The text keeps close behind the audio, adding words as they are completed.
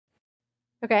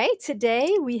Okay,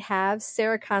 today we have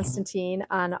Sarah Constantine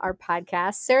on our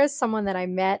podcast. Sarah's someone that I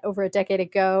met over a decade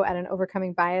ago at an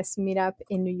Overcoming Bias meetup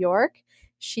in New York.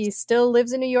 She still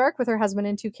lives in New York with her husband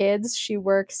and two kids. She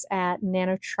works at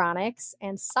Nanotronics,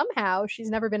 and somehow she's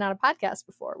never been on a podcast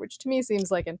before, which to me seems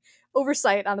like an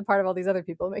oversight on the part of all these other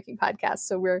people making podcasts.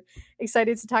 So we're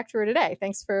excited to talk to her today.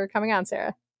 Thanks for coming on,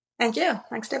 Sarah. Thank you.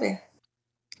 Thanks, Debbie.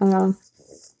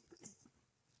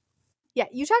 Yeah,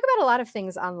 you talk about a lot of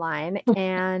things online,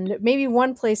 and maybe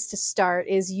one place to start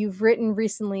is you've written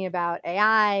recently about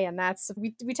AI, and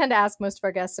we tend to ask most of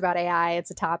our guests about AI.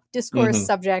 It's a top discourse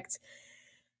subject,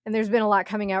 and there's been a lot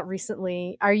coming out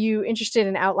recently. Are you interested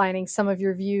in outlining some of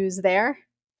your views there?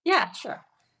 Yeah, sure.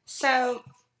 So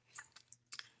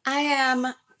I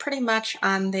am pretty much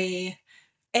on the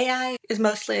AI is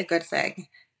mostly a good thing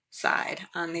side.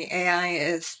 On the AI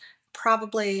is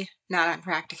probably not on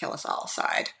track to kill us all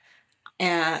side.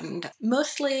 And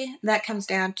mostly that comes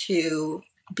down to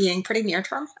being pretty near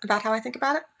term about how I think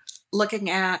about it, looking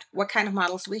at what kind of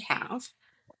models we have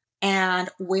and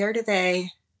what do they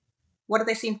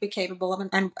seem to be capable of,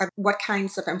 and what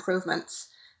kinds of improvements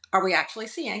are we actually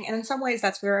seeing. And in some ways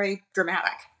that's very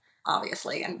dramatic,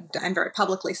 obviously, and very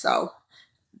publicly so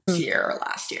this year or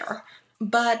last year.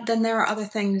 But then there are other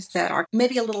things that are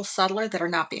maybe a little subtler that are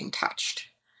not being touched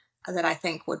that I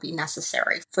think would be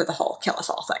necessary for the whole kill us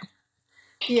all thing.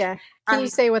 Yeah. Can you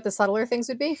say what the subtler things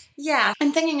would be? Yeah,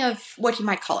 I'm thinking of what you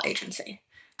might call agency.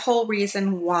 The whole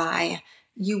reason why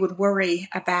you would worry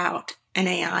about an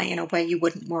AI in a way you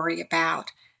wouldn't worry about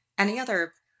any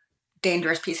other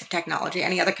dangerous piece of technology,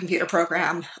 any other computer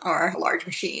program or a large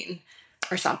machine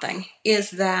or something,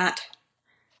 is that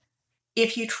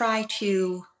if you try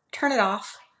to turn it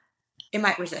off, it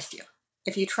might resist you.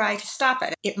 If you try to stop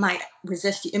it, it might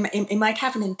resist you. It might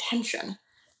have an intention.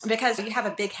 Because you have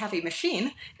a big, heavy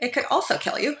machine, it could also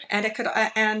kill you, and it could,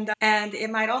 and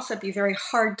it might also be very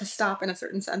hard to stop in a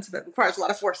certain sense. It requires a lot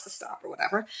of force to stop or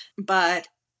whatever. But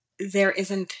there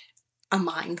isn't a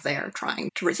mind there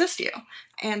trying to resist you,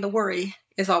 and the worry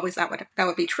is always that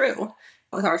would be true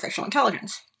with artificial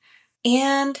intelligence,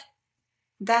 and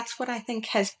that's what I think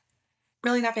has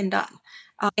really not been done.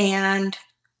 And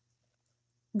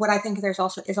what I think is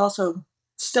also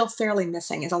still fairly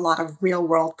missing is a lot of real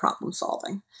world problem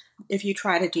solving. If you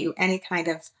try to do any kind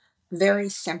of very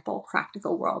simple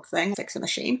practical world thing, fix a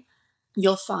machine,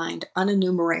 you'll find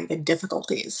unenumerated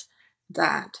difficulties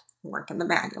that weren't in the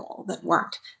manual, that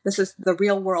weren't. This is the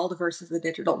real world versus the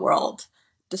digital world.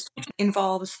 This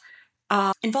involves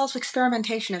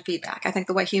experimentation and feedback. I think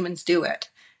the way humans do it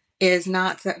is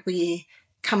not that we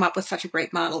come up with such a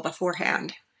great model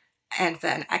beforehand and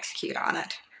then execute on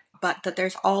it, but that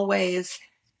there's always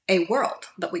a world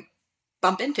that we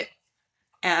bump into.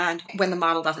 And when the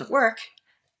model doesn't work,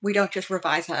 we don't just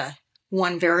revise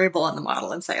one variable in the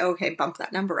model and say, okay, bump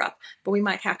that number up. But we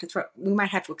might have to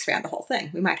expand the whole thing.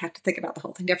 We might have to think about the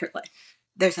whole thing differently.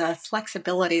 There's a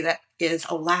flexibility that is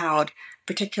allowed,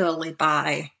 particularly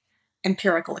by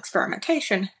empirical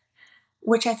experimentation,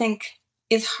 which I think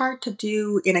is hard to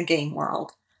do in a game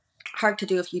world. Hard to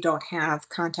do if you don't have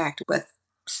contact with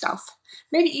stuff.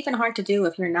 Maybe even hard to do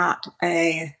if you're not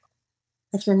a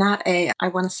I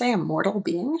want to say a mortal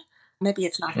being. Maybe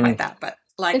it's not quite that, but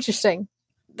like Interesting.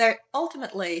 They're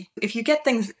ultimately, if you get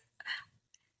things,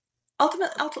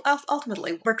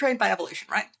 ultimately, we're trained by evolution,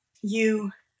 right?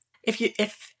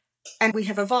 And we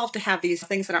have evolved to have these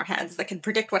things in our heads that can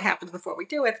predict what happens before we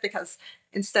do it, because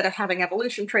instead of having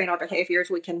evolution train our behaviors,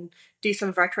 we can do some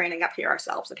of our training up here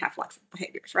ourselves and have flexible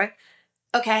behaviors, right?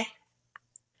 Okay.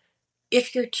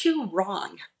 If you're too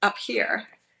wrong up here,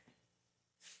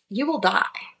 you will die,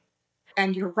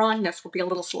 and your wrongness will be a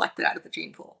little selected out of the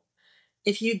gene pool.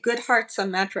 If you good heart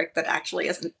some metric that actually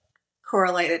isn't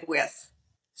correlated with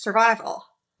survival,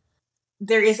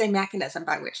 there is a mechanism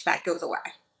by which that goes away.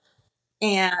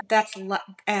 And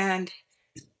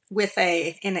with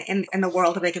in the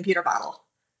world of a computer model,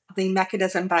 the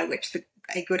mechanism by which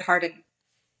a good-hearted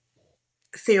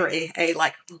theory, a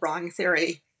wrong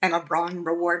theory and a wrong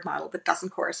reward model that doesn't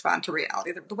correspond to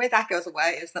reality, the way that goes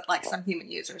away is that some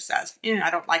human user says, I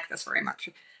don't like this very much.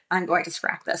 I'm going to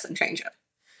scrap this and change it.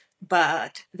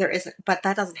 But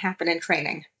that doesn't happen in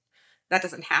training. That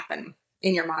doesn't happen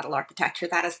in your model architecture.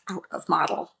 That is out of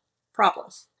model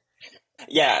problems.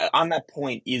 Yeah, on that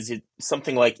point, is it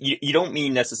something like, you don't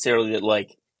mean necessarily that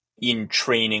in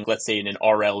training, let's say in an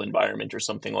RL environment or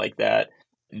something like that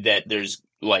there's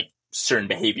certain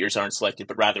behaviors aren't selected,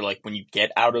 but rather when you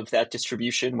get out of that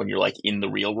distribution, when you're in the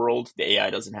real world, the AI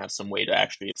doesn't have some way to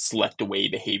actually select away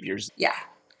behaviors. Yeah.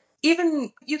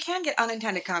 Even you can get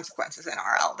unintended consequences in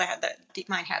RL.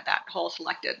 DeepMind had that whole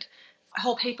selected a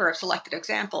whole paper of selected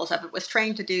examples of it was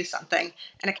trained to do something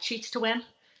and it cheats to win.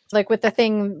 Like with the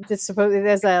thing that's supposed,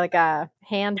 there's a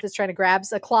hand that's trying to grab,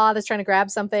 a claw that's trying to grab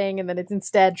something, and then it's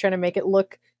instead trying to make it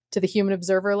look to the human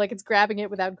observer like it's grabbing it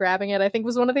without grabbing it, I think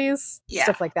was one of these. Yeah.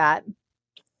 Stuff like that.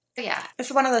 Yeah.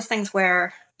 It's one of those things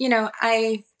where,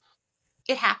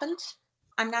 it happens.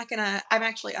 I'm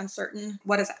actually uncertain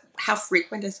how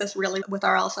frequent is this really with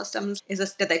RL systems?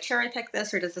 Did they cherry pick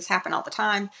this or does this happen all the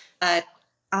time? But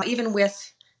even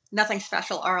with nothing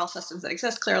special RL systems that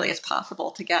exist, clearly it's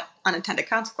possible to get unintended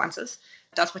consequences.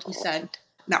 That's what you said,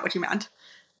 not what you meant.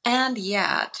 And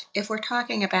yet, if we're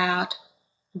talking about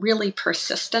really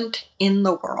persistent in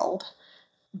the world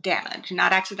damage,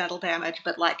 not accidental damage,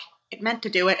 but like it meant to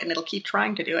do it and it'll keep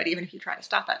trying to do it even if you try to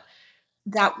stop it,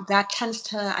 that tends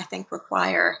to, I think,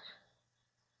 require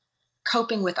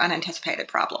coping with unanticipated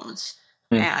problems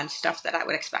and stuff that I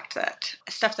would expect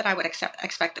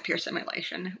the peer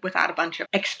simulation without a bunch of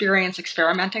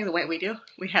experimenting the way we do.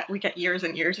 We get years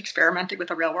and years experimenting with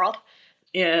the real world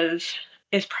is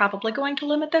probably going to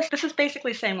limit this. This is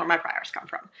basically saying where my priors come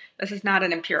from. This is not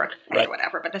an empirical thing or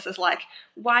whatever, but this is like,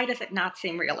 why does it not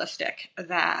seem realistic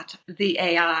that the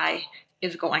AI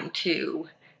is going to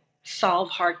solve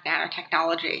hard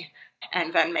nanotechnology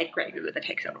and then make gray goo that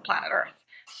takes over planet Earth?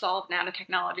 Solve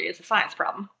nanotechnology is a science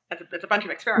problem. It's a bunch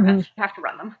of experiments. You have to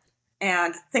run them.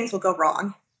 And things will go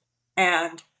wrong.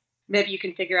 And maybe you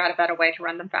can figure out a better way to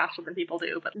run them faster than people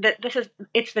do. But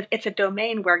it's a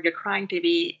domain where you're trying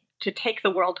to take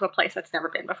the world to a place that's never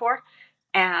been before.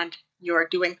 And you're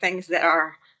doing things that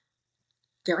are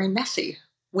very messy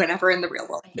whenever in the real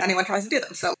world anyone tries to do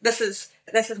them. So this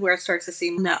is where it starts to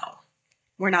seem, no,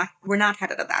 we're not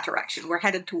headed in that direction. We're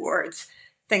headed towards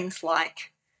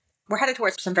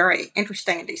some very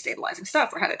interesting and destabilizing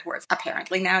stuff. We're headed towards,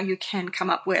 apparently now you can come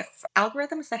up with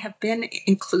algorithms that have been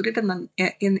included in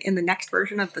the next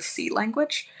version of the C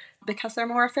language because they're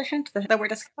more efficient. That we're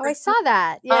just I saw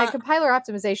that. Yeah, compiler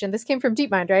optimization. This came from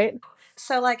DeepMind, right?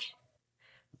 So like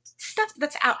stuff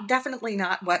that's out, definitely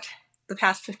not what the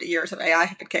past 50 years of AI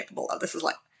have been capable of. This is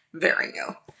like very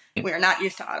new. We are not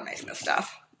used to automating this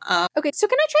stuff. Okay, so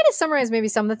can I try to summarize maybe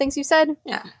some of the things you said?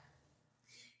 Yeah.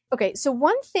 Okay, so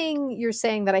one thing you're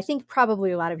saying that I think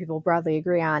probably a lot of people broadly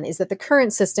agree on is that the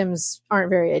current systems aren't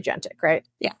very agentic, right?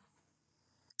 Yeah.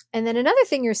 And then another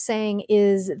thing you're saying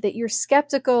is that you're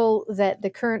skeptical that the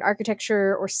current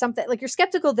architecture or something, like you're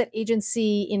skeptical that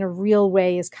agency in a real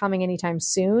way is coming anytime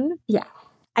soon. Yeah.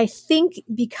 I think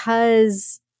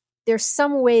because there's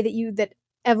some way that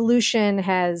evolution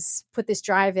has put this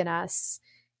drive in us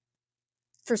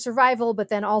for survival, but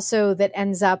then also that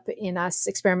ends up in us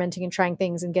experimenting and trying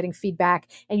things and getting feedback.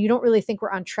 And you don't really think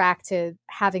we're on track to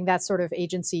having that sort of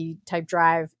agency type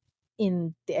drive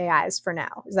in the AIs for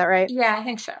now. Is that right? Yeah, I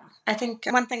think so. I think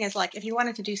one thing is like, if you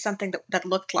wanted to do something that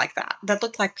looked like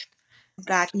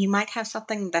that, you might have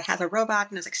something that has a robot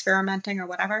and is experimenting or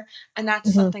whatever. And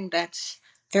that's something that's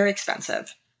very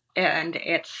expensive. And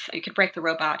you could break the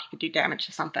robot, you could do damage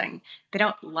to something. They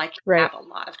don't like to have a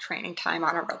lot of training time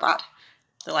on a robot.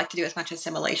 They like to do as much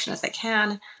assimilation as they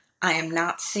can. I am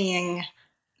not seeing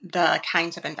the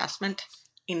kinds of investment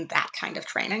in that kind of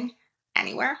training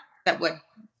anywhere that would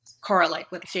correlate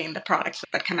with seeing the products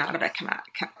that come out of it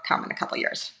come in a couple of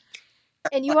years.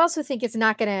 And you also think it's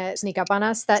not going to sneak up on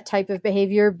us, that type of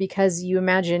behavior, because you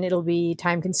imagine it'll be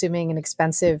time consuming and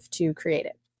expensive to create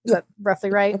it. Is that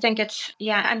roughly right? I think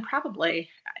and probably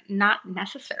not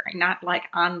necessary, not like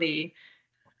on the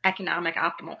economic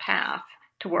optimal path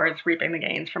towards reaping the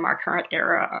gains from our current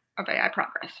era of AI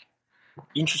progress.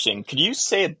 Interesting. Could you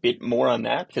say a bit more on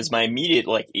that? Because my immediate,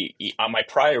 my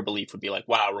prior belief would be like,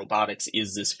 wow, robotics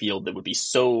is this field that would be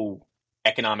so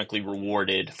economically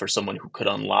rewarded for someone who could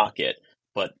unlock it.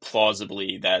 But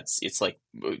plausibly, it's like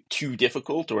too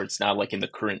difficult, or it's not like in the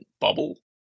current bubble.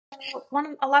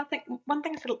 One thing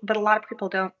that a lot of people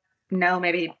don't know,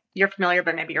 maybe you're familiar,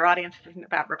 but maybe your audience isn't,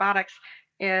 about robotics,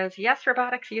 is yes,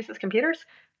 robotics uses computers,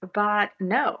 but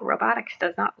no, robotics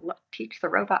does not teach the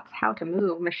robots how to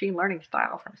move machine learning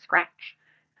style from scratch.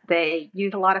 They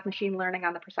use a lot of machine learning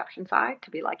on the perception side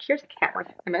to be like, here's a camera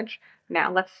image.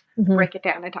 Now let's break it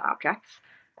down into objects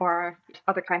or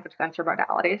other kinds of sensor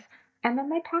modalities. And then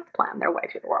they path plan their way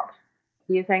through the world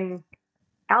using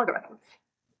algorithms.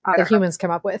 That humans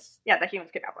come up with. Yeah, that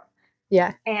humans came up with.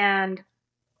 Yeah. And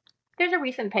there's a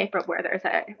recent paper where there's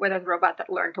a robot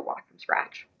that learned to walk from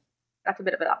scratch. That's a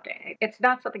bit of an update. It's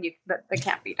not something that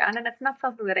can't be done, and it's not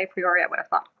something that a priori I would have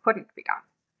thought couldn't be done.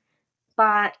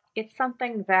 But it's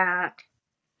something that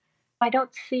I don't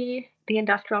see the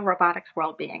industrial robotics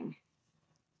world being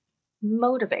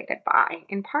motivated by,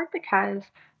 in part because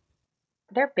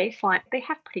their baseline, they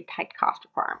have pretty tight cost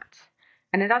requirements.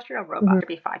 An industrial robot should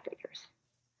be 5 figures.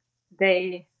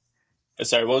 They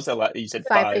Sorry, what was that? You said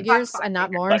Five five. figures and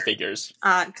not more. 5 figures.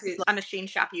 To a machine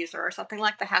shop user or something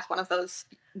like that has one of those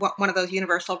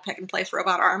universal pick and place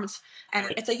robot arms,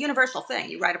 and it's a universal thing.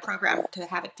 You write a program to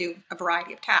have it do a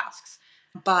variety of tasks,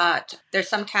 but there's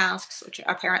some tasks which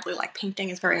apparently, like painting,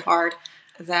 is very hard,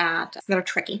 that are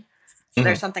tricky. So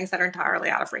there's some things that are entirely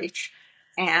out of reach,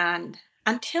 and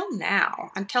until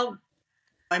now,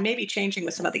 I may be changing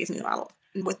with some of these new models,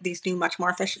 with these new, much more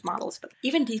efficient models, but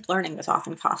even deep learning is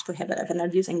often cost prohibitive, and they're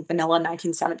using vanilla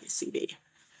 1970s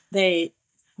CV.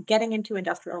 Getting into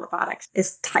industrial robotics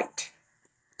is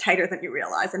tighter than you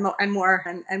realize, and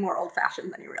more old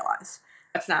fashioned than you realize.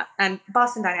 It's not. And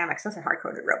Boston Dynamics, those are hard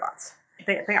coded robots.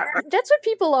 They are. That's what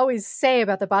people always say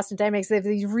about the Boston Dynamics. They have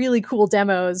these really cool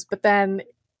demos, but then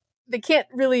they can't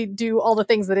really do all the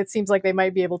things that it seems like they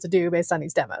might be able to do based on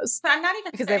these demos. But I'm not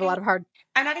even because they have a lot of hard.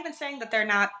 I'm not even saying that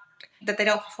they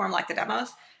don't perform like the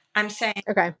demos. I'm saying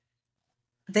Okay.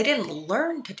 they didn't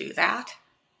learn to do that.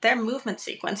 Their movement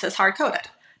sequence is hard coded.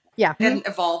 Yeah. They didn't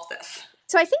evolve this.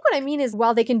 So I think what I mean is,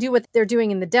 while they can do what they're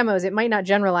doing in the demos, it might not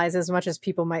generalize as much as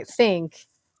people might think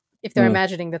if they're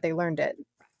imagining that they learned it.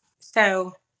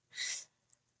 So,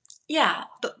 yeah,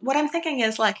 what I'm thinking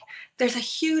is, like, there's a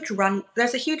huge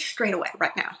straightaway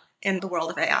right now in the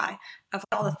world of AI of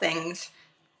all the things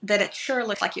that it sure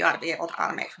looks like you ought to be able to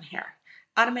automate from here.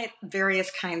 Automate various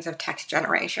kinds of text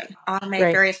generation,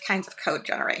 automate various kinds of code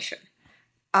generation,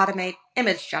 automate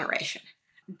image generation,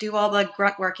 do all the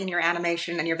grunt work in your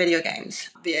animation and your video games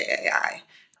via AI.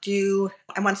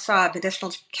 I once saw a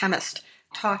medicinal chemist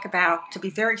talk about, to be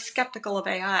very skeptical of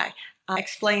AI,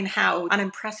 explain how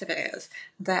unimpressive it is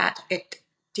that it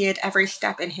did every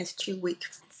step in his 2-week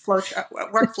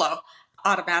workflow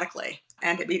automatically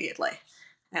and immediately.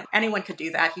 And anyone could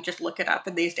do that. You just look it up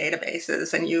in these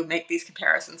databases and you make these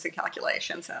comparisons and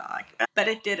calculations. But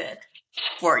it did it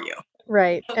for you.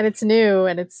 Right. And it's new,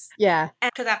 and it's, yeah.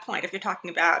 And to that point, if you're talking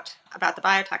about the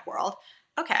biotech world,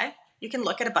 okay, you can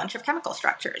look at a bunch of chemical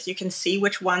structures. You can see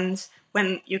which ones,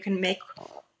 when you can make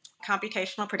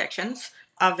computational predictions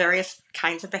of various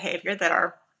kinds of behavior that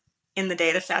are in the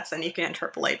data sets, and you can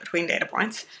interpolate between data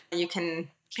points. You can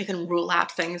rule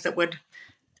out things that would,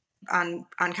 on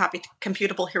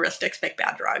computable heuristics, make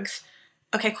bad drugs.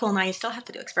 Okay, cool. Now you still have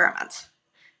to do experiments.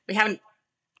 We haven't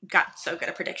gotten so good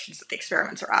at predictions that the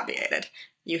experiments are obviated.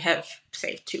 You have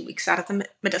saved 2 weeks out of the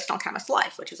medicinal chemist's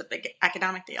life, which is a big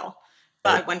academic deal.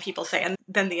 But when people say, and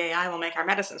then the AI will make our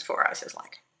medicines for us, it's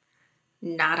like,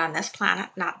 not on this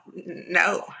planet.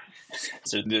 No.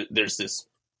 So there's this,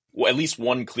 at least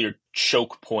one clear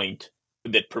choke point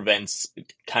that prevents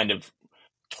kind of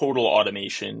total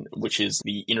automation, which is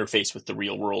the interface with the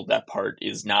real world. That part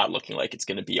is not looking like it's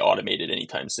going to be automated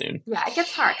anytime soon. Yeah, it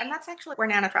gets hard. And that's actually where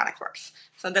Nanotronics works.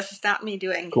 So this is not me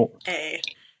doing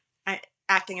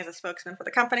acting as a spokesman for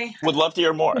the company. Would love to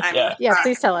hear more. Yeah,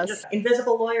 please tell us. Just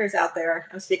invisible lawyers out there.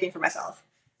 I'm speaking for myself.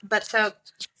 But so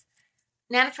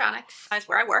Nanotronics is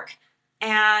where I work.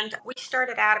 And we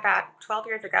started out about 12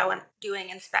 years ago and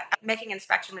making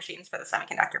inspection machines for the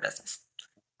semiconductor business.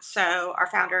 So our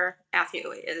founder, Matthew,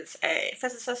 is a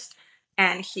physicist,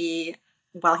 and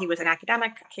while he was an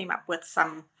academic, came up with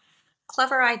some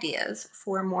clever ideas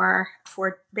for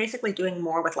basically doing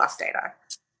more with less data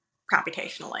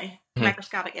computationally,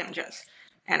 microscopic images.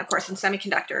 And of course, in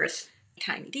semiconductors,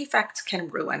 tiny defects can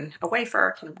ruin a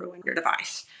wafer, can ruin your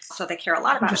device. So they care a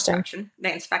lot about inspection.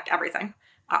 They inspect everything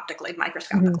optically,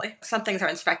 microscopically. Some things are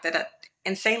inspected at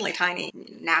insanely tiny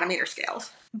nanometer scales.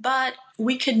 But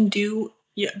we can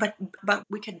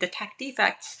we can detect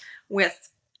defects with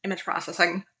image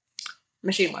processing,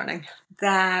 machine learning,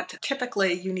 that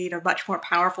typically you need a much more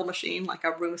powerful machine, like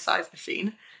a room-sized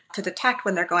machine, to detect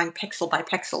when they're going pixel by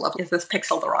pixel of, is this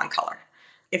pixel the wrong color?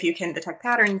 If you can detect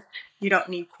patterns, you don't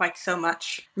need quite so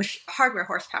much hardware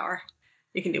horsepower.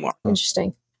 You can do more.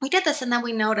 Interesting. We did this, and then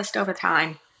we noticed over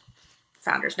time,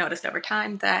 founders noticed over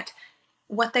time, that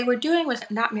what they were doing was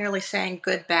not merely saying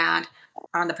good, bad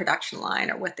on the production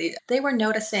line, or they were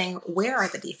noticing, where are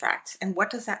the defects, and what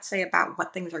does that say about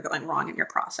what things are going wrong in your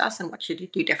process, and what should you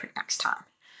do different next time?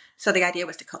 So the idea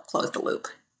was to close the loop.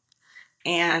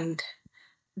 And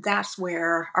that's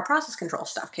where our process control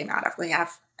stuff came out of. We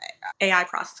have AI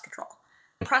process control.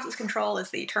 Process control is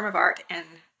the term of art in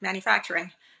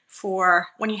manufacturing for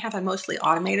when you have a mostly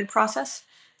automated process.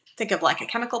 Think of like a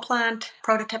chemical plant,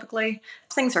 prototypically.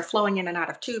 Things are flowing in and out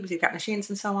of tubes. You've got machines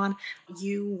and so on.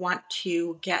 You want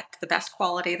to get the best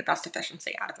quality, the best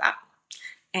efficiency out of that.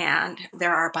 And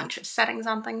there are a bunch of settings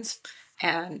on things.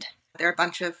 And there are a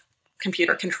bunch of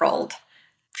computer-controlled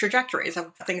trajectories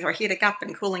of things are heating up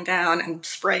and cooling down and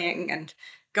spraying and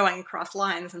going across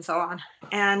lines and so on.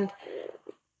 And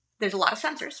there's a lot of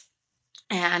sensors.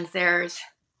 And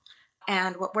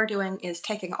what we're doing is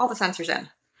taking all the sensors in,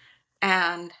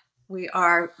 and we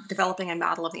are developing a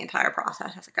model of the entire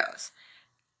process as it goes,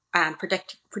 and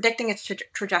predicting its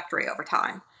trajectory over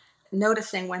time,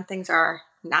 noticing when things are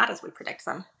not as we predict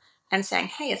them, and saying,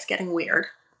 "Hey, it's getting weird,"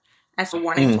 as a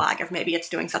warning flag of maybe it's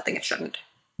doing something it shouldn't.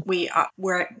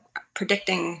 We're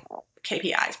predicting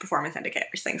KPIs, performance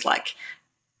indicators, things like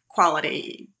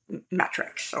quality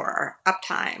metrics or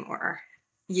uptime or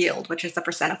yield, which is the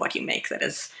percent of what you make that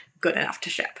is good enough to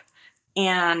ship.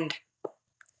 And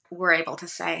we're able to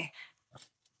say,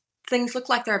 things look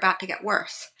like they're about to get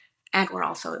worse. And we're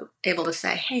also able to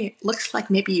say, hey, it looks like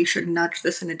maybe you should nudge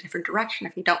this in a different direction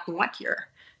if you don't want your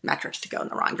metrics to go in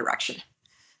the wrong direction.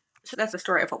 So that's the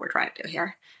story of what we're trying to do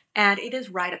here. And it is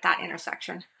right at that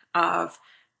intersection of,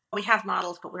 we have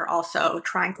models, but we're also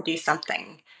trying to do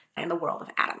something in the world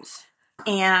of atoms.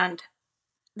 And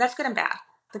that's good and bad.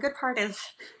 The good part is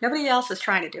nobody else is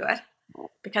trying to do it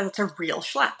because it's a real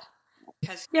schlep.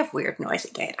 Because you have weird, noisy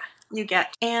data. You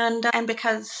get, and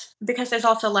because there's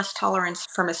also less tolerance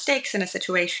for mistakes in a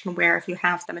situation where if you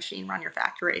have the machine run your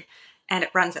factory and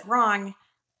it runs it wrong,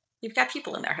 you've got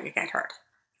people in there who get hurt.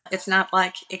 It's not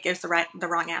like it gives the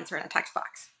wrong answer in a text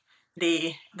box.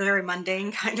 The very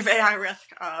mundane kind of AI risk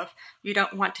of you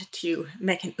don't want to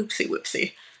make an oopsie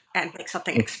whoopsie and make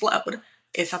something explode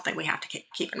is something we have to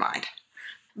keep in mind.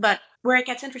 But where it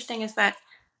gets interesting is that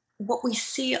what we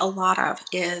see a lot of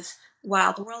is,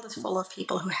 while the world is full of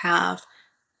people who have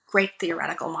great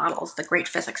theoretical models, the great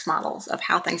physics models of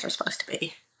how things are supposed to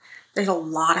be, there's a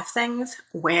lot of things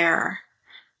where,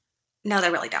 no,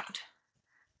 they really don't.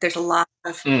 There's a lot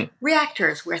of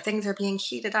reactors where things are being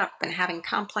heated up and having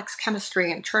complex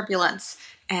chemistry and turbulence,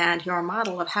 and your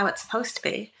model of how it's supposed to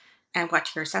be and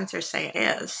what your sensors say it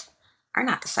is are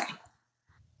not the same.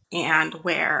 And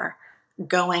where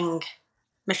going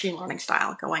machine learning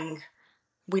style,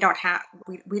 we don't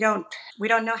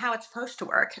know how it's supposed to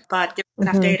work, but give us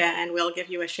enough data and we'll give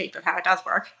you a shape of how it does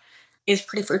work, is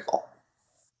pretty fruitful.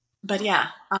 But yeah.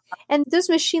 And those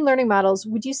machine learning models,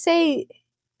 would you say,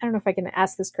 I don't know if I can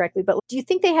ask this correctly, but do you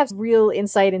think they have real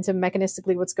insight into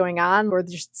mechanistically what's going on, or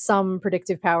just some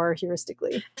predictive power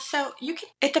heuristically? So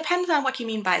it depends on what you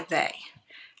mean by they.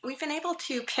 We've been able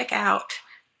to pick out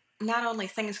not only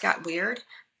things got weird,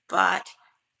 but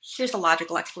here's a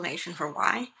logical explanation for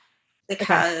why.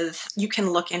 Because you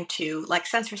can look into, like,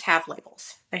 sensors have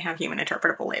labels. They have human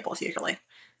interpretable labels usually.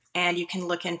 And you can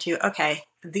look into, okay,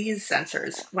 these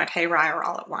sensors went haywire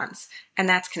all at once, and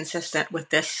that's consistent with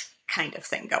this kind of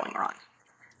thing going wrong.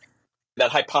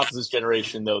 That hypothesis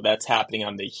generation, though, that's happening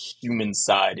on the human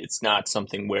side. It's not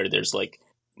something where there's like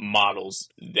models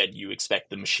that you expect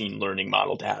the machine learning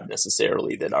model to have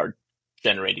necessarily that are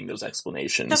generating those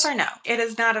explanations. So far, no. It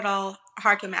is not at all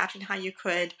hard to imagine how you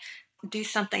could do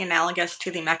something analogous to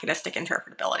the mechanistic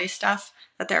interpretability stuff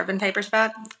that there have been papers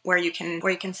about, where you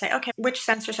can say, okay, which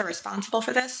sensors are responsible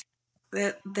for this?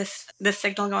 This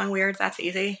signal going weird, that's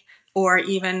easy. Or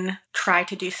even try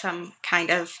to do some kind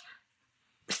of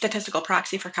statistical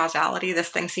proxy for causality. This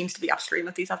thing seems to be upstream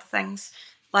of these other things.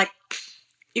 Like,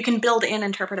 you can build in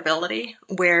interpretability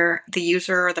where the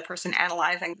user or the person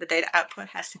analyzing the data output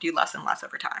has to do less and less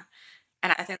over time.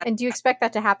 And I think And do you expect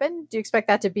that to happen? Do you expect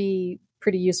that to be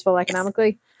pretty useful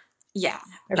economically? Yes.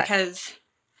 Yeah, okay. Because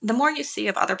the more you see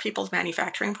of other people's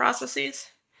manufacturing processes,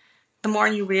 the more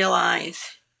you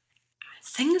realize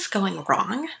things going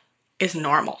wrong is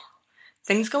normal.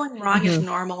 Things going wrong is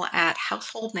normal at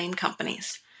household name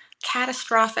companies.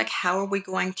 Catastrophic, how are we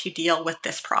going to deal with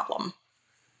this problem?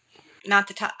 Not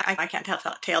to I can't tell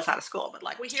tales out of school, but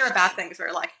like, we hear about things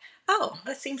where like, oh,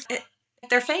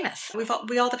 they're famous.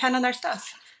 We all depend on their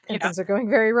stuff. And things are going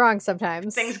very wrong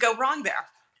sometimes. Things go wrong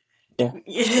there.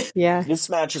 Yeah. This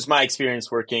matches my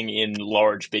experience working in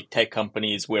large big tech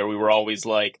companies where we were always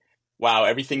like, wow,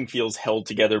 everything feels held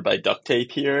together by duct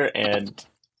tape here. And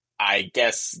I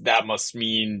guess that must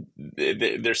mean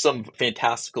there's some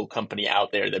fantastical company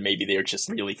out there that maybe they're just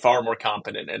really far more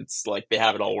competent and it's like they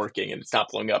have it all working and it's not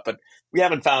blowing up, but we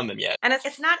haven't found them yet. And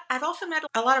it's not, I've also met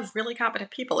a lot of really competent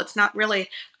people. It's not really,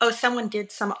 oh, someone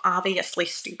did some obviously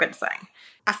stupid thing.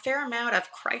 A fair amount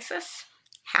of crisis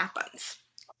happens.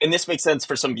 And this makes sense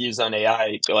for some views on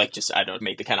AI, like just, I don't know,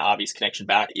 make the kind of obvious connection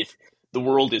back. If the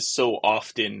world is so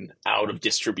often out of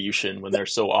distribution, when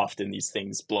there's so often these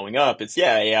things blowing up, it's,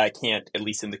 AI can't, at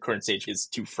least in the current stage, is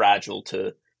too fragile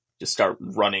to just start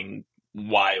running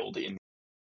wild.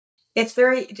 It's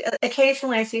very,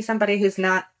 occasionally I see somebody who's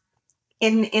not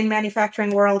in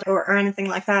manufacturing world or anything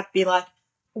like that, be like,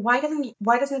 why doesn't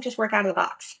it just work out of the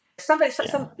box? Some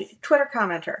Twitter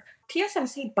commenter,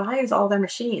 TSMC buys all their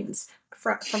machines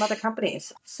from other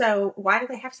companies, so why do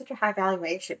they have such a high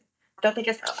valuation? Don't they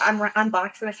just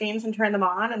unbox the machines and turn them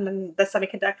on, and then the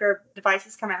semiconductor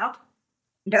devices come out?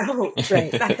 No,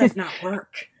 Right. that does not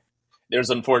work. There's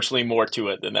unfortunately more to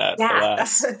it than that. Yeah,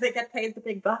 Alas. they get paid the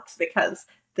big bucks because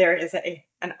there is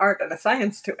an art and a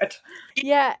science to it.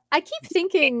 Yeah, I keep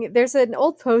thinking there's an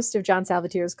old post of John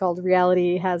Salvatier's called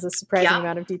 "Reality Has a Surprising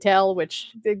Amount of Detail,"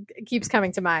 which keeps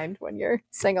coming to mind when you're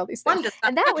saying all these things.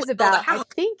 And that was about, I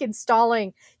think,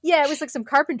 installing. Yeah, it was like some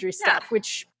carpentry stuff,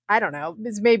 which I don't know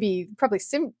is probably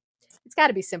it's got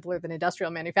to be simpler than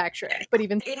industrial manufacturing, but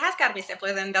even it has got to be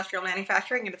simpler than industrial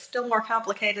manufacturing, and it's still more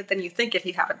complicated than you think if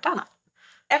you haven't done it.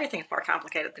 Everything's more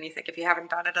complicated than you think if you haven't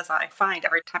done it, as I find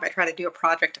every time I try to do a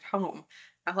project at home.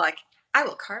 I'm like, I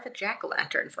will carve a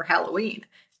jack-o'-lantern for Halloween.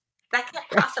 That can't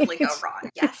possibly go wrong.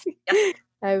 Yes.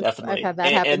 I've had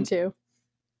that happen too.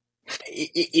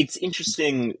 It's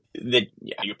interesting that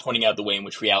you're pointing out the way in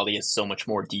which reality has so much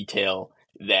more detail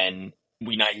than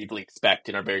we naively expect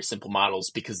in our very simple models,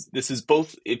 because this is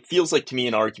both, it feels like to me,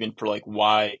 an argument for like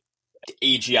why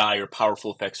AGI or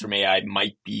powerful effects from AI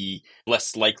might be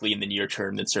less likely in the near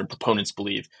term than certain proponents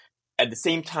believe. At the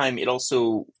same time,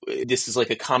 this is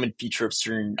like a common feature of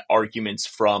certain arguments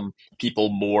from people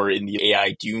more in the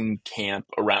AI doom camp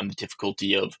around the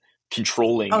difficulty of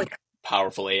controlling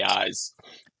powerful AIs,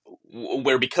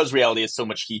 where because reality has so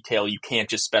much detail, you can't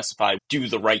just specify, do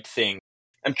the right thing.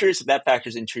 I'm curious if that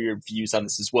factors into your views on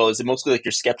this as well. Is it mostly like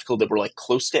you're skeptical that we're like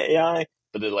close to AI,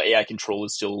 but the AI control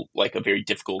is still like a very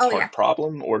difficult, hard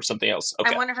problem, or something else?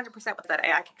 Okay. I'm 100% with that.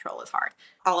 AI control is hard.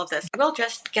 All of this. We'll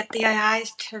just get the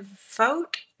AIs to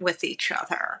vote with each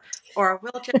other, or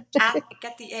we'll just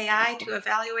get the AI to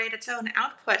evaluate its own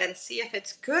output and see if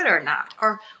it's good or not.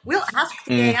 Or we'll ask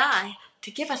the AI to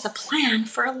give us a plan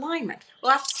for alignment.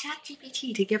 We'll ask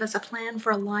ChatGPT to give us a plan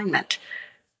for alignment.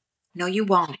 No, you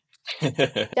won't.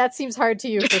 That seems hard to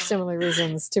you for similar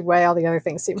reasons to why all the other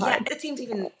things seem hard. Yeah, it seems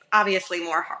even obviously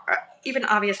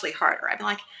harder. I'm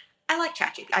like, I like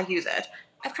ChatGPT. I use it.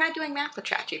 I've tried doing math with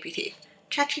ChatGPT.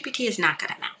 ChatGPT is not good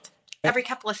at math. Every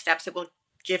couple of steps, it will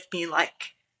give me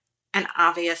like an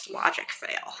obvious logic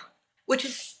fail, which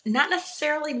is not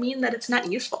necessarily mean that it's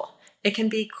not useful. It can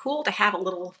be cool to have a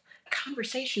little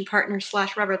conversation partner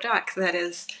 / rubber duck that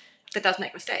does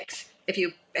make mistakes. If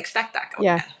you expect that going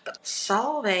in. But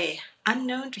solve a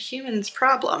unknown to humans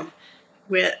problem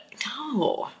with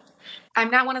no. I'm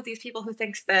not one of these people who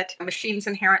thinks that machines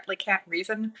inherently can't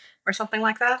reason or something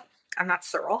like that. I'm not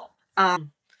Cyril. I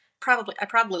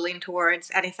probably lean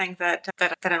towards anything that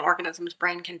an organism's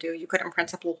brain can do. You could, in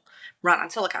principle, run on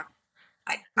silicon.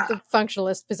 The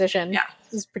functionalist position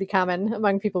is pretty common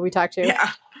among people we talk to.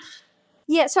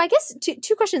 Yeah, so I guess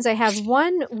two questions I have.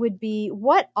 One would be,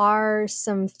 what are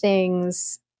some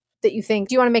things that you think,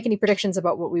 do you want to make any predictions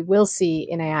about what we will see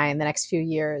in AI in the next few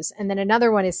years? And then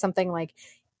another one is something like,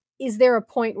 is there a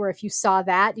point where if you saw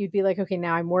that, you'd be like, okay,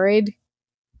 now I'm worried?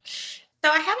 So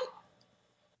I haven't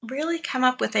really come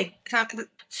up with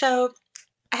so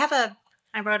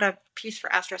I wrote a piece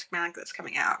for Asterisk Mag that's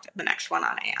coming out, the next one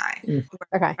on AI.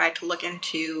 I tried to look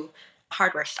into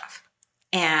hardware stuff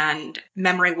and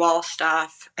memory wall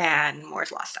stuff and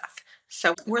Moore's Law stuff.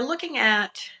 So we're looking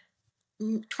at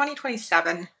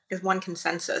 2027 is one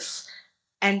consensus.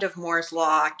 End of Moore's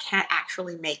Law can't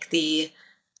actually make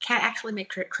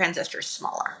transistors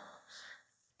smaller.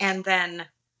 And then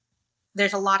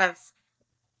there's a lot of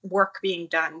work being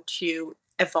done to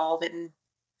evolve in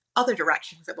other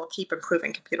directions that will keep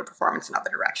improving computer performance in other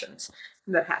directions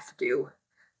that have to do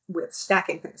with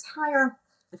stacking things higher.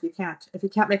 If you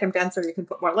can't make them denser, you can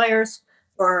put more layers,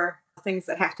 or things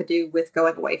that have to do with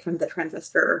going away from the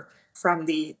transistor, from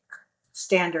the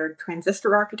standard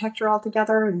transistor architecture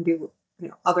altogether, and do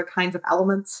other kinds of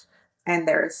elements. And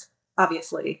there's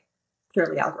obviously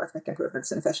purely algorithmic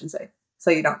improvements in efficiency,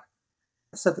 so that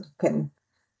you can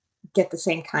get the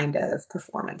same kind of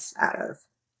performance out of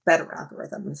better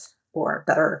algorithms or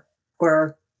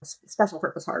special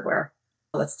purpose hardware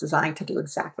that's designed to do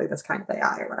exactly this kind of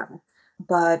AI or whatever.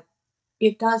 But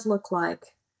it does look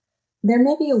like there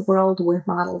may be a world where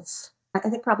models, I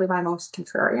think probably my most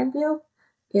contrarian view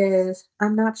is,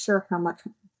 I'm not sure how much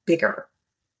bigger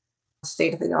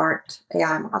state-of-the-art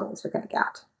AI models are going to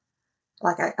get.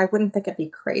 Like, I wouldn't think it'd be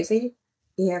crazy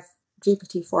if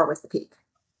GPT-4 was the peak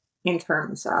in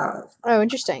terms of... Oh,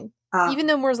 interesting. Even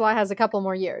though Moore's Law has a couple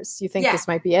more years, you think this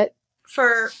might be it?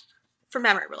 For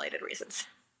memory-related reasons.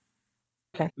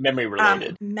 Okay.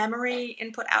 Memory-related. Memory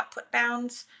input-output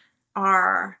bounds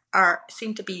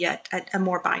seem to be a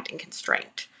more binding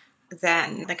constraint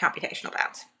than the computational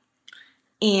bounds.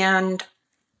 And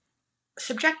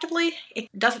subjectively, it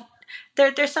doesn't.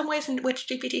 There's some ways in which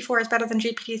GPT-4 is better than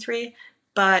GPT-3,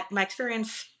 but my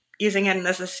experience using it, and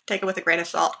this is take it with a grain of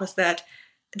salt, was that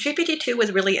GPT-2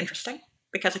 was really interesting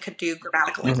because it could do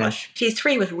grammatical English.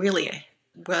 GPT-3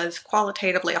 was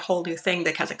qualitatively a whole new thing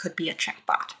because it could be a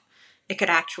chatbot. It could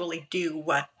actually do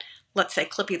what, let's say,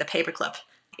 Clippy the paperclip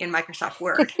in Microsoft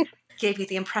Word gave you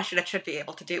the impression it should be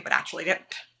able to do, but actually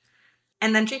didn't.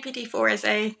 And then GPT-4 is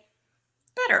a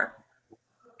better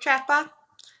chatbot,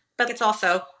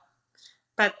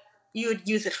 but you would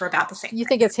use it for about the same. You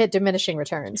think it's hit diminishing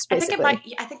returns, basically?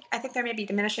 I think there may be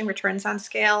diminishing returns on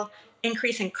scale,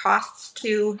 increasing costs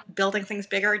to building things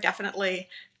bigger. Definitely,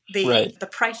 the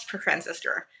price per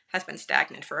transistor has been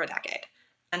stagnant for a decade,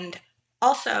 and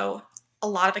also a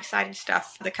lot of exciting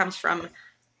stuff that comes from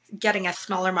getting a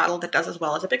smaller model that does as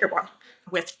well as a bigger one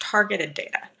with targeted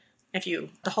data.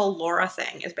 The whole LoRa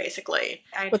thing is basically...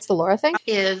 What's the LoRa thing?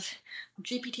 Is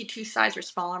GPT-2 size or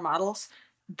smaller models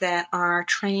that are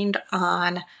trained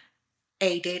on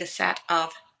a data set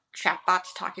of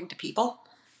chatbots talking to people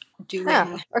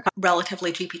doing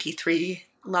relatively GPT-3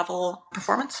 level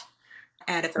performance.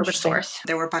 And it's open source.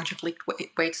 There were a bunch of leaked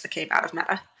weights that came out of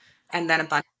Meta. And then a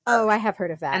bunch I have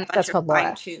heard of that. And That's called LoRa.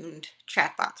 fine-tuned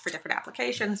chatbots for different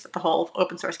applications that the whole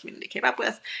open source community came up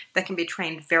with that can be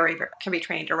trained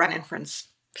to run inference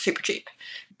super cheap.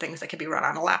 Things that can be run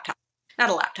on a laptop. Not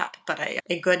a laptop, but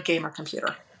a good gamer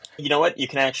computer. You know what? You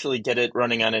can actually get it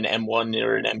running on an M1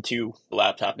 or an M2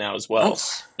 laptop now as well.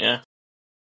 Nice. Yeah.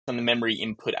 On the memory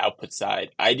input-output side,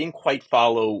 I didn't quite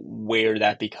follow where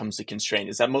that becomes a constraint.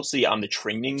 Is that mostly on the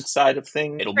training side of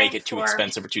things? It'll make it too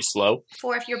expensive or too slow?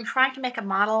 For if you're trying to make a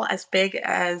model as big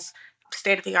as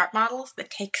state-of-the-art models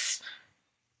that takes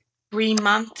 3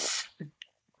 months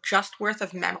just worth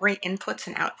of memory inputs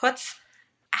and outputs,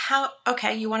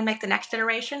 you want to make the next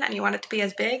iteration and you want it to be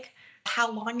as big?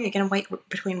 How long are you going to wait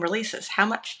between releases? How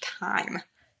much time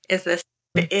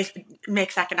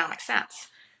makes economic sense?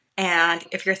 And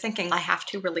if you're thinking I have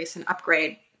to release an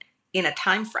upgrade in a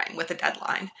time frame with a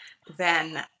deadline,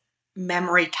 then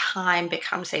memory time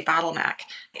becomes a bottleneck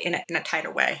in a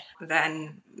tighter way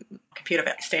than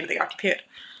state-of-the-art compute.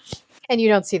 And you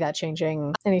don't see that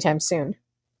changing anytime soon?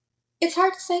 It's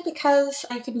hard to say because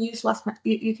you can use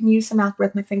you can use some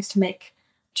algorithmic things to make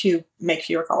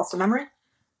fewer calls to memory.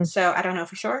 So I don't know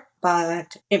for sure,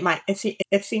 but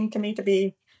it seemed to me to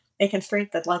be a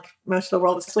constraint that like most of the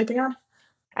world is sleeping on.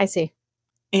 I see.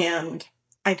 And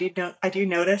I do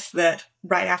notice that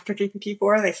right after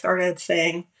GPT-4, they started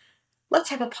saying, let's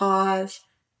have a pause.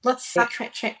 Let's start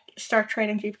training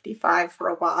GPT-5 for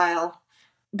a while.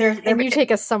 And you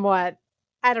take a somewhat,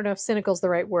 I don't know if cynical is the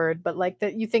right word, but like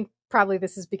that you think probably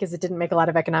this is because it didn't make a lot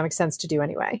of economic sense to do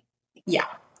anyway. Yeah.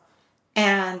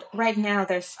 And right now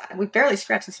we barely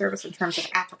scratched the surface in terms of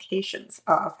applications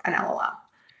of an LLM,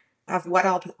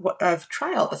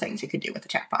 try all the things you could do with a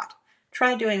chatbot.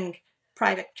 Try doing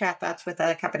private chatbots with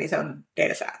a company's own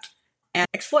data set and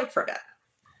exploit for a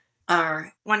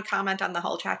bit. One comment on the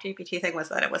whole ChatGPT thing was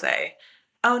that it was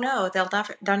oh no, they'll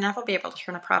never be able to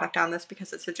turn a product on this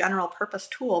because it's a general purpose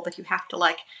tool that you have to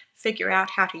like figure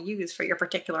out how to use for your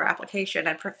particular application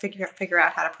and figure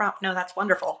out how to prompt. No, that's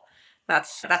wonderful.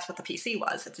 That's what the PC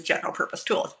was. It's a general purpose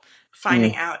tool.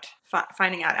 Finding out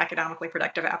economically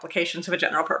productive applications of a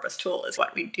general purpose tool is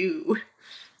what we do.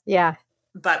 Yeah.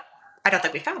 But I don't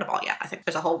think we found them all yet. I think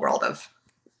there's a whole world of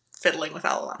fiddling with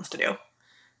LLMs to do.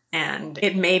 And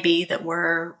it may be that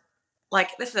we're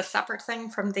like, this is a separate thing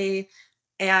from the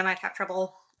AI might have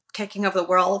trouble taking over the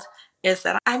world, is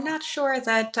that I'm not sure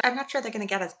they're going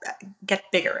to get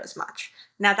bigger as much.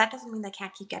 Now, that doesn't mean they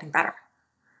can't keep getting better.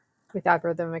 With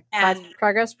algorithmic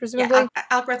progress, presumably? Yeah,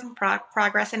 algorithm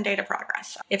progress and data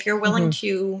progress. If you're willing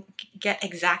to get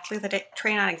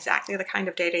train on exactly the kind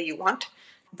of data you want,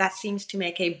 that seems to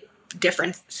make a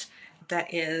difference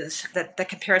that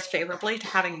compares favorably to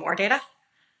having more data.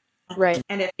 Right.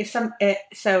 And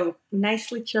so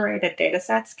nicely curated data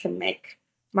sets can make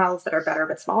models that are better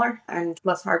but smaller and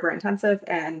less hardware intensive.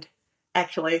 And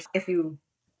actually,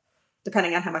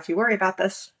 depending on how much you worry about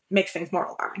this, makes things more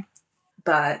alarming.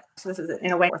 But so this is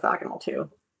in a way orthogonal to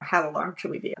how alarmed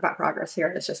should we be about progress here.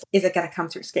 It's just, is it going to come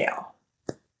through scale?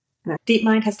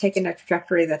 DeepMind has taken a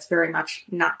trajectory that's very much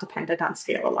not dependent on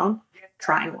scale alone,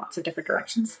 trying lots of different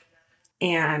directions.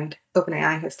 And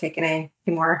OpenAI has taken a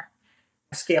more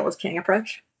scale is king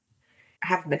approach. I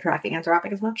haven't been tracking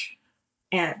Anthropic as much.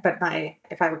 But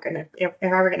if I were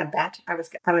gonna bet, I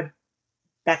would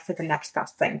bet for the next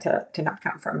best thing to not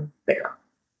come from bigger.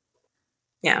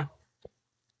 Yeah.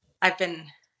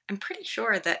 I'm pretty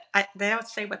sure that they don't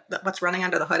say what's running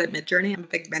under the hood at Midjourney. I'm a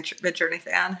big Midjourney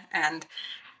fan, and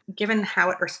given how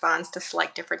it responds to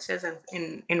slight differences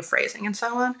in phrasing and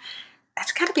so on,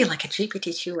 it's got to be like a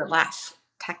GPT-2 or less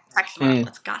text model.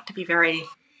 It's got to be very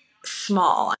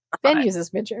small. Ben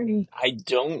uses Midjourney. I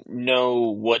don't know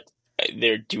what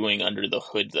they're doing under the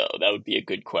hood, though. That would be a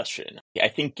good question. I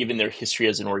think given their history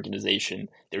as an organization,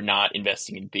 they're not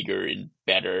investing in bigger and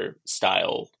better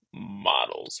style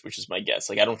models, which is my guess.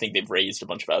 Like, I don't think they've raised a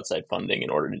bunch of outside funding in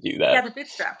order to do that. Yeah, the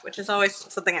bootstrap, which is always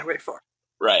something I root for.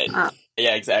 Right.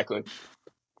 Yeah, exactly.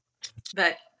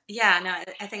 But yeah, no,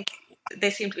 I think they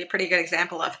seem to be a pretty good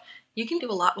example of you can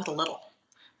do a lot with a little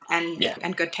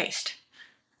and good taste.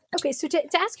 Okay, so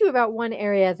to ask you about one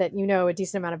area that you know a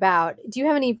decent amount about, do you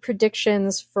have any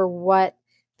predictions for what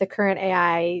the current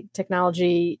AI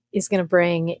technology is going to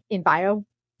bring in bio?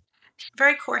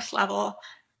 Very coarse level,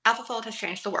 AlphaFold has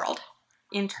changed the world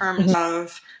in terms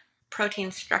of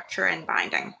protein structure and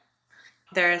binding.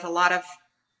 There's a lot of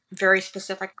very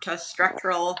specific to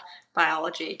structural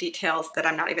biology details that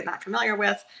I'm not even that familiar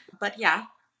with. But yeah,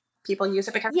 people use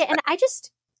it because... Yeah, and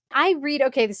I read,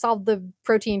 okay, they solved the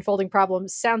protein folding problem.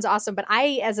 Sounds awesome. But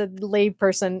I, as a lay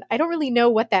person, I don't really know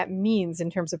what that means in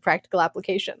terms of practical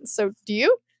applications. So do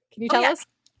you? Can you tell us?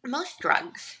 Most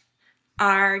drugs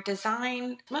are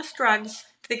designed, to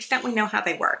the extent we know how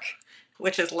they work,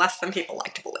 which is less than people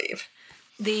like to believe.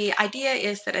 The idea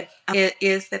is that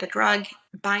a drug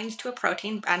binds to a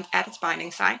protein at its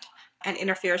binding site and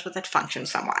interferes with its function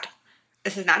somewhat.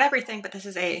 This is not everything, but this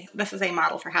is a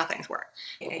model for how things work.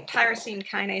 A tyrosine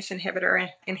kinase inhibitor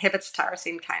inhibits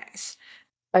tyrosine kinase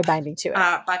by binding to it,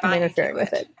 by binding and interfering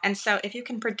with it. And so, if you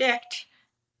can predict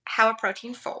how a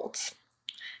protein folds,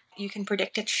 you can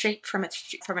predict its shape from its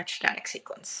genetic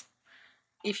sequence.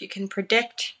 If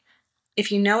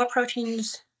you know a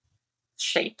protein's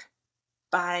shape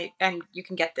and you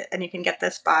can get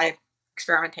this by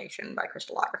experimentation, by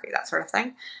crystallography, that sort of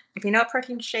thing. If you know a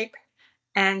protein's shape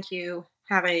and you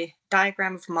have a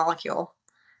diagram of a molecule,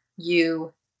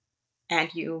 you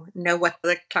know what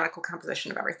the chemical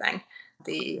composition of everything,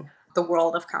 the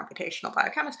world of computational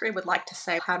biochemistry would like to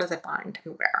say, how does it bind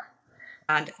and where?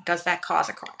 And does that cause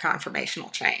a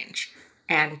conformational change?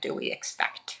 And do we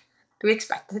expect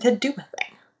it to do a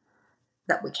thing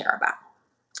that we care about?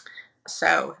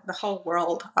 So the whole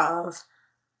world of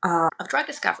drug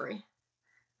discovery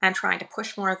and trying to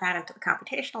push more of that into the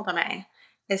computational domain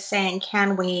is saying,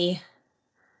 can we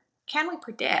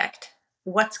predict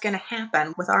what's going to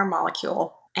happen with our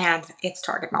molecule and its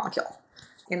target molecule?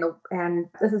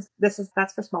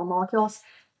 That's for small molecules.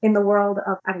 In the world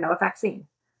of, I don't know, a vaccine,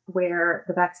 where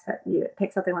you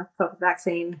take something like the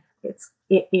vaccine, it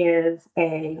is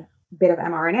a bit of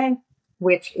mRNA,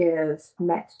 which is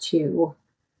meant to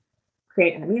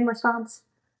create an immune response.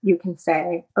 You can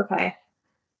say, okay,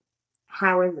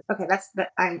 I'm going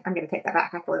to take that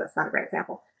back. Actually, that's not a great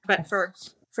example. But for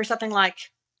something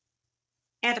like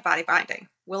antibody binding,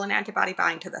 will an antibody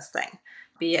bind to this thing?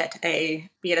 Be it a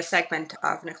segment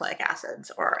of nucleic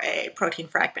acids or a protein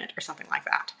fragment or something like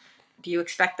that. Do you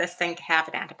expect this thing to have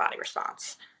an antibody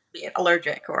response? Be it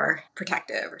allergic or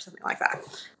protective or something like that.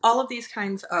 All of these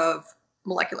kinds of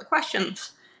molecular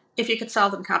questions, if you could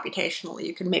solve them computationally,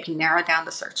 you could maybe narrow down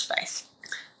the search space.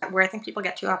 Where I think people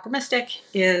get too optimistic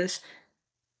is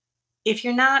if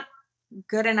you're not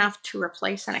good enough to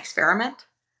replace an experiment,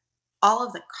 all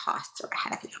of the costs are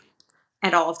ahead of you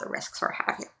and all of the risks are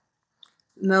ahead of you.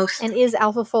 And is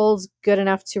AlphaFold good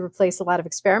enough to replace a lot of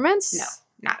experiments?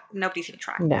 No, nobody's going to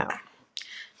try. No.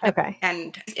 Okay.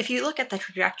 And if you look at the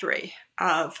trajectory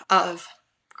of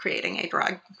creating a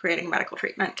drug, creating a medical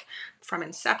treatment, from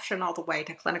inception all the way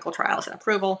to clinical trials and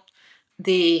approval,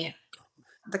 the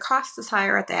cost is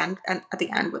higher at the end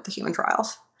with the human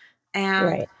trials,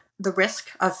 and the risk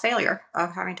of failure,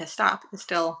 of having to stop, is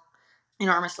still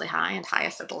enormously high and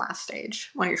highest at the last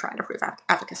stage when you're trying to prove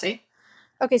efficacy.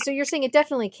 Okay, so you're saying it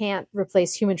definitely can't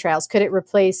replace human trials. Could it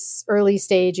replace early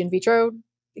stage in vitro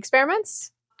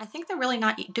experiments? I think they're really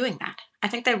not doing that. I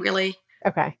think they really...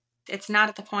 Okay. It's not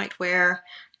at the point where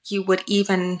you would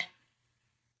even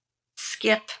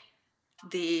skip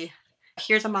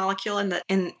here's a molecule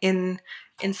in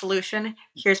solution,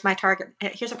 here's my target,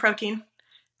 here's a protein,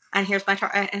 and here's my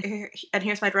and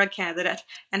here's my drug candidate,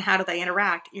 and how do they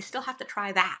interact? You still have to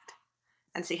try that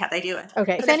and see how they do it.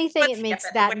 Okay. If anything, it makes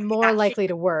that more likely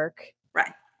to work.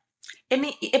 Right.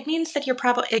 It means that you're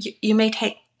probably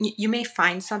you may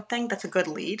find something that's a good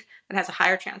lead that has a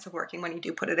higher chance of working when you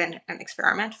do put it in an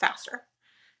experiment faster.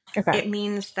 Okay. It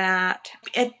means that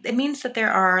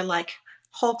there are like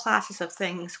whole classes of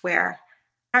things where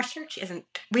our search isn't.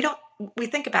 We we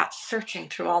think about searching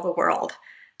through all the world,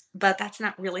 but that's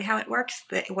not really how it works.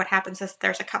 What happens is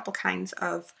there's a couple kinds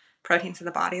of proteins in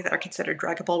the body that are considered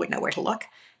druggable. We know where to look.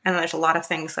 And then there's a lot of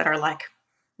things that are like,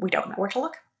 we don't know where to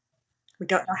look. We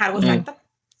don't know how to affect them.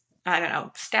 I don't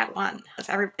know. STAT1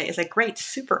 is a great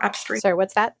super upstream. Sorry,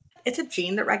 what's that? It's a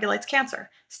gene that regulates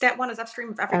cancer. STAT1 is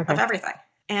upstream of everything.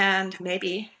 And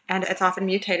it's often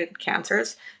mutated in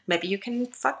cancers, maybe you can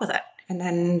fuck with it and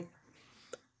then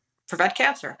prevent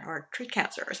cancer or treat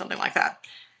cancer or something like that.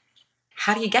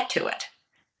 How do you get to it?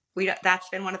 That's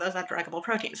been one of those undruggable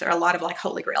proteins. There are a lot of like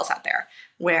holy grails out there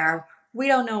where we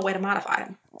don't know a way to modify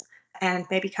them. And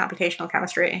maybe computational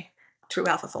chemistry through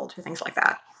AlphaFold or things like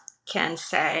that can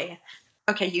say,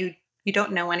 okay, you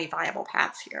don't know any viable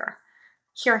paths here.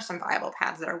 Here are some viable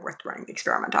paths that are worth running the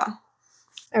experiment on.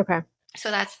 Okay. So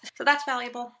that's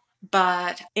valuable,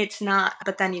 but it's not.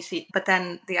 But then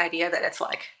the idea that it's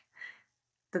like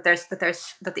that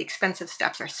the expensive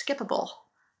steps are skippable,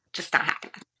 just not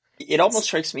happening. It almost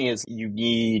strikes me as you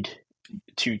need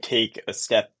to take a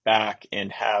step back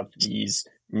and have these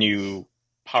new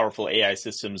powerful AI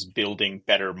systems building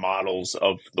better models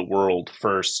of the world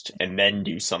first and then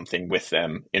do something with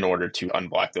them in order to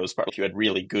unblock those parts. If you had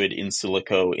really good in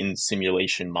silico, in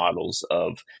simulation models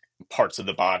of parts of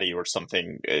the body or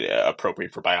something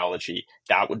appropriate for biology,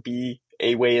 that would be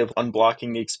a way of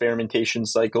unblocking the experimentation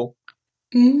cycle.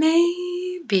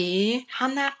 Maybe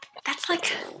on that's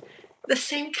like the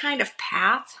same kind of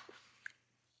path.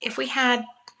 If we had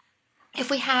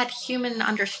human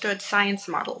understood science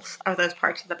models of those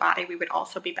parts of the body, we would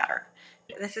also be better.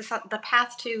 This is the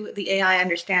path to the AI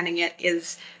understanding it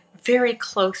is very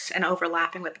close and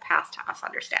overlapping with the path to us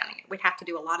understanding it. We'd have to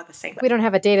do a lot of the same. We don't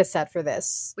have a data set for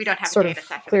this. We don't have a data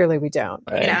set for clearly that. We don't.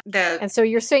 Right. And so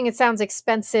you're saying it sounds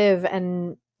expensive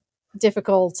and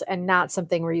difficult and not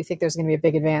something where you think there's going to be a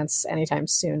big advance anytime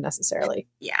soon necessarily.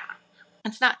 Yeah.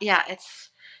 It's not,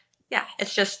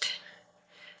 it's just,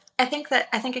 I think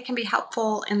it can be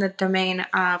helpful in the domain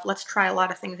of let's try a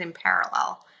lot of things in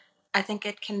parallel. I think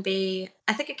it can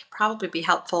probably be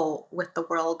helpful with the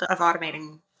world of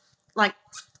automating, like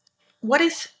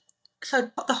so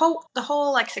the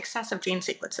whole like success of gene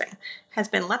sequencing has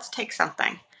been let's take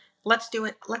something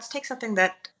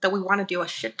that we want to do a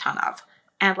shit ton of,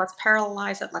 and let's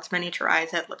parallelize it, let's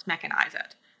miniaturize it, let's mechanize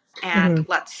it, and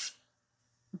let's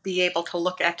be able to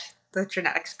look at the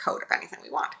genetics code of anything we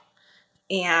want.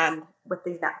 And with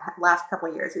these last couple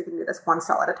of years, we can do this one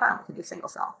cell at a time. We can do single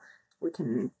cell. We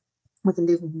can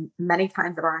do many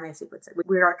kinds of RNA sequencing.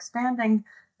 We are expanding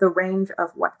the range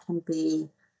of what can be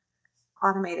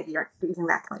automated using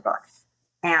that playbook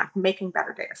and making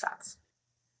better data sets.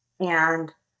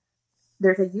 And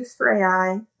there's a use for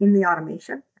AI in the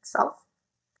automation itself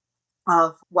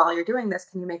of while you're doing this,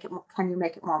 can you make it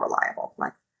more reliable?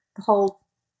 Like the whole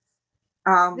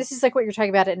this is like what you're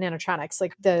talking about at nanotronics,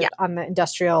 like on the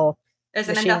industrial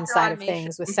machine side of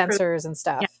things with sensors and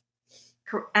stuff.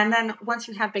 Yeah. And then once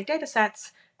you have big data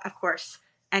sets, of course,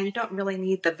 and you don't really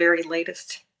need the very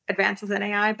latest advances in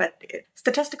AI, but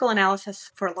statistical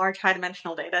analysis for large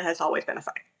high-dimensional data has always been a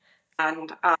thing.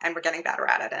 And we're getting better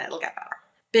at it, and it'll get better.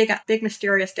 Big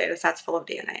mysterious data sets full of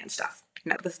DNA and stuff.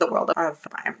 This is the world of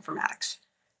bioinformatics.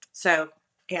 So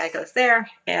AI goes there,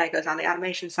 AI goes on the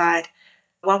automation side.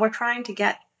 While we're trying to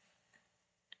get,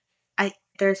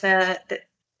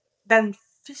 then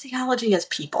physiology is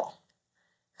people.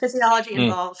 Physiology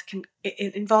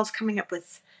involves coming up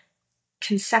with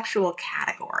conceptual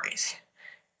categories.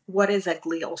 What is a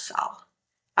glial cell?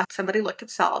 Somebody looked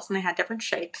at cells and they had different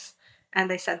shapes, and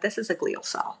they said this is a glial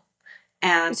cell.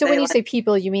 And so when you say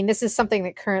people, you mean this is something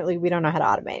that currently we don't know how to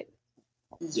automate?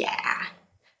 Yeah,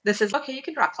 this is okay. You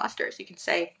can draw clusters. You can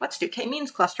say let's do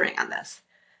k-means clustering on this.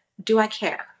 Do I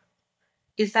care?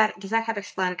 Does that have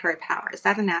explanatory power? Is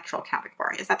that a natural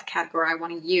category? Is that the category I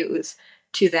want to use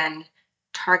to then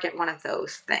target one of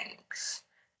those things?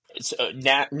 It's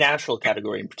natural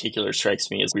category in particular strikes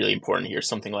me as really important here.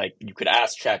 Something like you could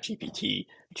ask ChatGPT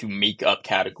to make up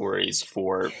categories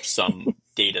for some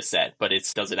data set, but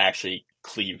it doesn't actually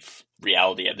cleave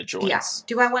reality at the joints. Yes.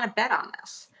 Do I want to bet on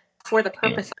this for the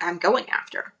purpose I'm going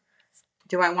after?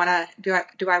 Do I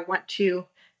want to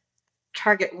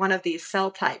target one of these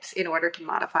cell types in order to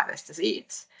modify this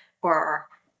disease? Or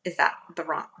is that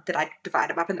did I divide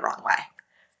them up in the wrong way?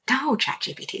 No,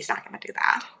 ChatGPT is not going to do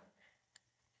that.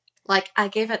 Like I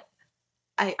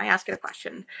asked it a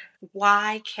question.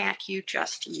 Why can't you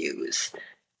just use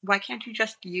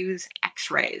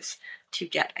X-rays to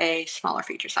get a smaller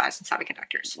feature size in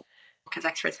semiconductors? Because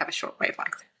X-rays have a short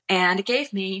wavelength. And it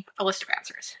gave me a list of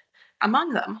answers.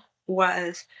 Among them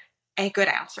was a good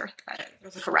answer. It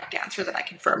was a correct answer that I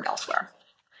confirmed elsewhere.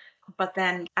 But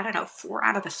then, I don't know, 4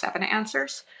 out of the 7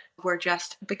 answers were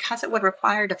just because it would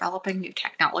require developing new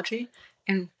technology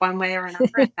in one way or another,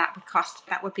 and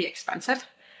that would be expensive.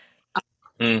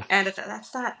 Mm. And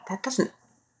that doesn't,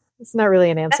 It's not really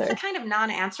an that's the answer. kind of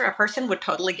non-answer a person would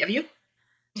totally give you.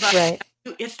 But Right.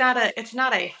 it's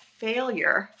not a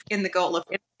failure in the goal of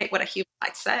imitate what a human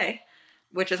might say,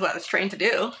 which is what it's trained to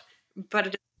do. But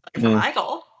it is for my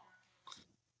goal.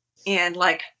 And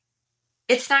like,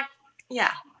 it's not,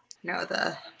 yeah. No,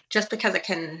 just because it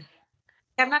can,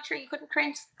 I'm not sure you couldn't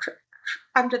train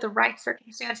under the right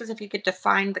circumstances. If you could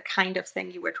define the kind of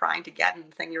thing you were trying to get and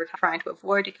the thing you were trying to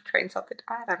avoid, you could train something.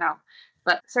 I don't know,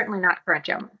 but certainly not current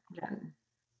gen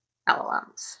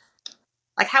LLMs.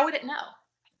 Like, how would it know?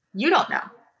 You don't know.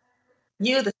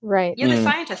 Right. You, the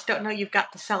scientist, don't know you've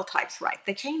got the cell types right.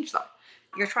 They change them.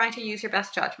 You're trying to use your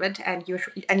best judgment, and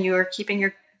you're keeping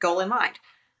your goal in mind.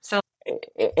 So,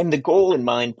 And the goal in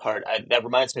mind part, that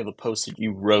reminds me of a post that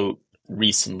you wrote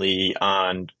recently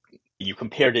on, you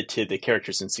compared it to the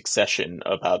characters in Succession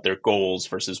about their goals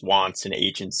versus wants and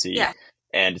agency. yeah.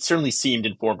 And it certainly seemed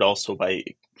informed also by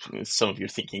some of your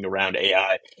thinking around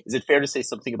AI. Is it fair to say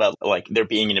something about like there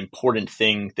being an important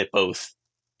thing that both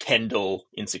Kendall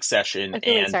in Succession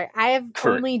Okay, wait, and sorry. I have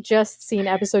Kurt... only just seen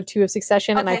episode 2 of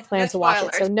Succession, and I Okay, plan no to watch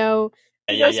it. So spoilers. no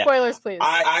spoilers, please.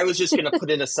 I was just going to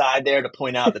put an aside there to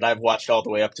point out that I've watched all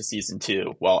the way up to season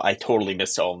 2. Well, I totally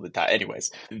missed all of the time.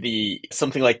 Anyways,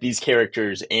 something like these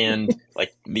characters and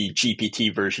like the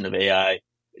GPT version of AI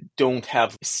don't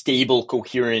have stable,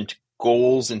 coherent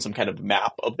goals and some kind of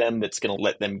map of them that's going to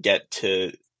let them get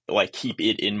to like keep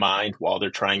it in mind while they're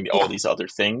trying all these other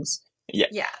things. Yeah.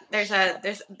 Yeah,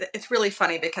 it's really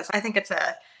funny because I think it's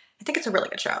a really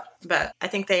good show, but I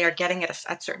think they are getting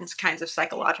at certain kinds of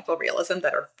psychological realism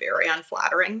that are very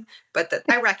unflattering, but that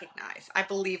I recognize. I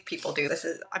believe people do this.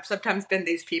 I've sometimes been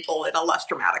these people in a less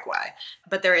dramatic way,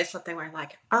 but there is something where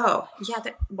like, oh, yeah,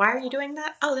 why are you doing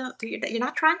that? Oh, no, you're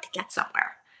not trying to get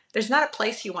somewhere. There's not a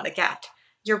place you want to get.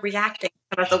 You're reacting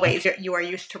in the ways you are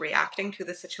used to reacting to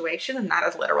the situation, and that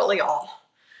is literally all.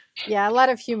 Yeah, a lot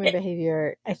of human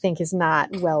behavior, I think, is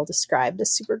not well described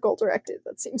as super goal directed.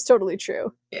 That seems totally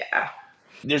true. Yeah.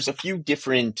 There's a few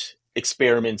different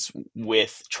experiments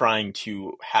with trying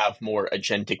to have more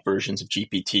agentic versions of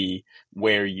GPT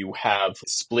where you have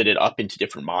split it up into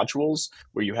different modules,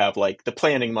 where you have like the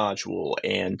planning module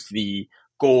and the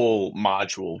goal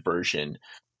module version.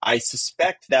 I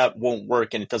suspect that won't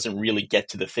work and it doesn't really get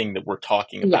to the thing that we're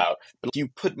talking about. But do you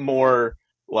put more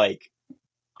like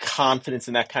confidence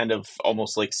in that kind of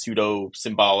almost like pseudo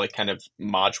symbolic kind of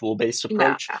module based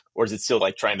approach, or is it still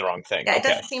like trying the wrong thing? Yeah, it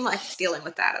doesn't seem like it's dealing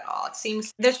with that at all. It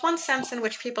seems there's one sense in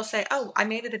which people say, "Oh, I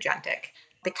made it agentic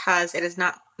because it is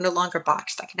no longer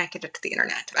boxed. I connected it to the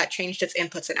internet. I changed its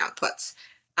inputs and outputs.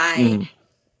 I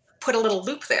put a little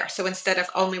loop there. So instead of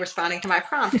only responding to my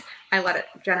prompt, I let it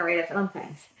generate its own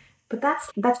things." But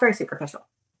that's very superficial.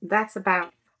 That's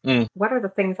about what are the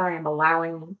things I am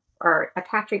allowing or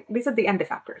attaching. These are the end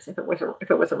effectors. If it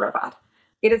was a robot,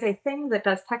 it is a thing that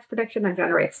does text prediction and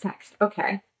generates text.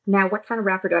 Okay, now what kind of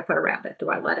wrapper do I put around it? Do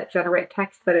I let it generate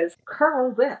text that is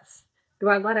curl this? Do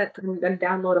I let it then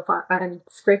download a file and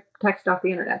scrape text off the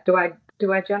internet? Do I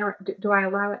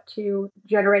allow it to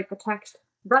generate the text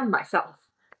run myself?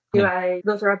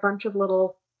 Those are a bunch of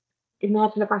little.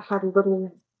 Imagine if I had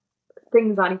little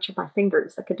things on each of my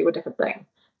fingers that could do a different thing.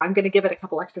 I'm going to give it a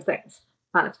couple extra things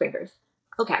on its fingers.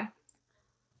 Okay,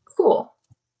 cool.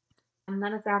 And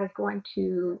then that is going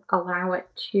to allow it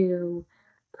to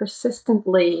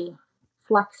persistently,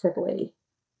 flexibly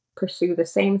pursue the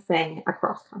same thing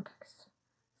across contexts.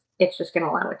 It's just going to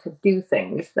allow it to do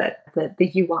things that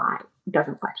the UI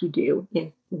doesn't let you do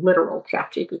in literal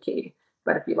ChatGPT.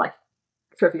 But if you like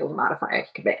trivially modify it,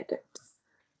 you can make it do.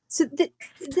 So this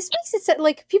makes it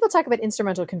like people talk about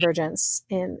instrumental convergence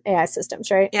in AI systems,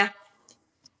 right? Yeah.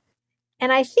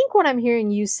 And I think what I'm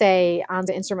hearing you say on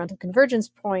the instrumental convergence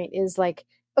point is like,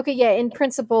 okay, yeah, in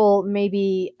principle,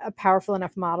 maybe a powerful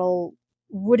enough model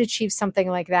would achieve something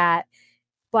like that,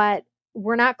 but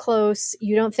we're not close.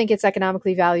 You don't think it's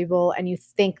economically valuable, and you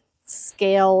think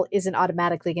scale isn't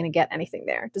automatically going to get anything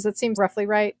there. Does that seem roughly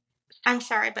right? I'm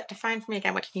sorry, but define for me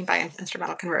again what you mean by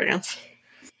instrumental convergence.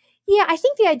 Yeah, I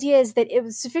think the idea is that it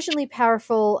was sufficiently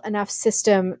powerful enough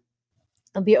system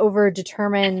will be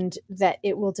over-determined that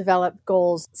it will develop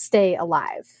goals, stay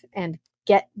alive, and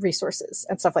get resources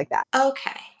and stuff like that.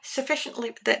 Okay.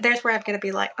 Sufficiently, there's where I'm going to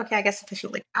be like, okay, I guess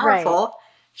sufficiently powerful. Right.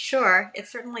 Sure,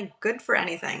 it's certainly good for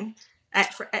anything.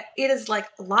 It is like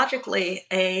logically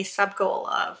a sub-goal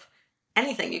of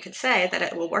anything you could say that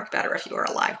it will work better if you were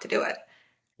alive to do it.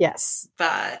 Yes.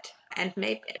 But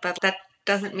that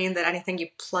doesn't mean that anything you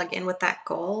plug in with that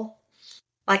goal,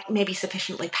 like maybe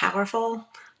sufficiently powerful,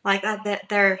 like that that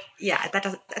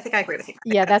doesn't. I think I agree with you.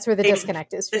 Yeah, that's where the Maybe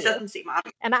disconnect is for this you. doesn't seem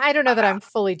obvious. And I don't know that I'm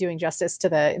fully doing justice to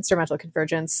the instrumental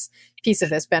convergence piece of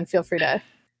this. Ben, feel free to.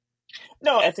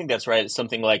 No, I think that's right. It's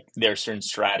something like there are certain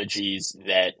strategies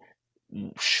that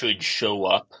should show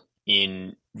up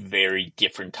in very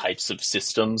different types of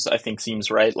systems, I think seems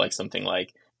right. Like something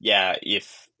like, yeah,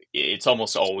 if it's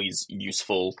almost always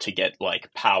useful to get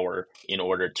like power in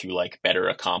order to like better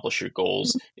accomplish your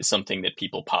goals is something that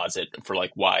people posit for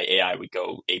like why AI would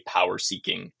go a power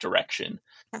seeking direction.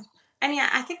 And yeah,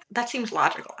 I think that seems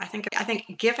logical. I think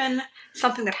given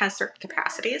something that has certain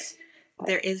capacities,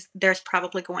 there's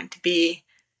probably going to be,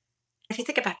 if you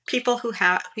think about people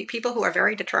who are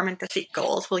very determined to seek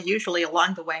goals will usually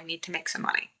along the way need to make some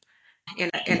money in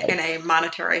a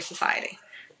monetary society.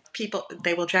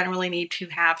 They will generally need to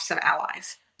have some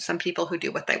allies, some people who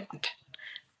do what they want.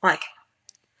 Like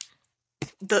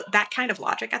that kind of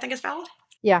logic I think is valid.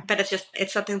 Yeah. But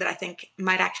it's something that I think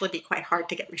might actually be quite hard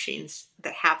to get machines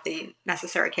that have the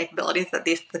necessary capabilities that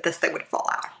this thing would fall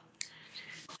out.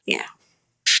 Yeah.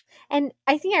 And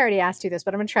I think I already asked you this,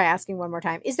 but I'm going to try asking one more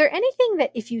time. Is there anything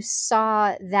that if you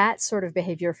saw that sort of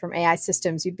behavior from AI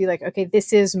systems, you'd be like, okay,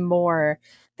 this is more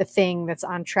the thing that's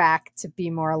on track to be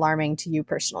more alarming to you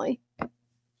personally?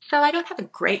 So I don't have a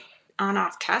great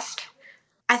on-off test.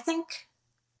 I think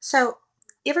so.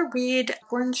 You ever read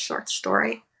Warren's short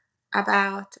story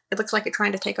about it looks like you're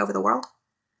trying to take over the world?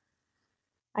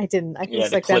 I didn't. I Yeah,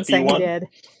 just the like Ben Clippy saying he one. did.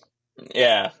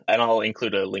 Yeah, and I'll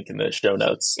include a link in the show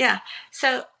notes. Yeah.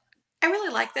 So I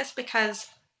really like this because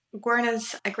Warren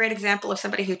is a great example of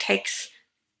somebody who takes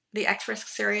the X risk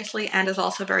seriously and is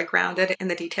also very grounded in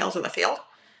the details of the field.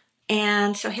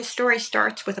 And so his story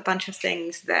starts with a bunch of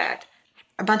things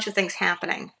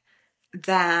happening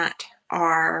that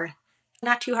are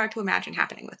not too hard to imagine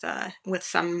happening with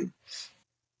some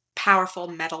powerful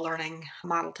meta learning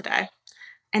model today.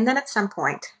 And then at some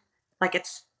point, like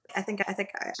I think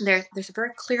there's a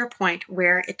very clear point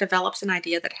where it develops an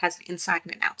idea that has an inside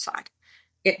and an outside.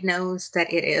 It knows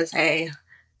that it is a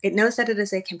that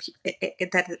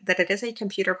it is a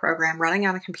computer program running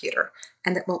on a computer,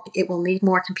 and that it will need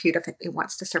more compute if it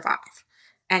wants to survive.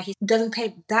 And he doesn't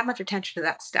pay that much attention to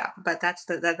that step, but that's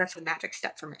the magic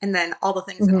step for me. And then all the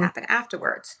things that happen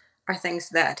afterwards are things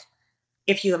that,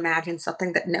 if you imagine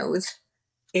something that knows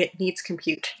it needs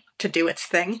compute to do its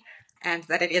thing, and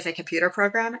that it is a computer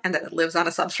program, and that it lives on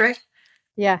a substrate,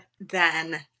 Yeah.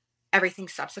 then everything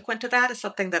subsequent to that is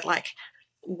something that like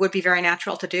would be very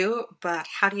natural to do. But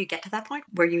how do you get to that point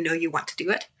where you know you want to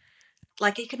do it?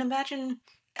 Like you can imagine,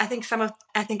 I think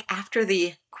after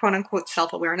the quote unquote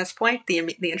self-awareness point, the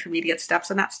intermediate steps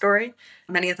in that story,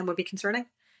 many of them would be concerning.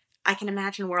 I can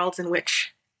imagine worlds in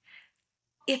which,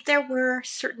 if there were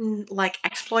certain like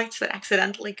exploits that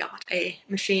accidentally got a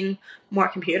machine more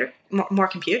compute,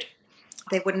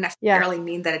 they wouldn't necessarily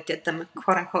mean that it did them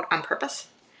quote unquote on purpose.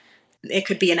 It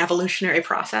could be an evolutionary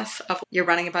process of you're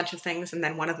running a bunch of things and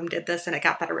then one of them did this and it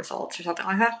got better results or something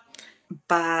like that.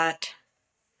 But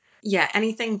yeah,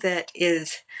 anything that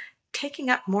is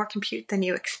taking up more compute than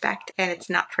you expect and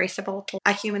it's not traceable to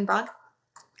a human bug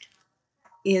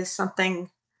is something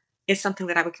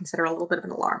that I would consider a little bit of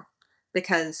an alarm,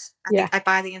 because I think I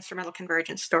buy the instrumental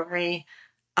convergence story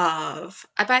of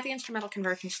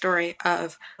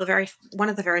one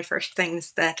of the very first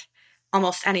things that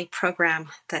almost any program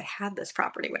that had this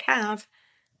property would have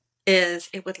is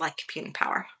it would like computing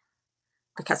power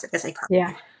because it is a program.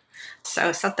 Yeah.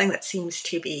 So something that seems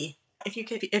to be,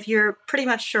 if you're pretty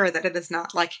much sure that it is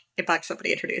not like a bug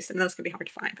somebody introduced, and those can be hard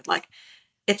to find, but like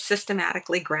it's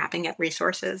systematically grabbing at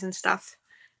resources and stuff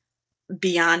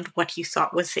beyond what you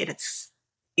thought was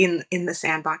in the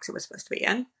sandbox it was supposed to be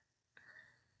in.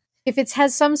 If it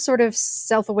has some sort of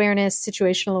self-awareness,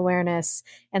 situational awareness,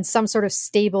 and some sort of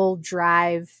stable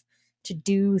drive to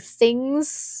do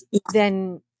things,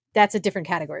 then that's a different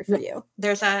category for you.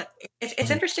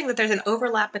 It's interesting that there's an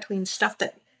overlap between stuff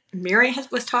that Mary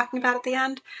was talking about at the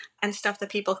end and stuff that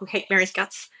people who hate Mary's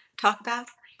guts talk about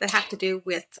that have to do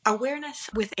with awareness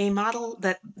with a model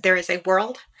that there is a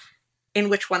world in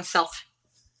which oneself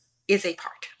is a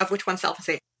part of which oneself is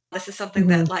a. This is something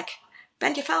that like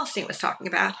Benji Falstein was talking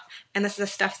about, and this is the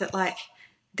stuff that like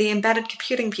the embedded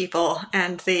computing people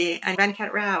and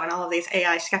Venkat Rao and all of these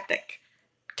AI skeptic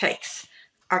takes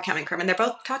are coming from, and they're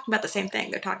both talking about the same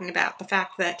thing. They're talking about the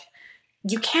fact that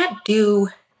you cannot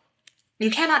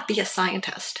be a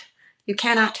scientist. You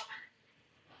cannot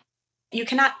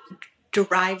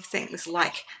derive things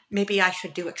like maybe I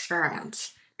should do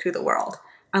experiments to the world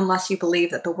unless you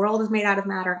believe that the world is made out of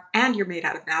matter and you're made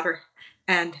out of matter.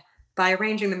 And by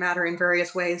arranging the matter in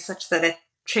various ways such that it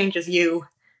changes you,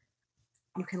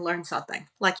 you can learn something.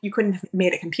 Like you couldn't have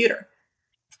made a computer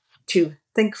to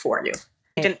think for you.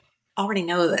 You didn't already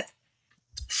know that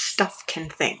stuff can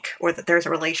think, or that there's a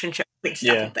relationship between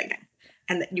stuff and thinking,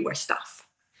 and that you are stuff.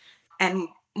 And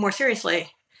more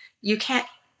seriously, you can't,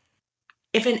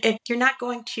 if you're not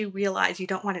going to realize you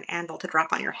don't want an anvil to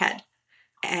drop on your head,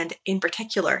 and in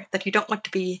particular that you don't want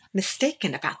to be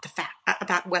mistaken about the fact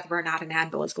about whether or not an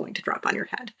anvil is going to drop on your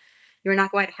head. You're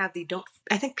not going to have the don't.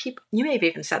 I think people, you may have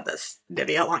even said this,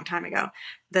 Vivi, a long time ago,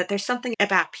 that there's something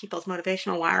about people's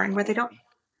motivational wiring where they don't,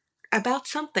 about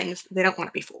some things they don't want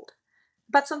to be fooled.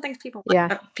 But some things people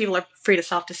are free to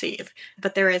self-deceive.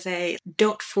 But there is a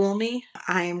don't fool me.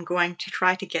 I am going to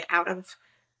try to get out of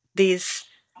these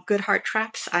good heart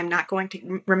traps. I'm not going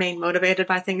to remain motivated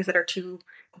by things that are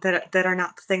that are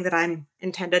not the thing that I'm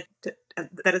intended to,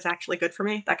 that is actually good for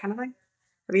me. That kind of thing.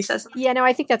 Have you said something? Yeah, no,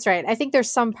 I think that's right. I think there's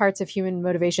some parts of human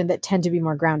motivation that tend to be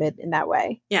more grounded in that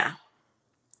way. Yeah.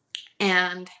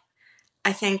 And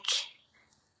I think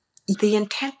the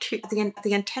intent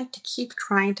to keep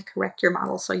trying to correct your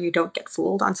model so you don't get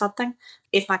fooled on something.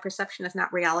 If my perception is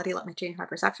not reality, let me change my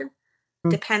perception.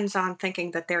 Depends on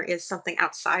thinking that there is something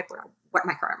outside what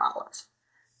my current model is.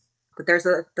 That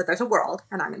there's a world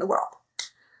and I'm in the world.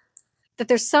 That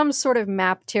there's some sort of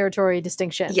map territory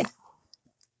distinction. Yeah.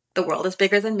 The world is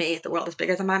bigger than me. The world is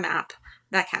bigger than my map.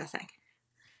 That kind of thing.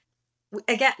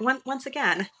 Again, once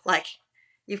again, like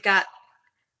you've got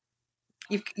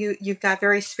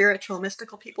very spiritual,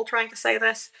 mystical people trying to say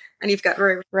this, and you've got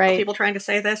very people trying to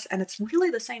say this, and it's really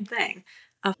the same thing.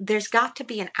 There's got to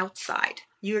be an outside.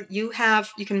 You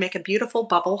can make a beautiful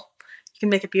bubble, you can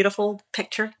make a beautiful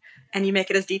picture, and you make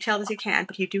it as detailed as you can,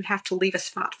 but you do have to leave a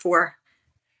spot for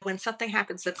when something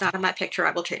happens that's not in my picture,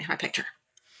 I will change my picture.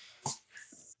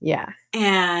 Yeah.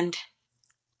 And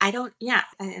I don't, yeah.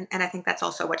 And I think that's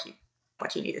also what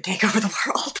you need to take over the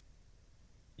world.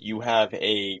 You have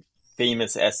a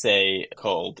famous essay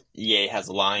called EA Has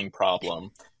a Lying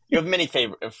Problem. You have many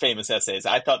famous essays.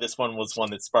 I thought this one was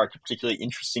one that sparked a particularly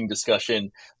interesting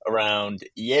discussion around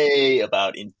EA,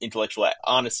 about intellectual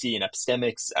honesty and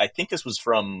epistemics. I think this was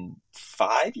from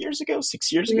 6 years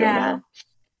ago now.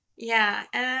 Yeah,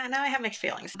 and now I have mixed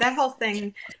feelings. That whole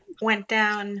thing went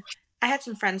down. I had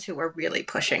some friends who were really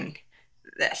pushing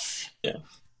this. Yeah.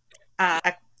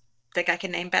 I think I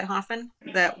can name Ben Hoffman,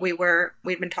 that we'd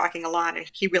been talking a lot, and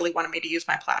he really wanted me to use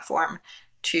my platform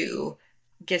to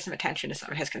give some attention to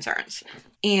some of his concerns.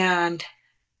 And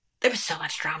there was so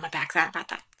much drama back then about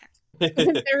that.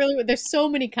 There's so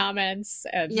many comments.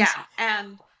 Yeah,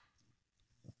 and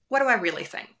what do I really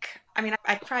think? I mean,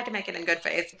 I tried to make it in good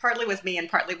faith, partly with me and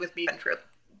partly with me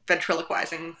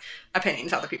ventriloquizing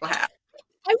opinions other people have.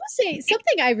 I will say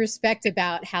something I respect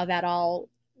about how that all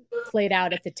played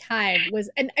out at the time was,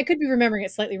 and I could be remembering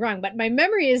it slightly wrong, but my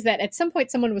memory is that at some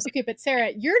point someone was like, but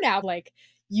Sarah, you're now like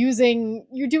you're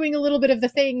doing a little bit of the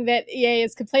thing that EA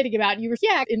is complaining about. You were,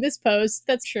 in this post,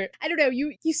 that's true. I don't know,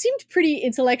 you seemed pretty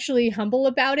intellectually humble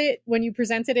about it when you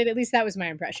presented it. At least that was my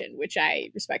impression, which I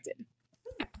respected.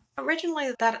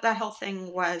 Originally, that whole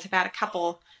thing was about a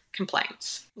couple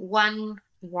complaints. One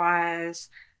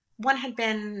had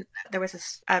been, there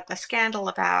was a scandal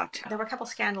about, there were a couple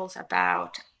scandals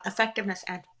about effectiveness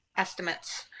and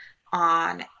estimates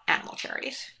on animal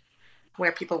charities,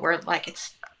 where people were like,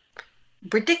 it's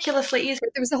ridiculously easy.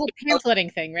 There was the whole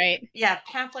pamphleting thing, right? Yeah,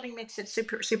 pamphleting makes it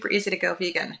super, super easy to go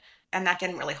vegan, and that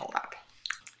didn't really hold up.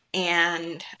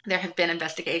 And there have been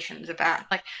investigations about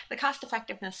like the cost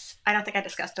effectiveness. I don't think I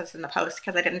discussed this in the post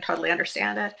because I didn't totally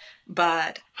understand it,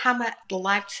 but how much the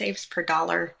life saves per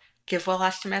dollar GiveWell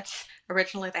estimates.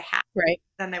 Originally they had, right.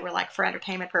 Then they were like, for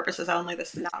entertainment purposes only,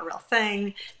 this is not a real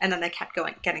thing. And then they kept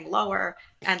getting lower.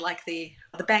 And like the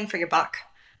bang for your buck,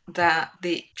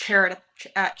 the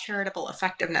charitable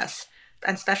effectiveness,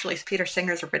 and especially Peter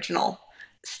Singer's original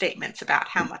statements about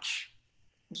how much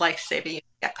life saving you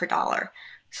get per dollar,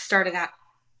 started out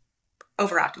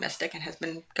over optimistic and has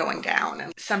been going down.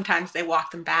 And sometimes they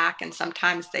walk them back, and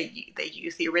sometimes they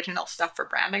use the original stuff for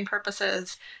branding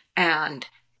purposes. And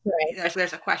right.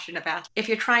 There's a question about if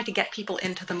you're trying to get people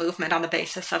into the movement on the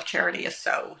basis of charity is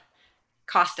so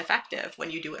cost effective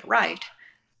when you do it right,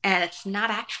 and it's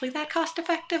not actually that cost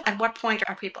effective. At what point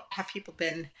have people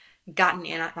been gotten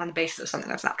in on the basis of something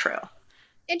that's not true?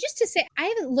 And just to say, I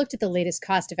haven't looked at the latest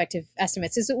cost-effective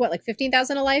estimates. Is it what, like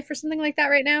 $15,000 a life or something like that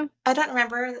right now? I don't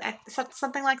remember.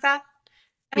 Something like that.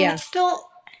 I mean,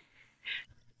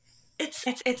 it's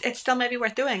It's still maybe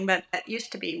worth doing, but it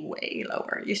used to be way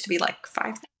lower. It used to be like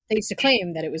 5,000. They used to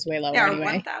claim that it was way lower Or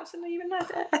anyway. 1,000 even.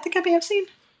 I think I may have seen.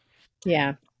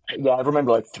 Yeah. Yeah, I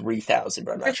remember like 3,000,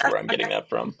 but I'm not sure where I'm getting that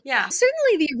from. Yeah.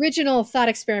 Certainly the original thought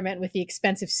experiment with the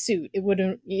expensive suit, it would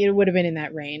have been in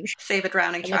that range. Save a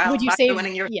drowning Like, child would you by save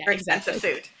winning your expensive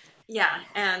suit. Yeah,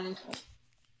 and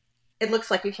it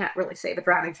looks like you can't really save a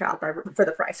drowning child for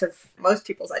the price of most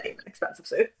people's idea of an expensive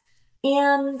suit.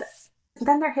 And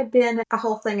then there had been a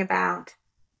whole thing about,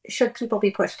 should people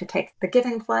be pushed to take the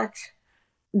giving pledge?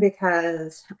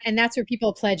 And that's where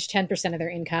people pledge 10% of their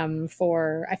income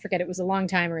for, I forget, it was a long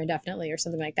time or indefinitely or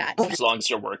something like that. As long as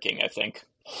you're working, I think.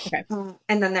 Okay.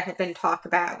 And then there had been talk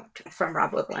from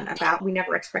Rob Woodland about, we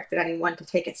never expected anyone to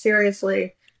take it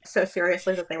seriously, so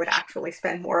seriously that they would actually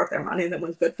spend more of their money than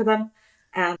was good for them.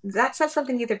 And that says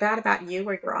something either bad about you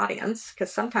or your audience,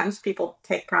 because sometimes people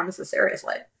take promises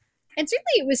seriously. And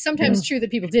certainly it was sometimes true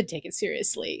that people did take it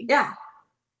seriously. Yeah.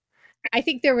 I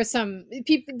think there was some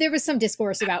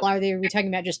discourse about, are we talking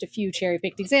about just a few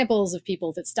cherry-picked examples of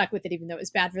people that stuck with it even though it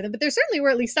was bad for them? But there certainly were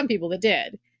at least some people that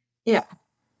did. Yeah.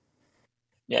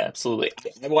 Yeah, absolutely.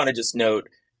 I want to just note,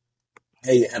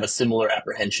 I have a similar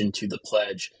apprehension to the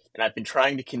pledge, and I've been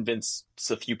trying to convince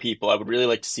a few people. I would really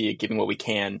like to see a Giving What We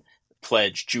Can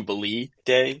pledge Jubilee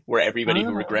Day, where everybody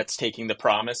who regrets taking the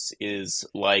promise is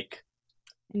like,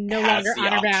 no has longer the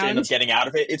honor option bound of getting out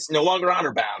of it. It's no longer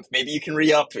honor bound. Maybe you can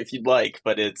re-up if you'd like,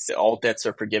 but it's all debts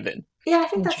are forgiven. Yeah, I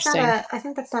think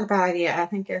that's not a bad idea. I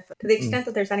think if, to the extent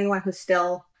that there's anyone who's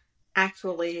still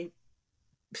actually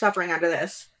suffering under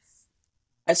this.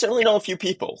 I certainly know a few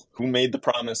people who made the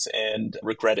promise and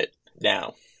regret it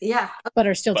now. Yeah. But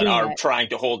are still trying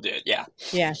to hold it. Yeah.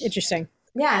 Yeah, interesting.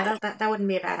 Yeah, that wouldn't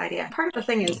be a bad idea. Part of the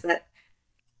thing is that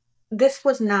this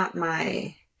was not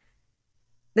my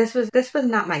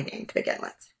game to begin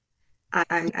with.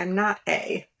 I'm not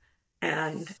A,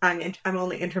 and I'm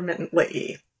only intermittently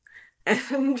E,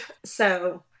 and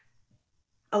so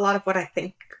a lot of what I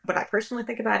personally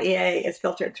think about EA is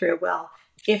filtered through, well,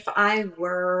 if I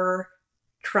were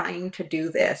trying to do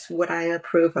this, would I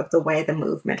approve of the way the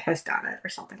movement has done it or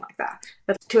something like that?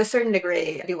 But to a certain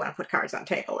degree, I do want to put cards on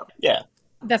table. Yeah.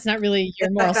 That's not really your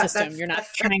moral system. You're not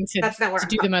trying to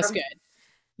do the most good.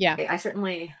 Yeah. I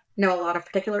certainly know a lot of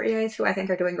particular EAs who I think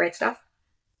are doing great stuff.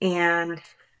 And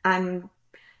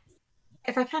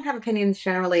if I can't have opinions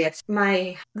generally, it's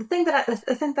the thing that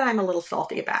I'm a little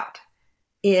salty about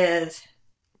is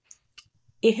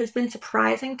it has been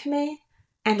surprising to me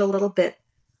and a little bit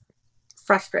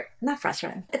not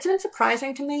frustrating. It's been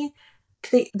surprising to me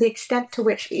to the extent to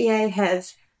which EA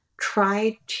has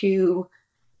tried to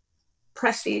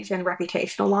prestige and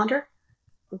reputational launder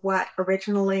what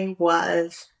originally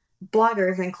was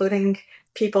bloggers, including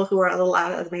people who are a little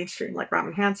out of the mainstream, like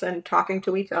Robin Hanson, talking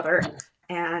to each other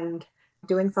and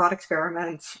doing thought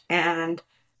experiments, and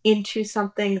into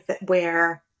something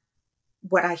where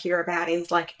what I hear about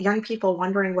is like young people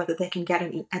wondering whether they can get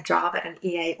a job at an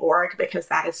EA org because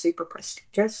that is super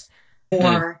prestigious,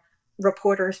 or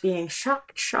reporters being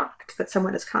shocked that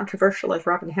someone as controversial as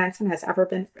Robin Hanson has ever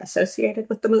been associated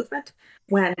with the movement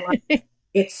when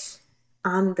it's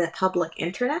on the public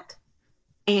internet,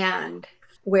 and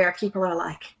where people are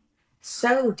like,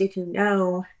 so did you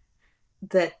know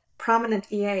that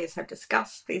prominent EAs have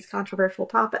discussed these controversial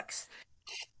topics?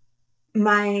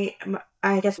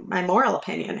 I guess my moral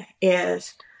opinion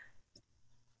is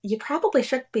you probably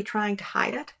shouldn't be trying to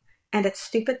hide it, and it's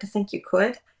stupid to think you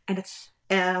could, and it's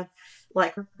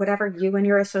like whatever you and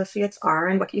your associates are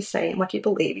and what you say and what you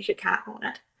believe, you should can't own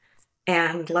it,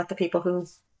 and let the people who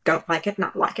don't like it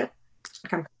not like it,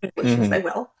 come to conclusions they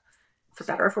will, for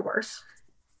better or for worse.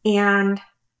 And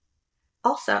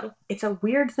also, it's a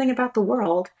weird thing about the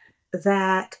world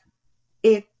that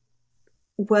it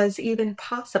was even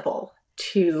possible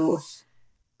to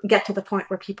get to the point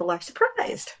where people are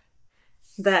surprised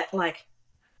that, like,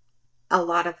 a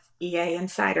lot of EA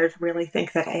insiders really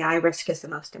think that AI risk is the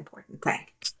most important thing,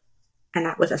 and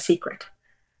that was a secret,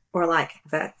 or like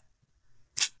that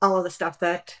all of the stuff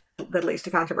that leads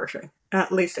to controversy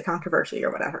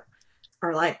or whatever,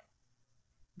 or like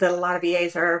that a lot of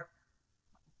EAs are,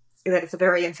 that it's a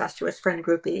very incestuous friend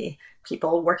groupy,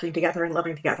 people working together and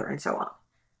living together and so on.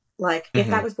 Like, if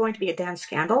that was going to be a damn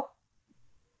scandal,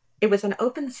 it was an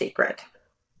open secret.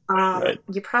 Right.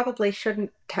 You probably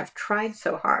shouldn't have tried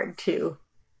so hard to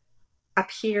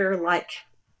appear like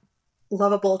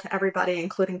lovable to everybody,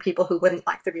 including people who wouldn't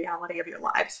like the reality of your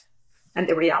lives and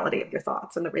the reality of your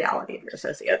thoughts and the reality of your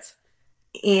associates.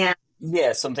 And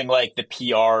yeah, something like the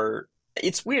PR.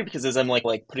 it's weird because as I'm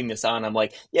like putting this on, I'm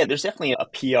like, yeah, there's definitely a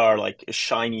PR like Yeah.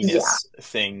 shininess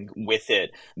thing with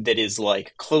it that is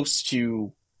like close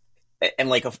to and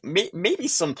like maybe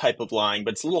some type of line,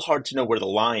 but it's a little hard to know where the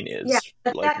line Yeah. is.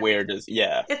 But Like where does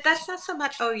that's not so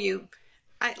much, oh,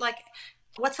 I like,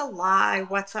 what's a lie,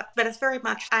 but it's very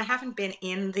much, I haven't been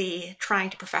in the trying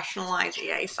to professionalize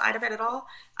EA side of it at all.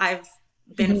 I've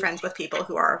been Mhm. friends with people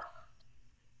who are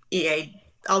EA.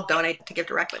 I'll donate to give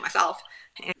directly myself.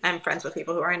 And I'm friends with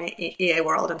people who are in the EA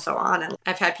world and so on. And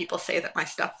I've had people say that my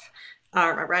stuff,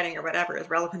 or my writing or whatever, is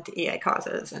relevant to EA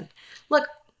causes. And look,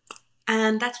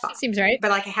 and that's fine. Seems right.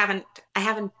 But like, I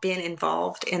haven't been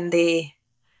involved and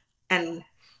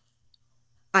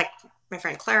like, my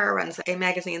friend Clara runs a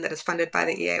magazine that is funded by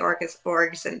the EA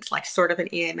orgs, and it's like sort of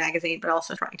an EA magazine, but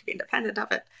also trying to be independent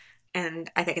of it.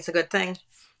 And I think it's a good thing.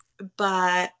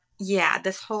 But yeah,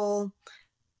 there's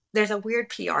a weird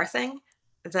PR thing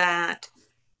that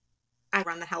I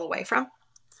run the hell away from, Mhm.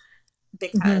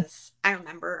 because I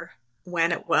remember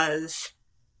when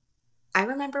I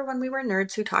remember when we were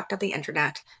nerds who talked on the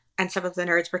internet, and some of the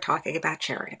nerds were talking about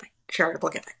charitable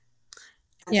giving.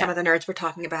 And some Yeah. of the nerds were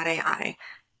talking about AI.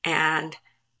 And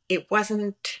it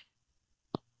wasn't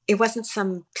it wasn't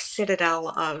some citadel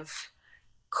of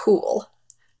cool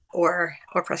or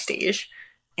prestige.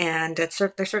 And there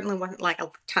certainly wasn't like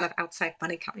a ton of outside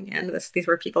money coming in. These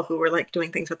were people who were like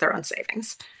doing things with their own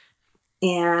savings.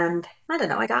 And I don't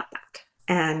know, I got that.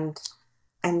 And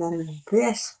then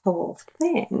this whole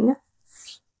thing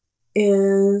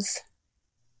is,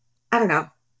 I don't know.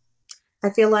 I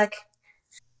feel like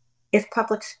if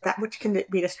that which can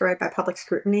be destroyed by public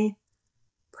scrutiny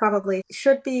probably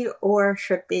should be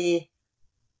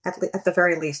at the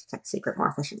very least kept secret more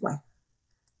efficiently.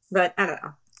 But I don't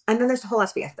know. And then there's the whole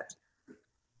SBF thing,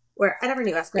 where I never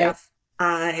knew Right. SBF.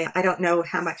 I don't know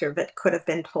how much of it could have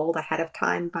been told ahead of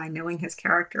time by knowing his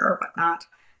character or whatnot.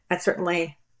 It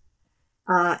certainly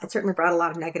brought a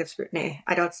lot of negative scrutiny.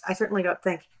 I certainly don't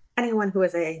think anyone who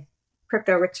is a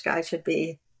crypto rich guy should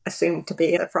be assumed to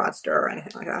be a fraudster or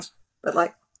anything like that. But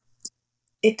like,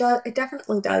 it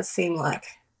definitely does seem like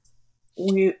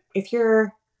if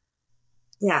you're,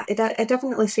 yeah, it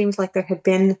definitely seems like there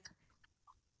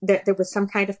was some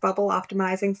kind of bubble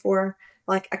optimizing for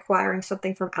like acquiring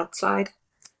something from outside,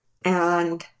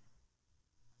 and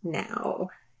now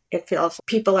it feels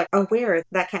people are aware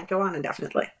that can't go on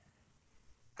indefinitely.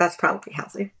 That's probably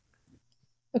healthy.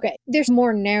 Okay. There's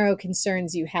more narrow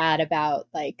concerns you had about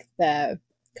like the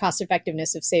cost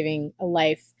effectiveness of saving a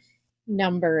life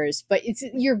numbers, but it's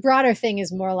your broader thing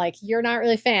is more like you're not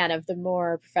really a fan of the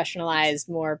more professionalized,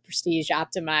 more prestige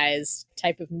optimized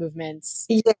type of movements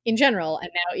Yeah, in general. And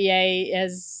now EA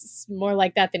is more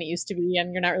like that than it used to be,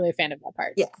 and you're not really a fan of that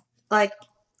part. yeah. Like,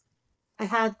 I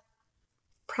had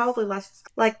probably less,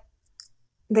 like,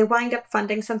 they wind up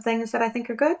funding some things that I think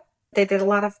are good. They did a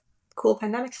lot of cool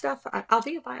pandemic stuff.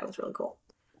 Althea Bio was really cool.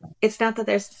 It's not that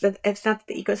the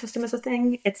ecosystem is a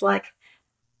thing. It's like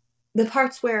the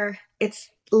parts where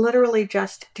it's literally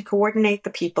just to coordinate the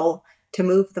people, to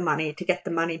move the money, to get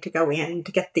the money to go in,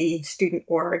 to get the student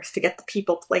orgs, to get the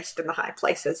people placed in the high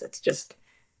places. It's just,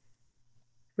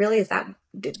 really,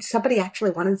 did somebody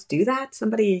actually want to do that?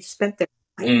 Somebody spent their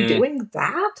time Mm. doing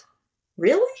that?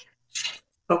 Really?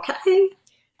 Okay.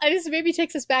 This maybe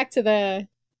takes us back to the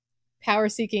power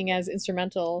seeking as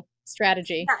instrumental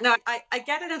strategy. Yeah, no, I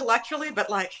get it intellectually, but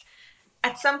like,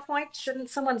 at some point, shouldn't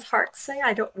someone's heart say,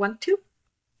 I don't want to?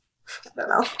 I don't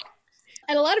know.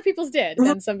 And a lot of people's did.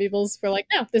 And some people's were like,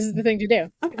 no, this is the thing to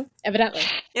do, evidently.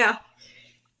 Yeah.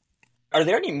 Are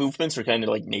there any movements or kind of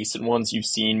like nascent ones you've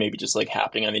seen maybe just like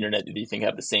happening on the internet that you think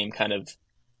have the same kind of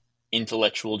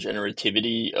intellectual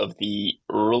generativity of the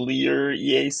earlier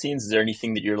EA scenes? Is there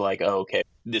anything that you're like, oh, okay,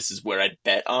 this is where I'd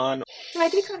bet on? So I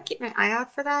do kind of keep my eye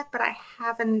out for that, but I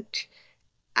haven't.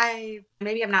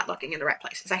 Maybe I'm not looking in the right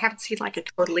places. I haven't seen like a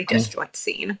totally disjoint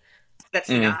scene that's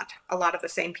Mm, not a lot of the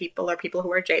same people or people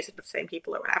who are adjacent to the same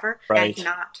people or whatever, and right.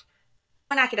 not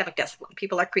an academic discipline.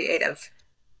 People are creative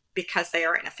because they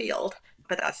are in a field,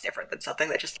 but that's different than something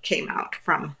that just came out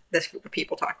from this group of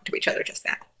people talking to each other just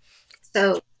now.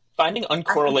 So Finding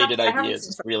uncorrelated I haven't ideas seen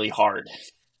is something really hard.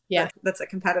 Yeah. that's a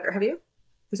competitor. Have you?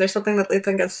 Is there something that they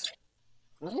think is?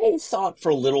 I thought for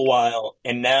a little while,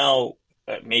 and now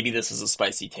maybe this is a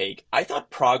spicy take. I thought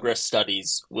progress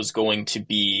studies was going to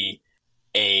be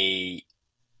a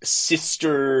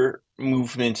sister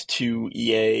movement to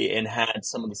EA and had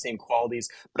some of the same qualities.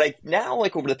 But I now,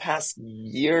 like over the past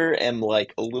year, am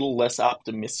like a little less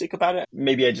optimistic about it.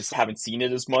 Maybe I just haven't seen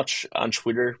it as much on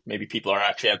Twitter. Maybe people are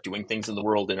actually out doing things in the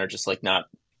world and are just like not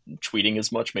tweeting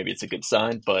as much. Maybe it's a good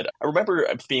sign. But I remember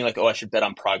being like, oh, I should bet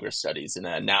on progress studies.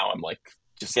 And now I'm like,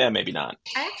 just, yeah, maybe not.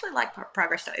 I actually like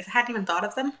progress studies. I hadn't even thought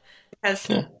of them because,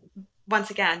 Yeah. once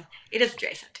again, it is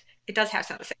adjacent. It does have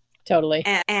some of the same. Totally.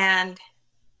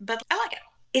 But I like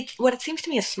it. What it seems to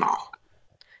me is small.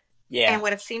 Yeah. And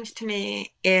what it seems to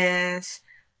me is,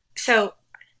 so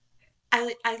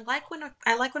I like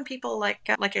when people like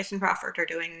Jason Crawford are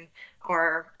doing,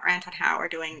 or Anton Howe are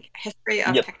doing history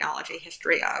of Yep. technology,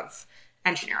 history of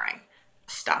engineering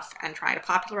stuff, and try to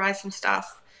popularize some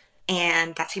stuff,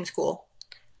 and that seems cool.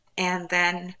 And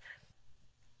then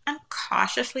I'm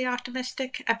cautiously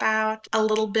optimistic about a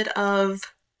little bit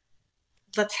of,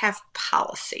 let's have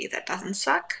policy that doesn't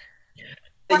suck.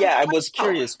 Yeah, I was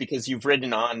curious because you've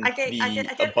written on I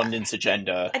did abundance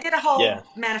agenda. I did a whole Yeah.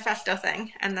 manifesto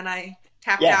thing, and then I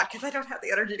tapped Yeah. out because I don't have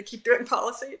the energy to keep doing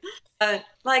policy. But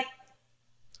I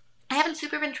haven't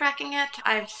super been tracking it.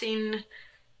 I've seen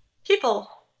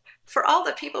people, for all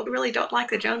the people who really don't like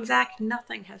the Jones Act,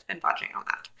 nothing has been budging on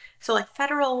that. So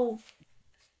federal,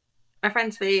 our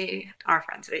friend Zvi,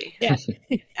 Yeah.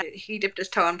 he dipped his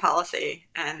toe in policy,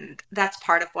 and that's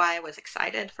part of why I was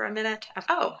excited for a minute.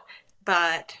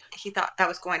 But he thought that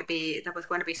was going to be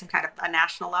some kind of a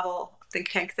national level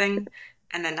think tank thing,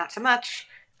 and then not so much.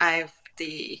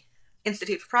 The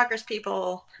Institute for Progress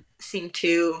people seem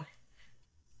to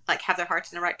have their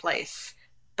hearts in the right place,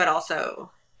 but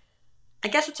also, I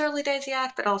guess it's early days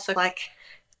yet, but also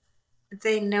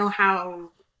they know how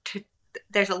to.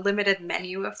 There's a limited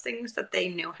menu of things that they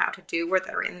know how to do, where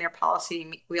they're in their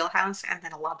policy wheelhouse, and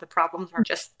then a lot of the problems are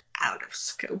just out of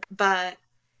scope. But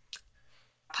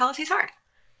policy's hard.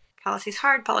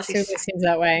 Certainly seems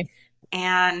that way.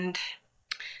 And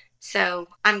so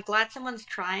I'm glad someone's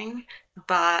trying,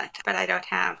 but I don't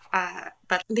have.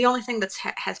 But the only thing that's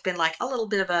has been a little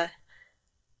bit of a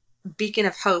beacon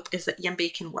of hope is that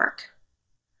YIMBY can work.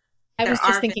 I was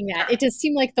just thinking that. It does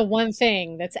seem like the one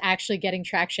thing that's actually getting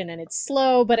traction, and it's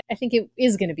slow, but I think it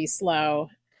is going to be slow.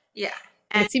 Yeah.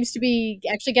 And it seems to be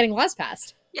actually getting laws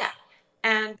passed. Yeah.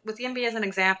 And with YIMBY as an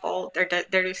example, there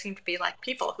do seem to be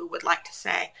people who would like to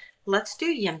say, let's do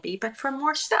YIMBY, but for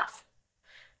more stuff.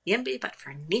 YIMBY, but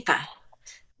for NEPA.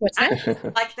 What's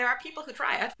that? There are people who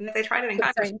try it. They tried it in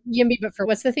Congress. YIMBY, but for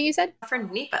what's the thing you said? For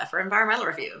NEPA, for environmental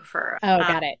review.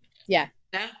 Got it. Yeah.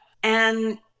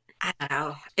 And I don't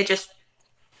know.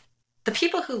 The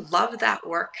people who love that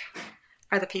work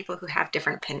are the people who have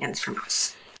different opinions from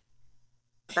us.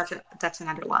 That's an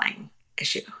underlying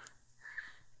issue.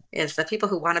 Is the people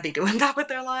who want to be doing that with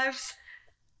their lives,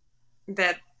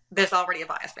 that there's already a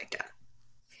bias baked in.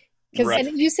 Because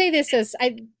and you say this as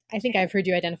I think I've heard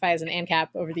you identify as an ANCAP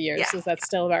over the years. Yeah. Is that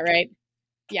still about right?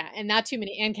 Yeah, and not too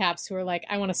many ANCAPs who are like,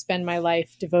 I want to spend my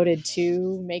life devoted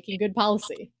to making good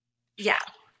policy. Yeah,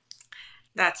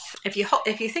 that's if you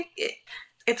think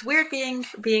it's weird being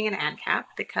an ANCAP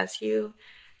because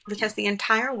the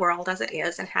entire world as it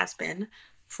is and has been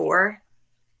for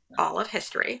all of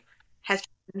history has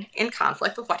been in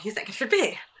conflict with what you think it should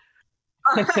be.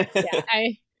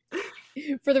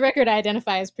 For the record, I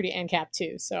identify as pretty ANCAP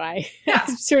too, so I'm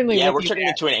certainly. Yeah, we're turning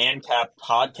into an ANCAP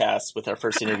podcast with our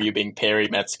first interview being Perry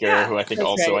Metzger, who I think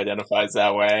also identifies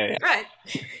that way. Right.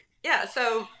 Yeah.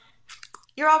 So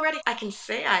you're already. I can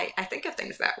say I think of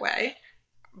things that way,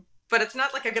 but it's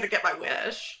not like I'm going to get my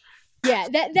wish. Yeah,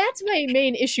 that's my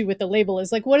main issue with the label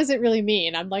is what does it really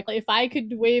mean? I'm like, if I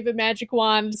could wave a magic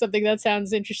wand, something that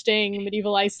sounds interesting,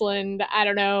 medieval Iceland, I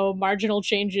don't know, marginal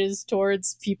changes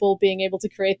towards people being able to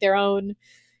create their own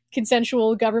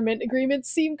consensual government agreements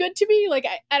seem good to me.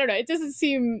 I don't know, it doesn't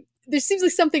seem, there seems like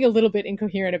something a little bit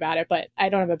incoherent about it, but I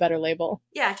don't have a better label.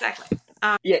 Yeah, exactly.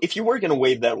 Yeah, if you were going to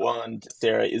wave that wand,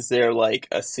 Sarah, is there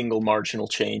a single marginal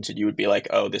change that you would be like,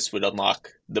 oh, this would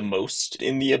unlock the most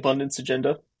in the abundance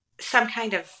agenda? Some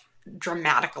kind of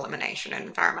dramatic elimination in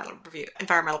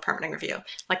environmental permitting review.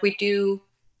 We do,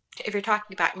 if you're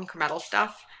talking about incremental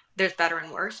stuff, there's better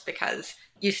and worse because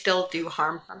you still do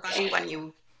harm somebody when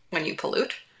you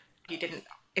pollute.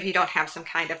 If you don't have some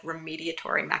kind of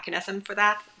remediatory mechanism for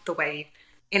that, the way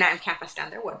in Ancapistan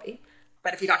there would be.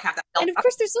 But if you don't have that, and of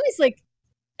course there's always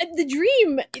the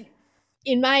dream,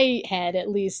 in my head at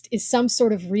least, is some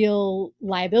sort of real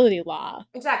liability law.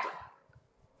 Exactly.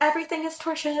 Everything is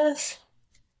tortious.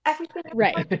 Everything is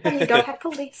right. tortious, and you don't have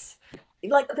police.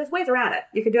 There's ways around it.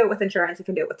 You can do it with insurance. You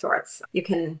can do it with torts. You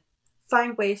can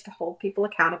find ways to hold people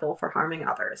accountable for harming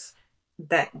others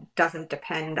that doesn't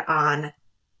depend on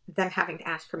them having to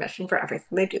ask permission for everything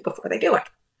they do before they do it.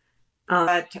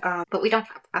 But we don't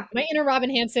have that. My inner Robin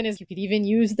Hanson is you could even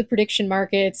use the prediction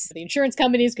markets. The insurance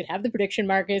companies could have the prediction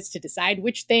markets to decide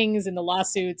which things in the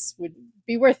lawsuits would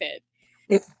be worth it.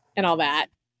 and all that.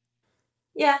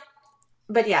 Yeah,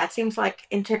 but yeah, it seems like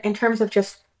in terms of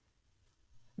just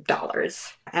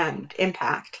dollars and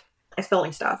impact, it's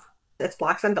building stuff. It's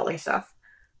blocks on building stuff.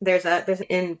 There's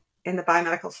in the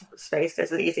biomedical space.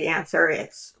 There's an easy answer.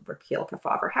 It's repeal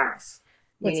Pfeffer-Harris.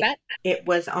 What's that? It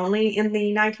was only in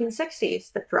the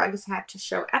 1960s that drugs had to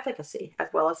show efficacy as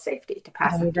well as safety to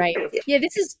pass Oh, FDA right. review. Yeah,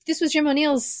 this was Jim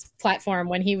O'Neill's platform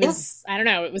when he was, I don't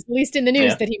know, it was at least in the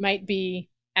news that he might be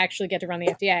actually get to run the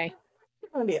FDA.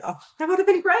 That would have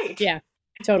been great. Yeah,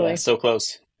 totally. Yeah, so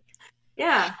close.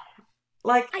 Yeah.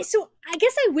 Like, so I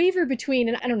guess I waver between,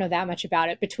 and I don't know that much about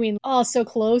it, between, oh, so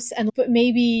close, and but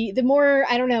maybe the more,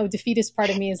 I don't know, defeatist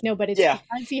part of me is no, but it's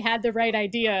because he had the right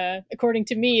idea, according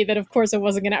to me, that of course it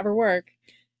wasn't going to ever work.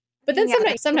 But then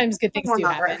sometimes good things do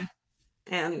happen.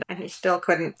 And he still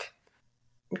couldn't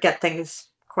get things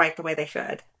quite the way they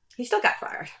should. He still got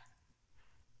fired.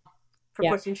 For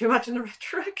pushing too much in the right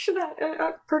direction,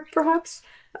 perhaps.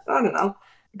 I don't know.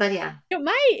 But yeah.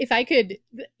 If I could,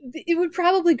 it would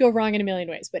probably go wrong in a million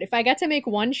ways, but if I got to make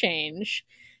one change,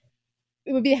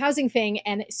 it would be the housing thing,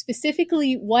 and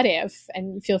specifically what if,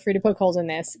 and feel free to poke holes in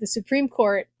this, the Supreme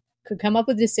Court could come up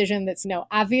with a decision that's, no,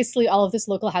 obviously all of this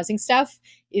local housing stuff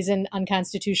is an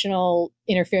unconstitutional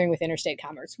interfering with interstate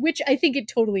commerce, which I think it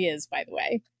totally is, by the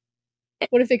way.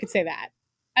 What if they could say that?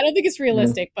 I don't think it's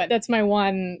realistic, but that's my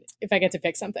one, if I get to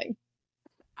pick something.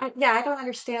 Yeah, I don't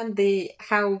understand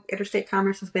how interstate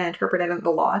commerce has been interpreted in the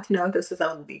law to know this is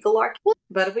a legal argument. Well,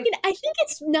 but I think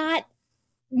it's not,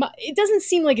 it doesn't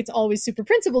seem like it's always super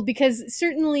principled, because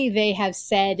certainly they have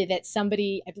said that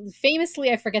somebody, famously,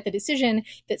 I forget the decision,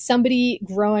 that somebody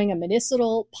growing a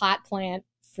medicinal pot plant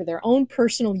for their own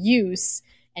personal use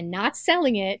and not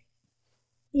selling it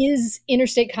is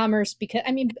interstate commerce, because,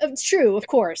 I mean, it's true, of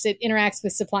course, it interacts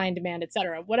with supply and demand, et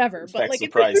cetera, whatever. But like the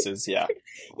prices, yeah.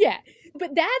 Yeah.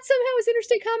 But that somehow is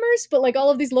interstate commerce, but like all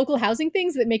of these local housing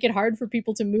things that make it hard for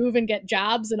people to move and get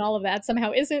jobs and all of that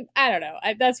somehow isn't. I don't know.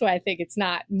 That's why I think it's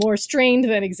not more strained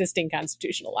than existing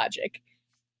constitutional logic,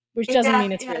 which doesn't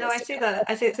mean it's realistic. No,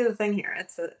 I see the thing here.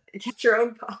 It's your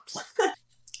own problem.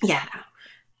 Yeah.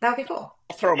 That would be cool.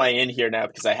 I'll throw my in here now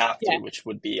because I have to, which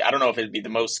would be, I don't know if it'd be the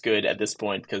most good at this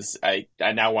point, because I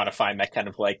now want to find that kind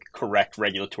of like correct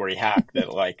regulatory hack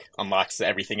that like unlocks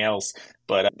everything else.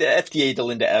 But the FDA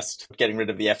Delinda Est, getting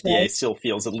rid of the FDA still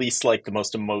feels at least like the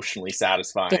most emotionally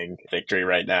satisfying victory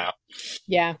right now.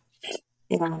 Yeah.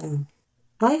 That's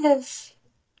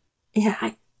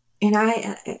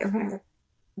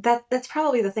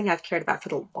probably the thing I've cared about for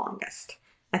the longest.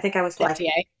 I think I was like,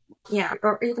 FDA. Yeah,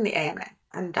 or even the AMA.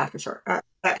 I'm Dr. Short. I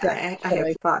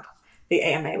thought the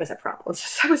AMA was a problem.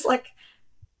 I was like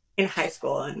in high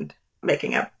school and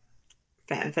making up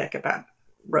fanfic about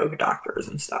rogue doctors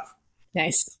and stuff.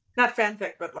 Nice. Not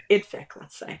fanfic, but like idfic,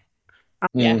 let's say.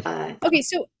 Okay,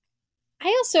 so I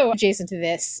also adjacent to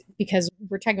this, because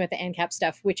we're talking about the ANCAP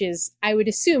stuff, which is, I would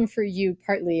assume for you,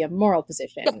 partly a moral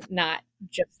position, not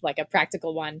just like a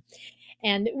practical one.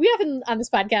 And we often on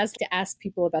this podcast to ask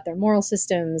people about their moral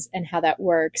systems and how that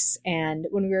works. And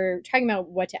when we were talking about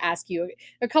what to ask you,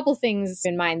 a couple things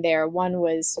in mind there. One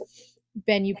was,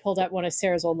 Ben, you pulled up one of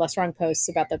Sarah's old Less Wrong posts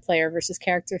about the player versus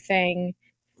character thing.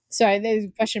 So there's a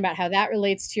question about how that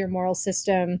relates to your moral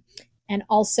system. And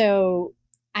also,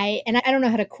 I don't know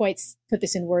how to quite put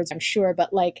this in words, I'm sure,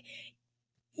 but like,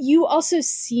 you also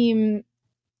seem,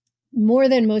 more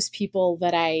than most people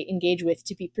that I engage with,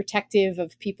 to be protective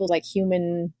of people like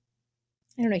human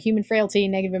frailty,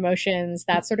 negative emotions,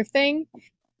 that sort of thing.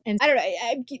 And I don't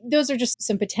know, those are just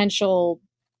some potential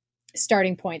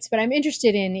starting points, but I'm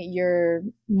interested in your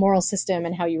moral system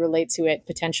and how you relate to it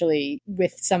potentially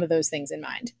with some of those things in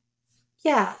mind.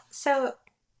 Yeah. So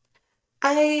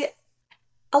a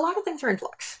lot of things are in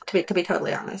flux, to be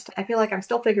totally honest. I feel like I'm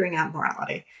still figuring out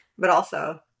morality, but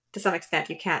also to some extent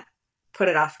you can't put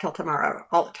it off till tomorrow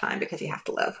all the time because you have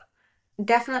to live.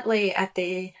 Definitely at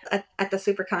the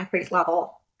super concrete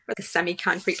level, or the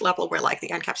semi-concrete level where like the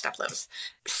ANCAP stuff lives.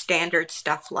 Standard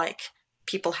stuff like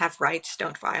people have rights,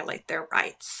 don't violate their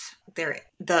rights.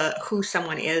 Who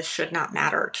someone is should not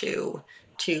matter to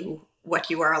what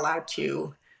you are allowed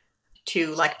to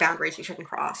like boundaries you shouldn't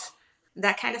cross.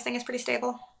 That kind of thing is pretty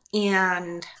stable.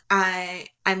 And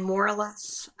I'm more or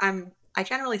less, I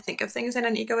generally think of things in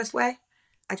an egoist way.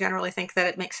 I generally think that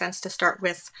it makes sense to start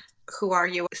with, who are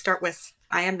you? Start with,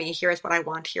 I am me. Here is what I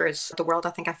want. Here is the world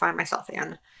I think I find myself in.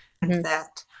 Mm-hmm. And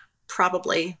that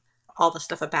probably all the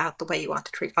stuff about the way you want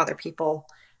to treat other people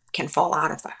can fall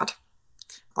out of that.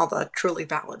 All the truly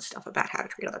valid stuff about how to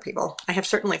treat other people. I have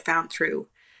certainly found through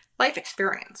life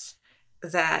experience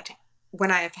that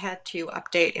when I have had to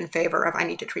update in favor of I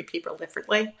need to treat people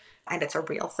differently, and it's a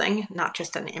real thing, not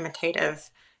just an imitative,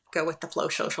 go with the flow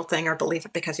social thing or believe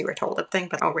it because you were told it thing,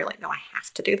 but oh, really? No, I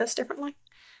have to do this differently.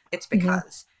 It's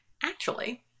because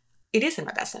actually it is in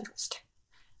my best interest.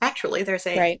 Actually, there's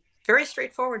a Right. very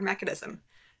straightforward mechanism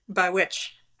by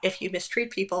which if you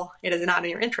mistreat people, it is not in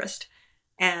your interest.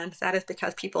 And that is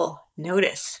because people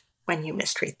notice when you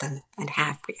mistreat them and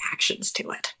have reactions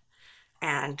to it.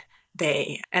 And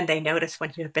they notice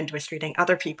when you have been mistreating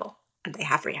other people and they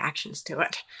have reactions to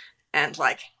it. And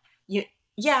like you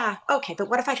yeah, okay, but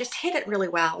what if I just hit it really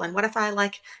well? And what if I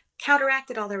like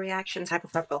counteracted all the reactions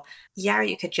hypothetical? Yeah,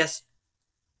 you could just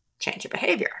change your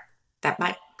behavior. That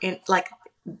might like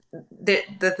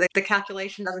the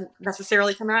calculation doesn't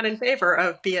necessarily come out in favor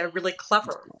of be a really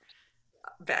clever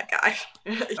bad guy.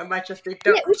 It might just be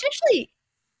Yeah, which actually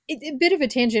a bit of a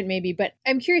tangent maybe, but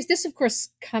I'm curious. This, of course,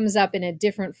 comes up in a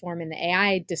different form in the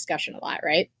AI discussion a lot,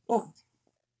 right? Oh.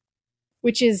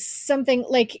 Which is something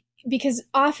like, because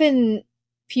often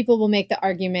people will make the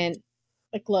argument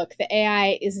like, look, the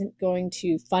AI isn't going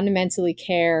to fundamentally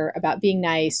care about being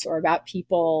nice or about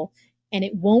people, and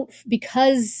it won't,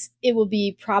 because it will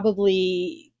be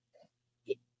probably,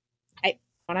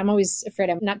 and I'm always afraid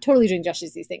I'm not totally doing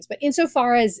justice to these things, but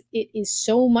insofar as it is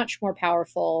so much more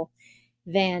powerful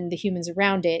than the humans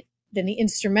around it, then the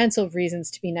instrumental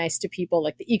reasons to be nice to people,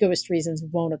 like the egoist reasons,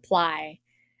 won't apply.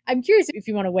 I'm curious if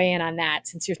you want to weigh in on that,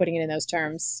 since you're putting it in those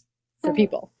terms for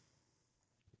people.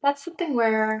 That's something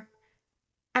where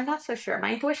I'm not so sure.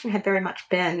 My intuition had very much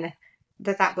been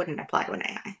that that wouldn't apply to an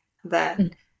AI, that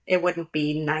it wouldn't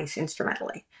be nice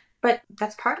instrumentally. But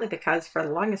that's partly because for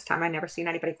the longest time, I never seen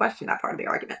anybody question that part of the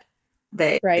argument.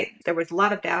 There was a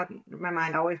lot of doubt in my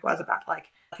mind always was about like,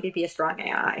 could he be a strong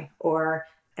AI?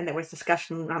 And there was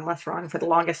discussion on less wrong for the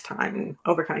longest time in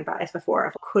overcoming bias before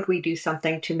of could we do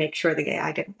something to make sure the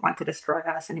AI didn't want to destroy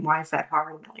us? And why is that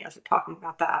hard? And Elias is talking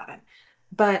about that.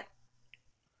 But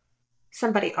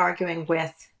somebody arguing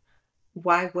with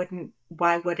why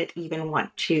would it even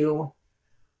want to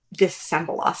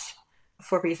disassemble us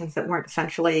for reasons that weren't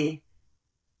essentially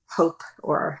hope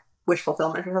or wish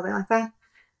fulfillment or something like that?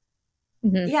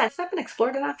 Mm-hmm. Yeah, it's not been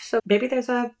explored enough, so maybe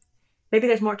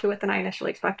there's more to it than I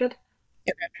initially expected.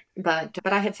 Okay.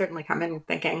 But I had certainly come in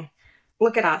thinking,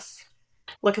 look at us,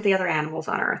 look at the other animals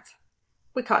on Earth.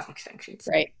 We cause extinctions.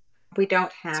 Right. We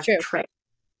don't have trade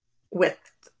with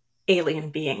alien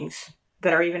beings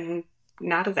that are even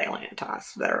not as alien to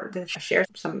us, that share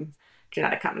some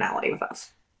genetic commonality with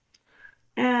us.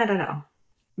 I don't know.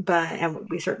 And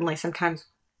we certainly sometimes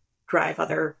drive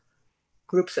other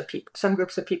groups of people. Some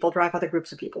groups of people drive other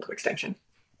groups of people to extinction.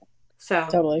 So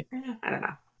totally. I don't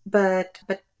know. But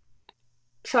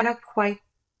so I don't quite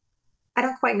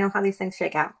know how these things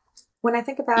shake out. When I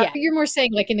think about you're more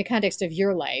saying like in the context of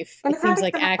your life, it seems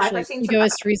like actually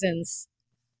egoist reasons.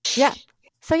 Yeah.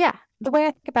 So yeah, the way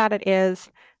I think about it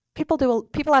is people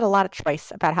had a lot of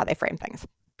choice about how they frame things.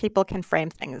 People can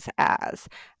frame things as,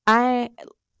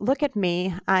 look at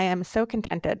me, I am so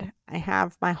contented. I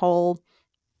have all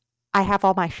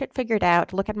my shit figured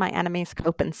out. Look at my enemies,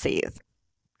 cope and seethe.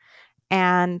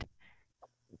 And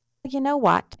you know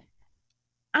what?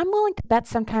 I'm willing to bet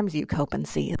sometimes you cope and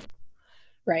seethe.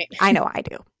 Right. I know I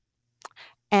do.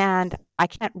 And I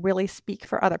can't really speak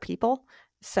for other people.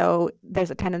 So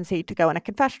there's a tendency to go in a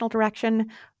confessional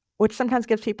direction, which sometimes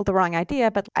gives people the wrong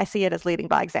idea, but I see it as leading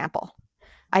by example.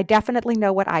 I definitely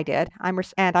know what I did.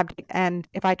 And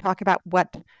if I talk about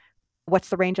what's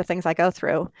the range of things I go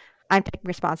through, I'm taking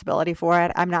responsibility for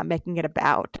it. I'm not making it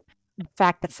about the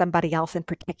fact that somebody else in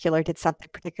particular did something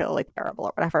particularly terrible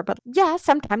or whatever. But yeah,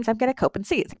 sometimes I'm going to cope and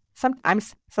seethe.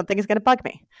 Sometimes something is going to bug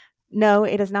me. No,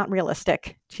 it is not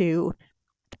realistic to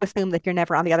assume that you're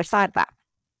never on the other side of that.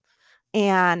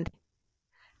 And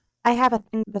I have a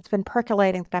thing that's been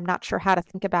percolating that I'm not sure how to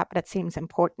think about, but it seems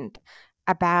important,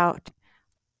 about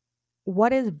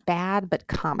what is bad but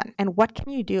common, and what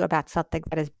can you do about something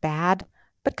that is bad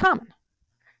but common.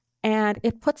 And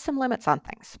it puts some limits on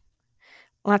things.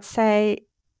 Let's say,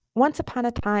 once upon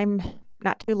a time,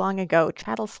 not too long ago,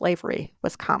 chattel slavery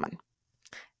was common.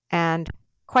 And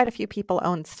quite a few people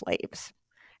owned slaves.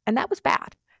 And that was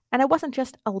bad. And it wasn't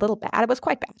just a little bad, it was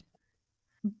quite bad.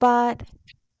 But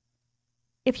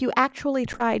if you actually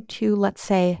tried to, let's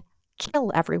say,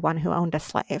 kill everyone who owned a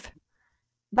slave,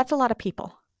 that's a lot of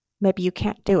people. Maybe you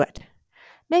can't do it.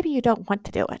 Maybe you don't want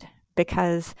to do it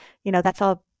because, that's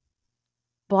a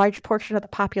large portion of the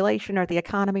population or the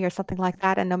economy or something like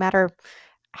that. And no matter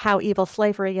how evil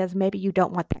slavery is, maybe you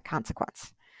don't want that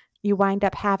consequence. You wind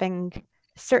up having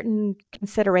certain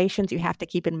considerations you have to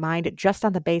keep in mind just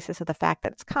on the basis of the fact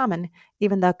that it's common,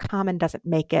 even though common doesn't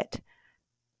make it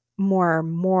more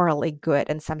morally good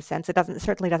in some sense. It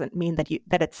certainly doesn't mean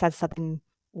that it says something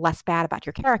less bad about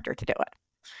your character to do it.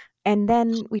 And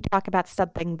then we talk about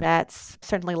something that's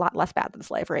certainly a lot less bad than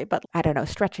slavery, but I don't know,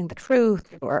 stretching the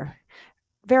truth or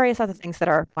various other things that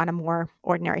are on a more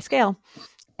ordinary scale.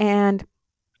 And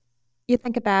you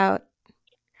think about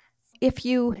if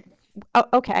you,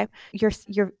 okay, you're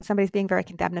somebody's being very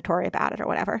condemnatory about it or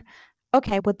whatever.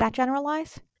 Okay, would that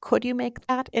generalize? Could you make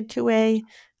that into a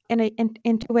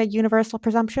universal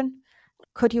presumption?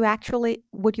 Would you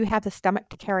have the stomach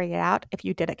to carry it out if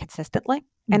you did it consistently?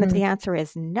 And if the answer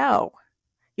is no,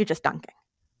 you're just dunking.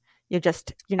 You're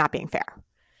not being fair.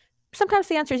 Sometimes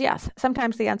the answer is yes.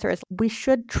 Sometimes the answer is we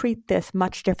should treat this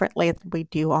much differently than we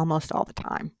do almost all the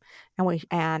time.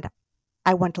 And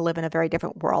I want to live in a very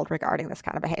different world regarding this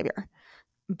kind of behavior.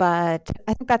 But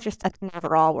I think that's just a thing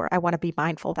overall where I want to be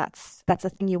mindful. That's a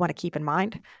thing you want to keep in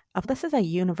mind of this is a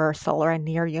universal or a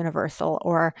near universal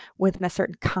or within a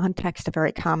certain context, a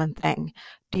very common thing.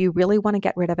 Do you really want to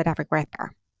get rid of it everywhere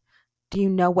there? Do you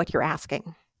know what you're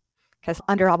asking? Because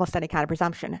under almost any kind of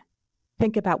presumption,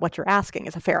 think about what you're asking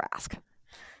is a fair ask.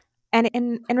 And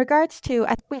in regards to,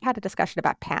 I think we had a discussion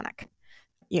about panic,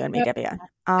 you and me, Divya.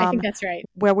 I think that's right.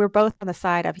 Where we're both on the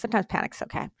side of sometimes panic's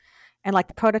okay. And like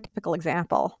the prototypical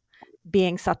example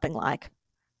being something like,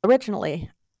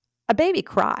 originally, a baby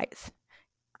cries.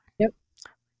 Yep.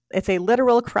 It's a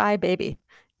literal cry baby.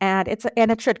 And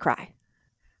it should cry.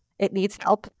 It needs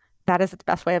help. That is its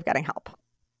best way of getting help.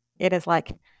 It is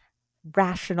like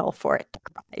rational for it to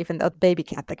cry, even though the baby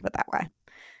can't think of it that way.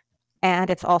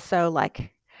 And it's also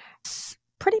like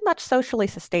pretty much socially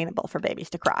sustainable for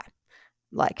babies to cry.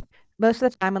 Like most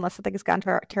of the time, unless something has gone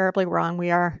terribly wrong,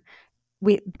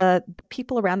 the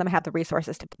people around them have the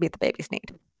resources to meet the baby's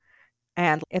need.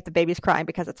 And if the baby's crying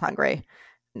because it's hungry,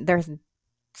 there's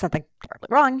something terribly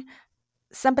wrong,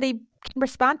 somebody can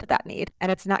respond to that need,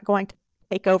 and it's not going to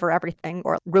take over everything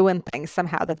or ruin things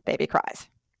somehow that the baby cries.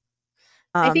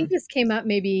 I think this came up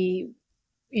maybe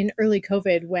in early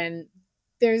COVID when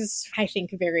there's, I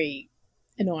think, very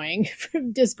annoying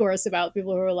discourse about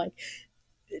people who are like,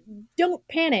 don't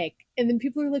panic. And then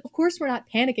people are like, of course we're not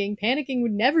panicking. Panicking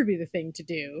would never be the thing to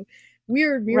do.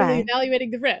 We're merely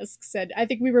evaluating the risks. And I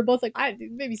think we were both like,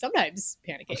 maybe sometimes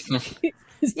panicking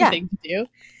is the thing to do.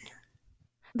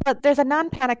 But there's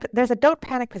a don't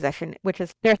panic position, which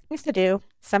is there are things to do.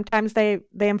 Sometimes they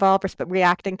involve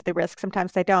reacting to the risk.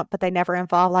 Sometimes they don't, but they never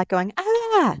involve like going,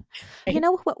 you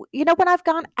know when I've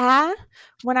gone,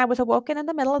 when I was awoken in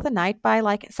the middle of the night by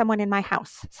like someone in my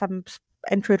house, some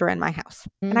intruder in my house.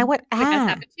 And I went, That's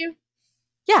happened to you?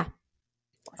 Yeah.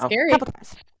 Scary. A couple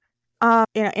times.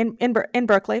 In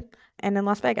Berkeley and in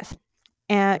Las Vegas.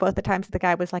 And both the times the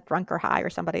guy was like drunk or high or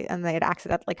somebody, and they had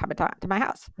accidentally come to my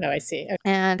house. Oh, I see. Okay.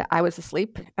 And I was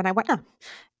asleep, and I went,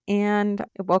 and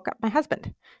it woke up my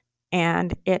husband.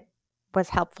 And it was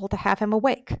helpful to have him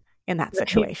awake in that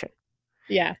situation.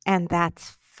 Yeah. And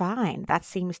that's fine. That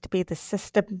seems to be the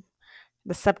system,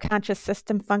 the subconscious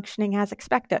system functioning as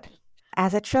expected,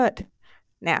 as it should.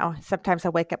 Now, sometimes I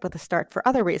wake up with a start for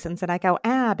other reasons, and I go,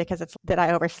 because did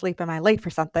I oversleep? Am I late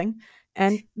for something?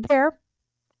 And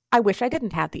I wish I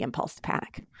didn't have the impulse to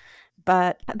panic.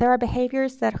 But there are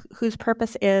behaviors there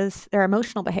are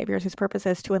emotional behaviors whose purpose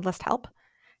is to enlist help.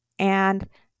 And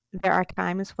there are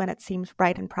times when it seems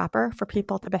right and proper for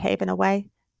people to behave in a way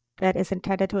that is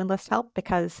intended to enlist help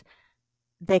because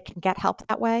they can get help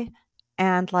that way.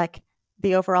 And like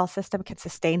the overall system can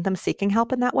sustain them seeking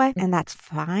help in that way. And that's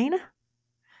fine.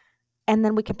 And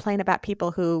then we complain about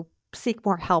people who seek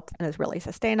more help than is really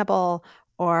sustainable,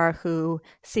 or who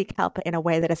seek help in a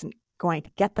way that isn't going to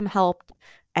get them helped,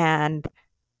 and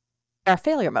there are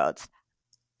failure modes.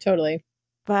 Totally.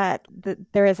 But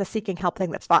there is a seeking help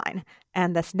thing that's fine,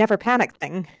 and this never panic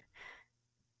thing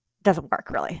doesn't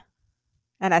work really.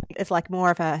 And I think it's like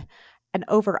more of an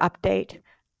over update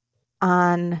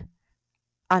on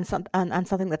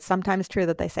something that's sometimes true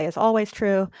that they say is always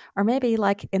true, or maybe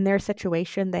like in their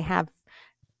situation they have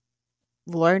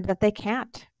learned that they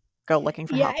can't go looking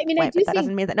for help. I mean, but that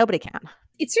doesn't mean that nobody can.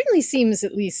 It certainly seems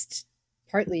at least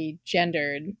partly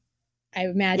gendered, I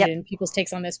imagine, people's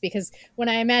takes on this, because when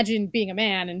I imagine being a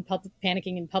man and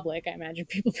panicking in public, I imagine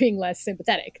people being less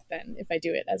sympathetic than if I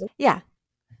do it as a... Yeah,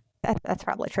 that's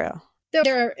probably true.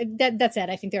 That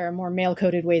said, I think there are more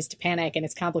male-coded ways to panic, and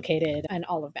it's complicated and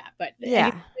all of that. But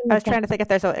yeah, I was trying to think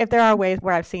if there are ways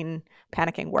where I've seen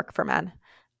panicking work for men,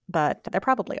 but there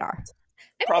probably are.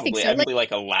 Probably, I mean,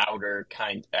 like a louder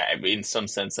kind. In some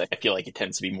sense, I feel like it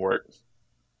tends to be more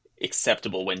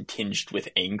acceptable when tinged with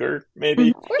anger,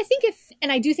 maybe. Or I think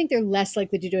and I do think they're less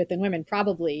likely to do it than women,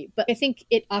 probably, but I think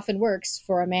it often works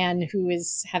for a man who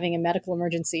is having a medical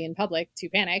emergency in public to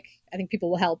panic. I think people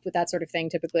will help with that sort of thing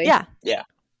typically. Yeah. Yeah.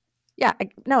 Yeah.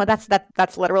 No,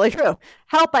 that's literally true.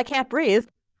 Help, I can't breathe.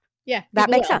 Yeah. That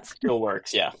makes sense. Still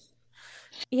works, yeah.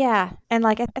 Yeah. And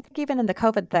like, I think even in the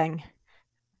COVID thing,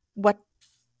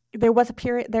 there was a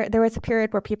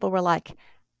period where people were like,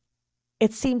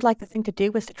 it seemed like the thing to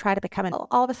do was to try to become an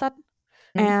all of a sudden.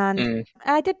 And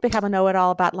I did become a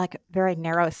know-it-all about like very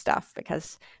narrow stuff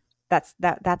because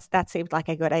that seemed like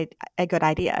a good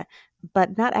idea.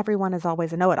 But not everyone is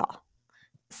always a know-it-all.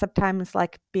 Sometimes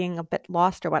like being a bit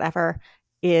lost or whatever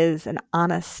is an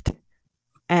honest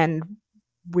and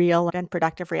real and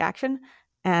productive reaction.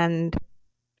 And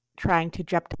trying to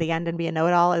jump to the end and be a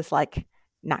know-it-all is like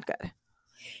not good.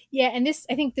 Yeah, and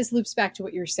I think this loops back to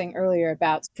what you were saying earlier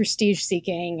about prestige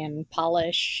seeking and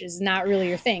polish is not really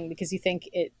your thing because you think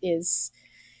it is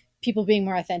people being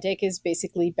more authentic is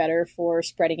basically better for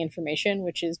spreading information,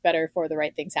 which is better for the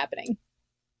right things happening.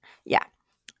 Yeah.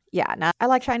 Yeah. Now, I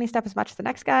like shiny stuff as much as the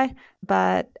next guy,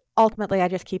 but ultimately I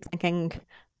just keep thinking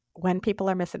when people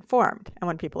are misinformed, and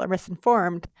when people are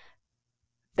misinformed,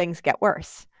 things get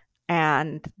worse.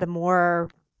 And the more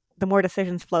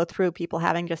decisions flow through people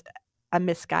having just a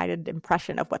misguided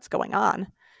impression of what's going on,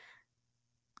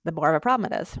 the more of a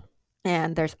problem it is.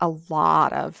 And there's a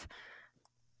lot of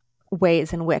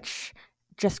ways in which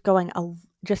just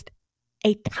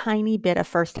a tiny bit of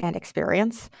firsthand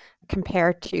experience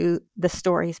compared to the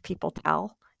stories people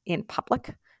tell in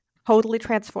public totally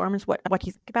transforms what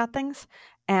you think about things.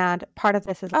 And part of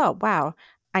this is, oh, wow,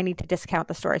 I need to discount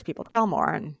the stories people tell more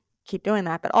and keep doing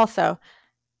that. But also,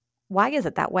 why is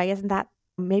it that way? Isn't that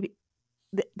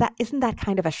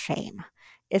kind of a shame?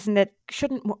 Isn't it?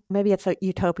 Maybe it's a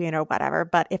utopian or whatever,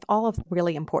 but if all of the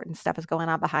really important stuff is going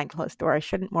on behind closed doors,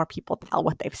 shouldn't more people tell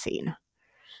what they've seen?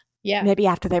 Yeah. Maybe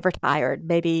after they've retired,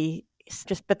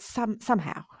 but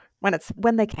somehow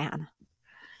when they can.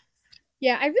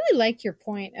 Yeah, I really like your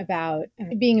point about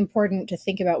it being important to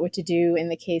think about what to do in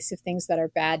the case of things that are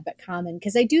bad but common,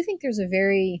 because I do think there's a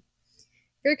very,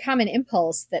 very common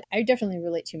impulse that I definitely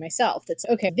relate to myself. That's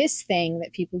okay, this thing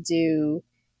that people do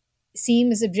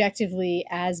seems objectively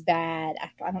as bad.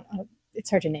 I don't know. It's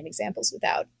hard to name examples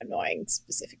without annoying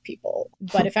specific people.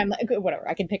 But if I'm like, whatever,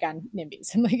 I can pick on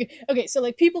NIMBYs. I'm like, okay, so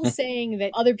like people saying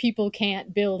that other people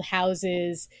can't build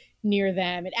houses near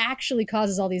them, it actually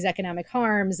causes all these economic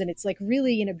harms. And it's like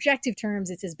really in objective terms,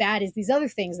 it's as bad as these other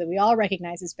things that we all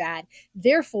recognize as bad.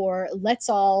 Therefore, let's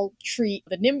all treat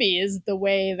the NIMBYs the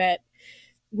way that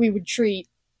we would treat,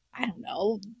 I don't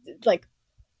know, like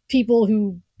people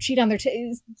who cheat on their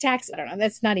tax. I don't know.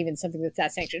 That's not even something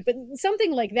that's sanctioned, but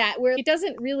something like that, where it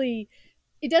doesn't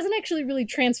actually really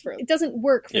transfer. It doesn't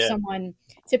work for someone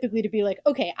typically to be like,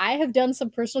 okay, I have done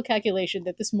some personal calculation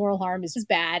that this moral harm is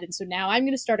bad. And so now I'm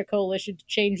going to start a coalition to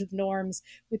change the norms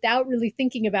without really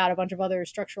thinking about a bunch of other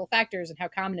structural factors and how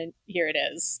common here it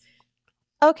is.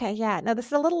 Okay. Yeah. No, this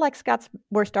is a little like Scott's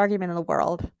worst argument in the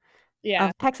world.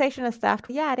 Yeah. Taxation is theft.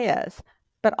 Yeah, it is.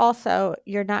 But also,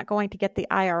 you're not going to get the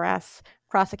IRS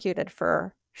prosecuted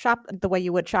for the way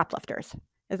you would shoplifters.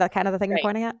 Is that kind of the thing you're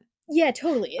pointing at? Yeah,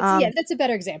 totally. That's a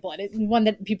better example, and one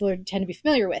that people tend to be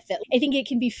familiar with. I think it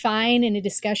can be fine in a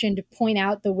discussion to point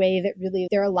out the way that really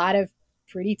there are a lot of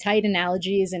pretty tight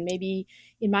analogies, and maybe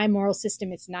in my moral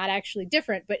system it's not actually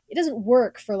different, but it doesn't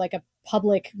work for like a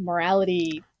public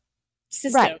morality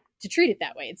system to treat it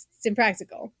that way. It's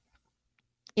impractical.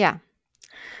 Yeah.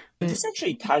 This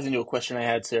actually ties into a question I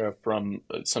had, Sarah, from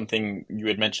something you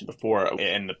had mentioned before,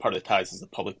 and the part that ties is the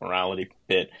public morality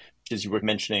bit, which is you were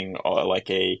mentioning like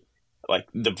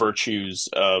the virtues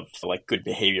of like good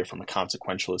behavior from a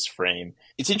consequentialist frame.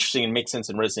 It's interesting and makes sense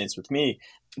and resonates with me,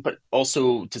 but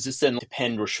also does this then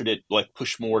depend, or should it like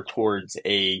push more towards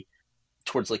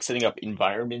like setting up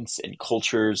environments and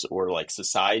cultures or like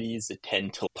societies that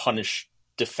tend to punish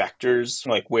defectors?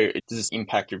 Like, where does this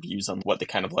impact your views on what the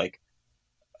kind of like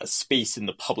a space in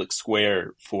the public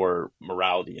square for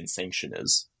morality and sanction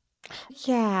is?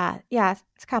 Yeah,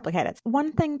 it's complicated.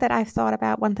 One thing that I've thought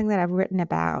about, one thing that I've written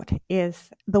about is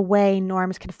the way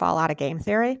norms can fall out of game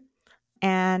theory.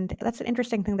 And that's an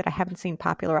interesting thing that I haven't seen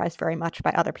popularized very much by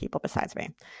other people besides me,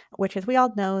 which is we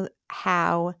all know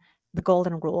how the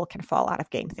golden rule can fall out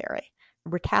of game theory.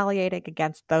 Retaliating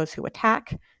against those who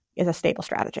attack is a stable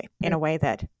strategy in a way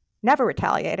that never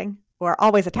retaliating or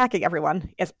always attacking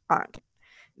everyone aren't.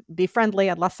 Be friendly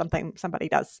unless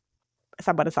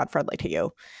someone is unfriendly to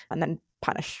you, and then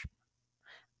punish,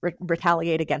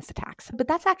 retaliate against attacks. But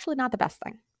that's actually not the best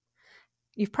thing.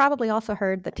 You've probably also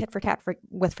heard that tit for tat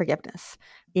with forgiveness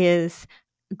is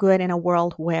good in a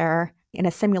world where, in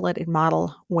a simulated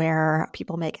model where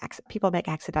people make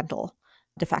accidental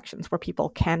defections, where people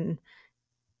can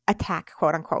attack,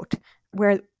 quote unquote.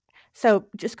 So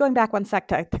just going back one sec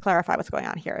to clarify what's going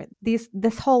on here.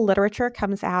 This whole literature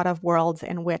comes out of worlds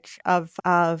in which of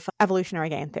evolutionary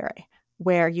game theory,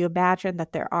 where you imagine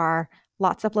that there are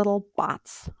lots of little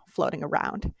bots floating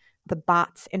around. The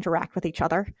bots interact with each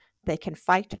other. They can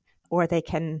fight, or they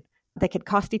can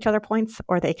cost each other points,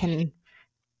 or they can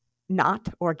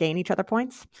not or gain each other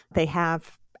points. They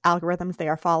have algorithms they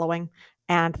are following,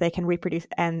 and they can reproduce,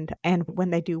 and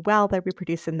when they do well, they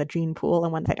reproduce in the gene pool,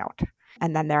 and when they don't.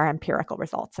 And then there are empirical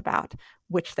results about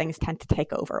which things tend to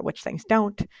take over, which things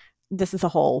don't. This is a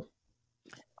whole,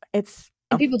 and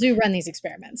people do run these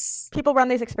experiments. People run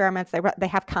these experiments, they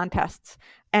have contests,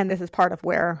 and this is part of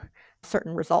where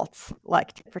certain results,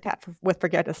 like tit for tat with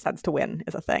forgiveness tends to win,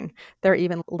 is a thing. There are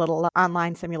even little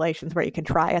online simulations where you can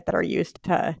try it that are used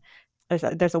to.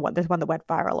 There's one that went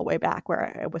viral a way back where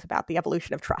it was about the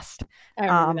evolution of trust. I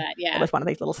remember that. Yeah, it was one of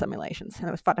these little simulations, and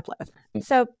it was fun to play with.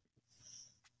 So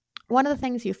one of the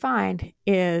things you find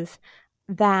is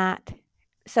that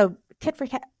tit for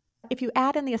tat. If you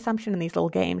add in the assumption in these little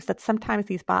games that sometimes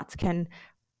these bots can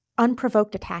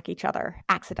unprovoked attack each other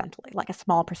accidentally, like a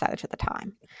small percentage of the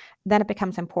time, then it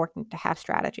becomes important to have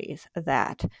strategies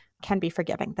that can be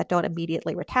forgiving, that don't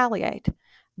immediately retaliate.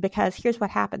 Because here's what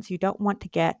happens. You don't want to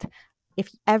get, if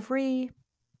every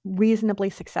reasonably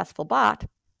successful bot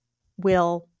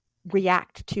will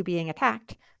react to being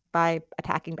attacked by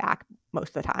attacking back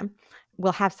most of the time,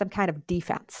 will have some kind of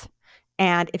defense.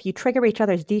 And if you trigger each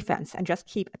other's defense and just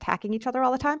keep attacking each other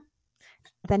all the time,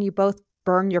 then you both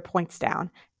burn your points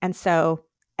down. And so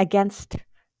against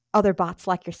other bots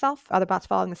like yourself, other bots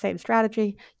following the same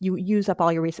strategy, you use up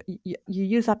all your you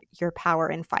use up your power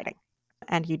in fighting,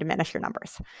 and you diminish your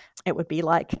numbers. It would be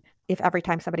like if every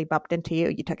time somebody bumped into you,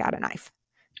 you took out a knife.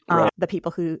 Right.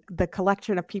 The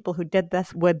collection of people who did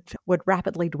this would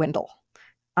rapidly dwindle.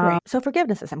 Right. So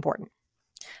forgiveness is important.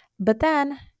 But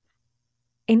then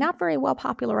a not very well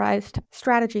popularized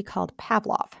strategy called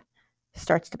Pavlov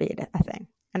starts to be a thing.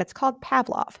 And it's called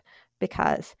Pavlov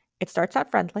because it starts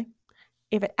out friendly.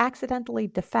 If it accidentally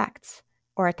defects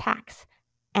or attacks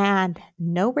and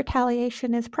no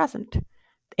retaliation is present,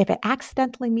 if it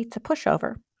accidentally meets a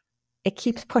pushover, it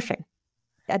keeps pushing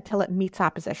until it meets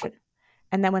opposition.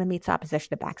 And then when it meets opposition,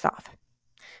 it backs off.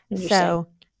 So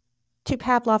two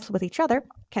Pavlovs with each other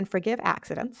can forgive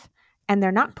accidents, and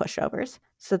they're not pushovers,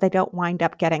 so they don't wind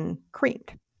up getting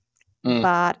creamed.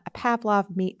 But a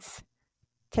Pavlov meets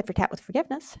tit for tat with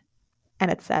forgiveness, and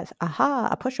it says, aha,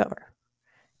 a pushover.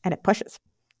 And it pushes.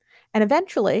 And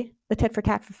eventually, the tit for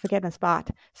tat for forgiveness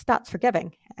bot stops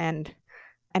forgiving and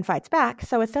fights back.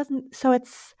 So it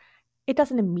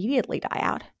doesn't immediately die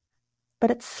out.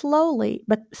 But slowly,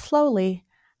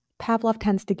 Pavlov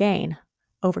tends to gain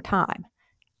over time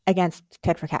against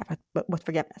tit for tat with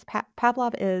forgiveness.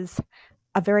 Pavlov is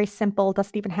a very simple,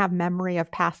 doesn't even have memory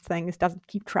of past things, doesn't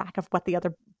keep track of what the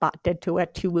other bot did to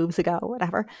it 2 moves ago or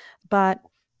whatever. But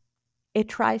it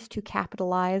tries to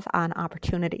capitalize on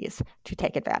opportunities to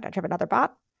take advantage of another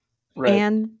bot. Right.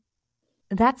 And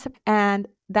that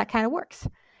kind of works.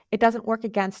 It doesn't work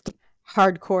against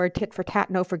hardcore tit for tat,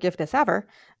 no forgiveness ever,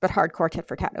 but hardcore tit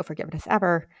for tat, no forgiveness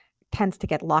ever tends to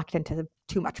get locked into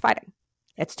too much fighting.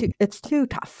 It's too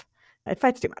tough. It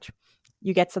fights too much.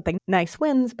 You get something nice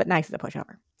wins, but nice is a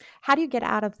pushover. How do you get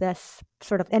out of this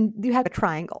sort of, and you have a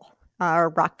triangle or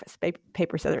rock,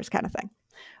 paper, scissors kind of thing.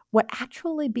 What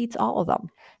actually beats all of them,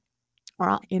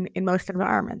 or in most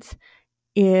environments,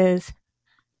 is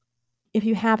if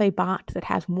you have a bot that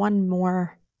has one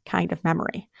more kind of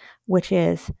memory, which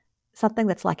is something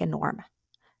that's like a norm.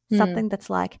 Something that's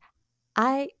like,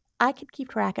 I could keep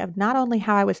track of not only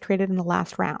how I was treated in the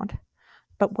last round,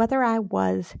 but whether I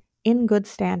was in good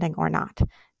standing or not.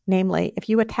 Namely, if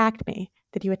you attacked me,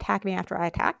 did you attack me after I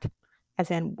attacked?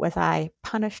 As in, was I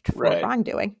punished for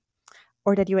wrongdoing?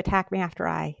 Or did you attack me after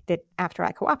I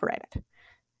cooperated?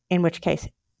 In which case,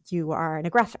 you are an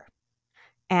aggressor.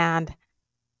 And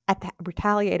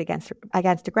retaliate against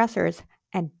aggressors,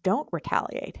 and don't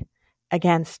retaliate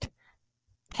against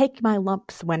take my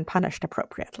lumps when punished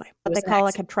appropriately. What they call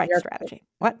a contrite strategy.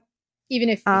 What? Even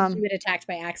if you get attacked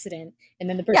by accident and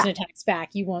then the person attacks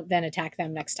back, you won't then attack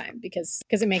them next time because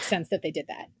it makes sense that they did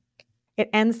that. It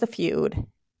ends the feud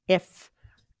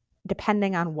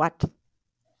depending on what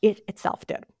it itself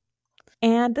did.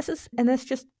 And this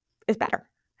just is better.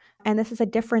 And this is a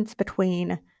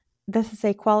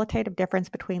qualitative difference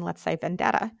between, let's say,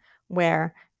 vendetta,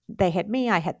 where They hit me,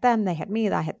 I hit them, they hit me,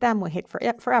 I hit them, we hit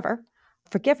forever.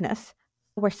 Forgiveness,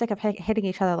 we're sick of hitting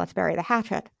each other, let's bury the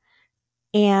hatchet.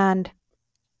 And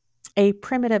a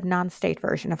primitive non-state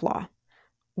version of law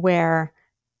where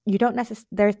you don't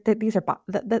necessarily,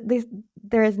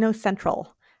 there is no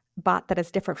central bot that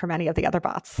is different from any of the other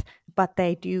bots, but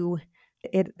they do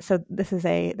it. So this is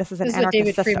an This is anarchist what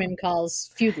David system. Freeman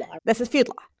calls feud law. This is feud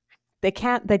law.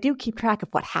 They do keep track of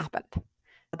what happened.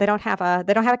 They don't have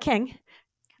a king.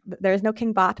 There is no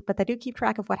king bot, but they do keep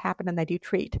track of what happened, and they do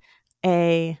treat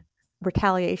a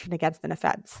retaliation against an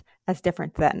offense as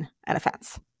different than an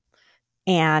offense.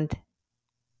 And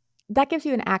that gives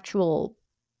you an actual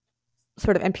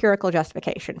sort of empirical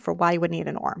justification for why you would need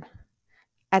a norm,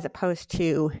 as opposed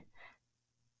to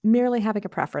merely having a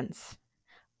preference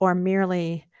or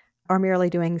merely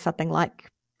doing something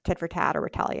like tit for tat or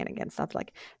retaliating against stuff.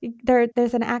 Like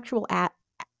there's an actual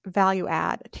value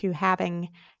add to having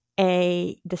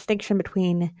a distinction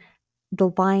between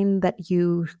the line that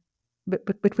you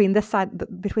between this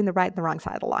side, between the right and the wrong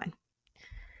side of the line.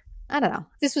 I don't know.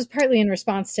 This was partly in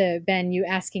response to, Ben, you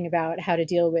asking about how to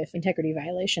deal with integrity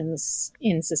violations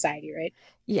in society, right?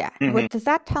 Yeah. Mm-hmm. Does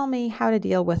that tell me how to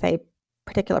deal with a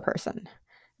particular person,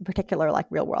 a particular like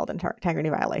real world integrity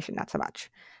violation? Not so much,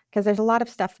 because there's a lot of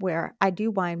stuff where I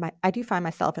do find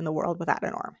myself in the world without a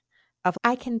norm.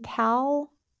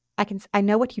 I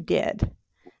know what you did.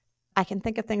 I can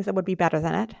think of things that would be better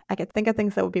than it. I can think of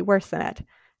things that would be worse than it.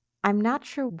 I'm not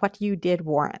sure what you did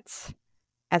warrants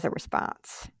as a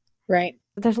response. Right.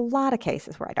 There's a lot of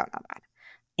cases where I don't know that.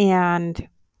 And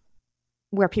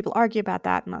where people argue about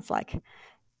that, and that's like,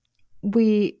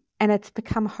 and it's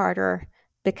become harder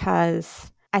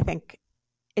because I think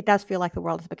it does feel like the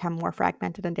world has become more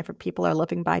fragmented and different people are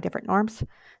living by different norms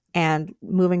and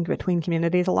moving between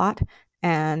communities a lot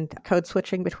and code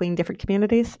switching between different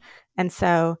communities. And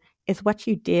so is what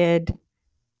you did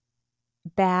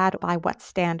bad by what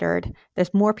standard?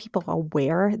 There's more people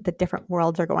aware that different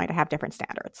worlds are going to have different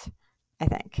standards, I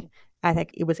think. I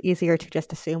think it was easier to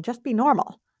just assume, just be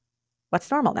normal. What's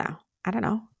normal now? I don't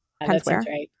know. That seems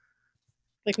right.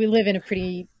 Like we live in a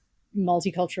pretty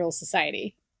multicultural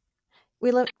society.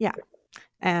 We live, yeah.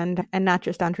 And not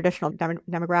just on traditional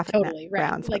demographic totally, right.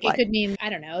 grounds. Like it could mean, I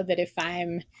don't know, that if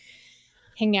I'm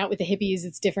hanging out with the hippies,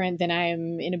 it's different than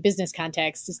I'm in a business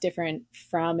context. It's different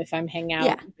from if I'm hanging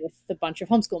out with a bunch of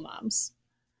homeschool moms.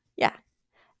 Yeah.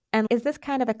 And is this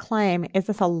kind of a claim? Is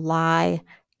this a lie?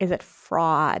 Is it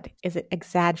fraud? Is it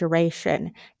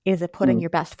exaggeration? Is it putting your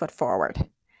best foot forward?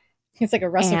 It's like a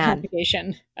Russell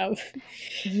combination of.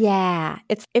 Yeah.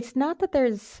 It's not that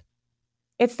there's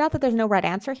no right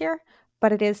answer here,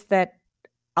 but it is that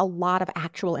a lot of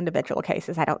actual individual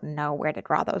cases, I don't know where to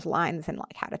draw those lines and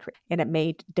like how to treat. And it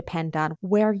may depend on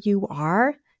where you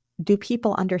are. Do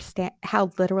people understand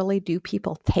how literally do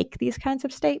people take these kinds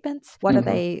of statements? What are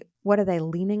they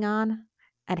leaning on?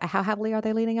 And how heavily are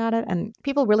they leaning on it? And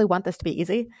people really want this to be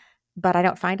easy, but I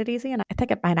don't find it easy. And I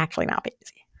think it might actually not be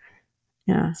easy.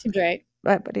 Yeah. Seems right.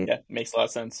 But yeah, it makes a lot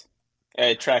of sense.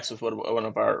 It tracks with what one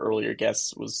of our earlier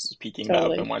guests was speaking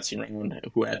about, Ben Weinstein,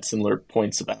 who had similar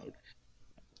points about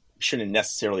shouldn't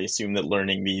necessarily assume that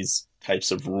learning these types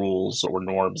of rules or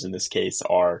norms in this case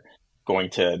are going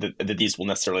to, that these will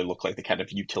necessarily look like the kind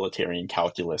of utilitarian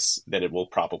calculus, that it will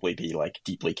probably be like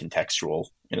deeply contextual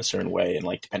in a certain way and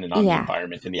like dependent on the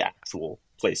environment and the actual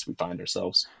place we find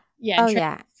ourselves. Yeah. And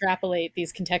trying to extrapolate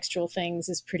these contextual things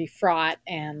is pretty fraught,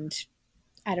 and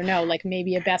I don't know, like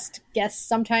maybe a best guess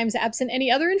sometimes absent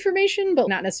any other information, but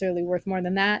not necessarily worth more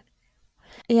than that.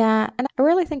 Yeah. And I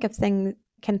really think of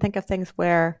things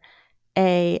where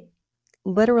a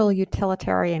literal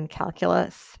utilitarian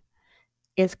calculus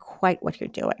is quite what you're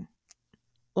doing.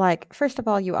 Like, first of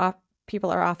all,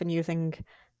 people are often using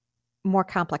more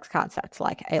complex concepts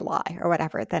like a lie or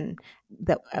whatever than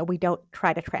that. We don't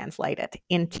try to translate it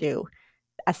into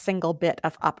a single bit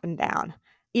of up and down.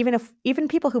 Even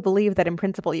people who believe that in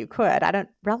principle you could, I don't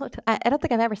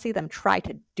think I've ever seen them try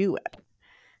to do it.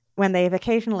 When they've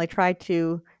occasionally tried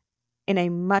to, in a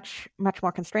much, much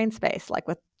more constrained space, like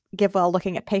with GiveWell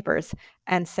looking at papers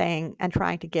and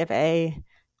trying to give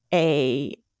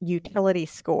a utility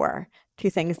score to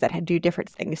things that do different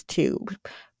things to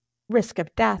risk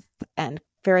of death and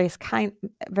various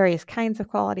kinds of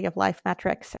quality of life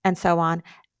metrics and so on.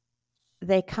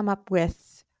 They come up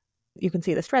with, you can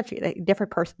see the spreadsheet,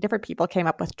 different people came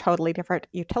up with totally different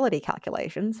utility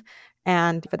calculations,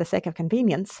 and for the sake of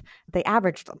convenience, they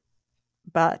averaged them.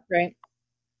 But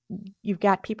you've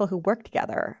got people who work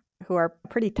together who are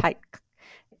pretty tight,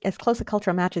 as close a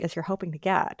cultural match as you're hoping to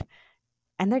get,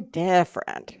 and they're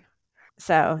different.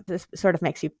 So this sort of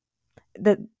makes you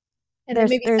And then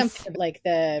maybe there's something like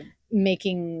the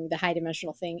making the high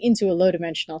dimensional thing into a low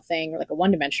dimensional thing or like a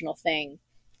one dimensional thing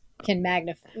can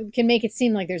make it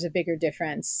seem like there's a bigger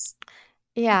difference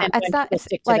yeah, than it's when not people it's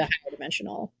stick to the like higher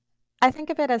dimensional. I think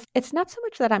of it as it's not so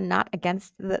much that I'm not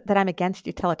against that I'm against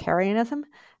utilitarianism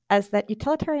as that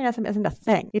utilitarianism isn't a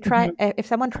thing. You try if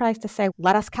someone tries to say,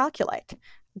 "Let us calculate."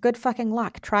 Good fucking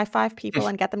luck. Try 5 people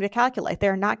and get them to calculate.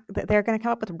 They're going to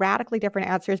come up with radically different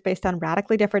answers based on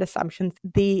radically different assumptions.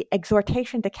 The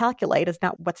exhortation to calculate is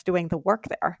not what's doing the work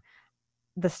there.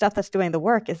 The stuff that's doing the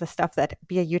work is the stuff that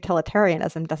via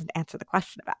utilitarianism doesn't answer the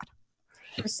question about.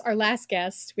 Our last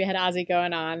guest, we had Ozzy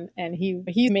going on, and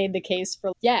he made the case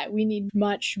for, we need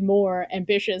much more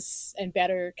ambitious and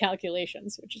better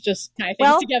calculations, which is just tie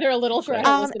things together a little for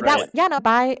our listeners.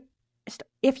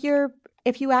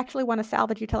 If you actually want to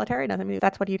salvage utilitarianism,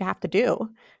 that's what you'd have to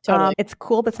do. Totally. It's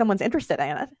cool that someone's interested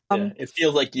in it. It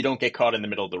feels like you don't get caught in the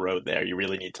middle of the road there. You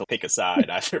really need to pick a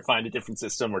side, either find a different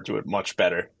system or do it much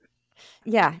better.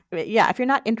 Yeah. If you're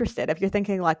not interested, if you're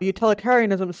thinking like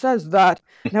utilitarianism says that,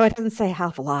 no, it doesn't say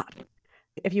half a lot.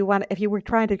 If you were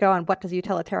trying to go on what does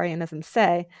utilitarianism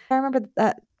say, I remember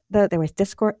that there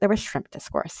was shrimp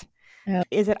discourse. Oh.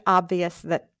 Is it obvious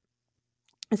at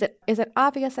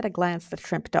a glance that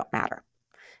shrimp don't matter,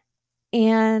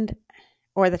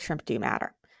 or that shrimp do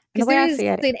matter? Because there is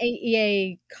an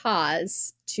AEA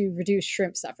cause to reduce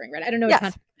shrimp suffering, right? I don't know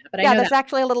what but I know there's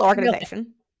actually a little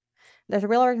organization. There's a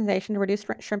real organization to reduce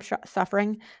shrimp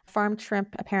suffering. Farmed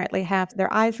shrimp apparently have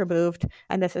their eyes removed,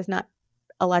 and this is not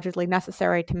allegedly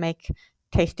necessary to make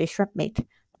tasty shrimp meat.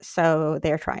 So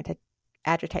they're trying to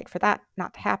agitate for that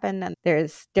not to happen. And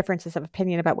there's differences of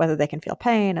opinion about whether they can feel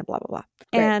pain and blah, blah, blah.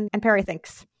 And Perry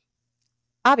thinks,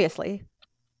 obviously,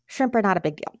 shrimp are not a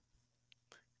big deal.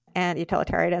 And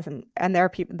utilitarianism, and there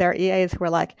are EAs who are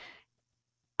like,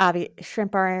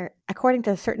 shrimp are, according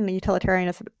to certain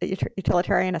utilitarian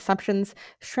assumptions,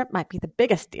 shrimp might be the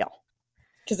biggest deal.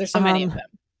 Because there's so many of them.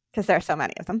 Because there are so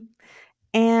many of them.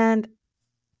 And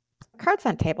cards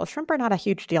on table, shrimp are not a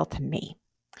huge deal to me.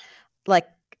 Like,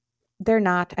 they're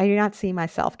not, I do not see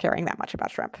myself caring that much about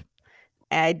shrimp.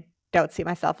 I don't see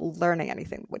myself learning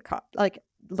anything that would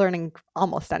learning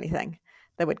almost anything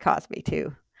that would cause me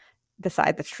to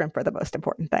decide that shrimp are the most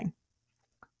important thing.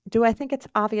 Do I think it's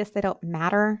obvious they don't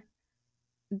matter?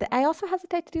 I also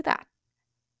hesitate to do that.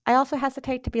 I also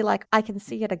hesitate to be like, I can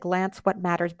see at a glance what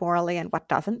matters morally and what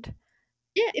doesn't.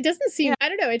 Yeah, it doesn't seem, I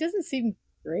don't know, it doesn't seem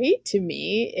great to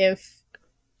me if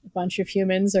a bunch of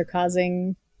humans are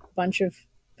causing a bunch of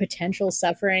potential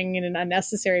suffering in an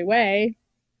unnecessary way.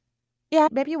 Yeah,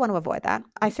 maybe you want to avoid that.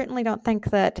 I certainly don't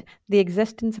think that the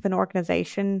existence of an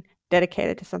organization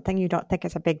dedicated to something you don't think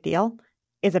is a big deal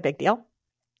is a big deal.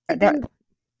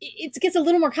 It gets a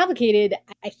little more complicated,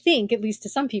 I think, at least to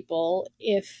some people,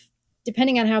 if,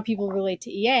 depending on how people relate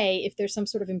to EA, if there's some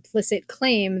sort of implicit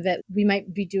claim that we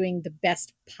might be doing the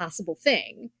best possible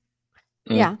thing.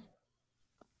 Yeah.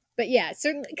 But yeah,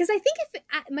 certainly, because I think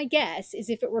my guess is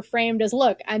if it were framed as,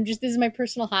 look, this is my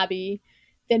personal hobby,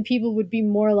 then people would be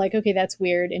more like, okay, that's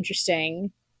weird,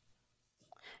 interesting.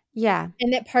 Yeah.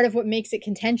 And that part of what makes it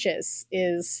contentious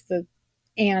is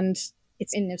and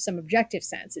it's in some objective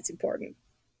sense, it's important.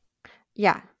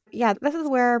 Yeah. Yeah. This is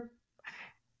where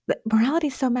morality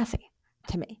is so messy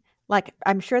to me. Like,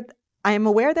 I'm sure I am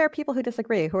aware there are people who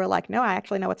disagree, who are like, no, I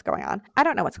actually know what's going on. I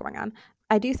don't know what's going on.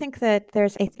 I do think that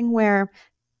there's a thing where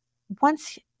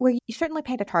you certainly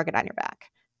paint a target on your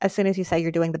back as soon as you say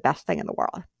you're doing the best thing in the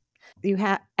world.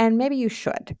 And maybe you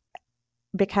should,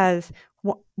 because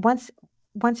once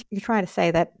you're trying to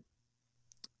say that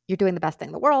you're doing the best thing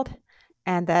in the world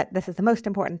and that this is the most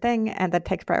important thing and that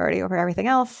takes priority over everything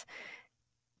else,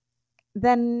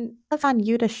 then it's on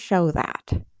you to show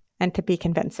that and to be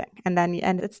convincing. And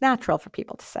it's natural for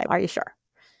people to say, are you sure?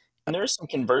 And there is some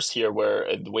converse here where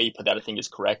the way you put that, I think, is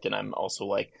correct. And I'm also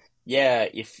like, yeah,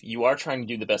 if you are trying to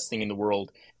do the best thing in the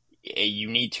world, you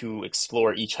need to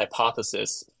explore each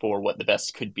hypothesis for what the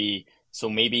best could be. So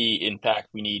maybe, in fact,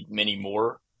 we need many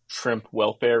more shrimp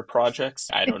welfare projects.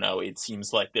 I don't know. It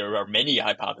seems like there are many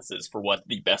hypotheses for what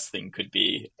the best thing could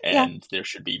be. And there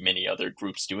should be many other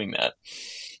groups doing that.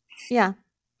 Yeah.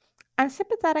 I'm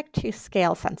sympathetic to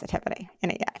scale sensitivity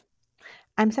in EA.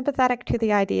 I'm sympathetic to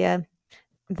the idea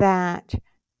that,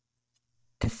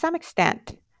 to some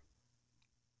extent,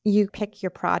 you pick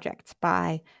your projects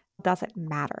by, does it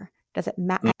matter? Does it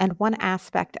matter? And one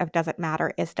aspect of does it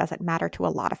matter is, does it matter to a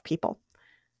lot of people?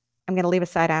 I'm going to leave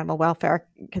aside animal welfare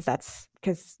because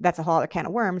that's a whole other can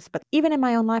of worms. But even in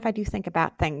my own life, I do think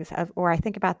about things or I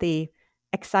think about the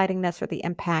excitingness or the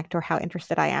impact or how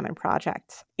interested I am in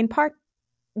projects, in part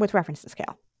with reference to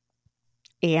scale.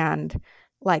 And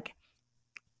like,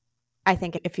 I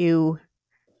think if you,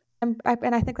 and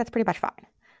I think that's pretty much fine.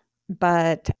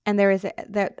 But, and there is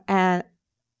a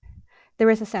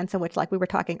sense in which, like we were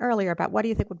talking earlier about, what do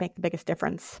you think would make the biggest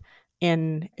difference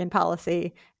in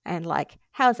policy and like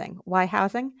housing? Why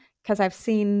housing? Because I've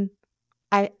seen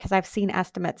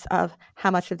estimates of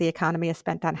how much of the economy is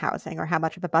spent on housing, or how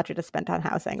much of the budget is spent on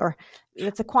housing, or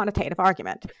it's a quantitative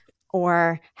argument,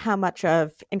 or how much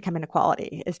of income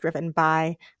inequality is driven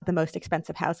by the most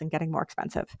expensive housing getting more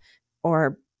expensive.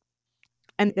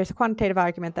 And there's a quantitative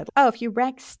argument that, if you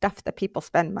rank stuff that people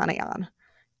spend money on,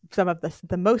 some of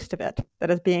the most of it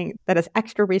that is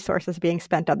extra resources being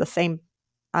spent on the same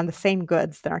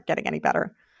goods that aren't getting any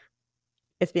better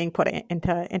is being put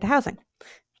into housing.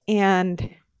 And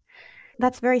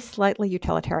that's very slightly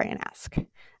utilitarian-esque.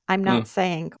 I'm not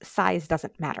saying size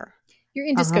doesn't matter. You're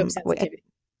into scope sensitivity,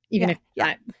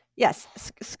 Yes,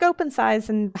 scope and size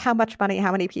and how much money,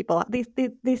 how many people,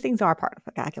 these things are part of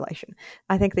the calculation.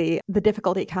 I think the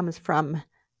difficulty comes from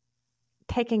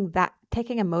taking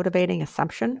a motivating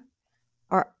assumption,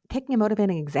 or taking a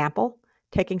motivating example,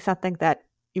 taking something that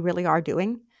you really are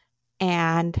doing,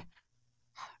 and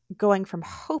going from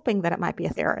hoping that it might be a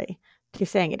theory to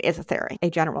saying it is a theory.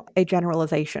 A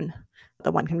generalization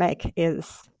that one can make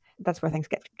that's where things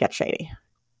get shady.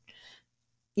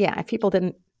 Yeah, if people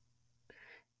didn't.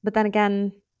 But then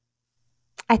again,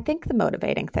 I think the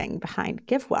motivating thing behind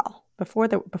GiveWell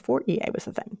before EA was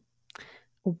a thing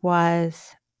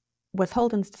was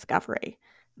Holden's discovery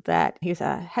that he's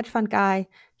a hedge fund guy.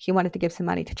 He wanted to give some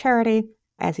money to charity.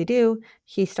 As you do,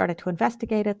 he started to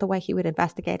investigate it the way he would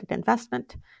investigate an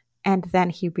investment. And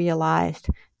then he realized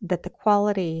that the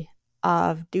quality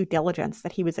of due diligence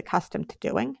that he was accustomed to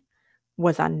doing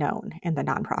was unknown in the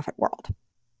nonprofit world.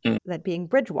 That being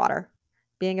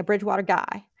a Bridgewater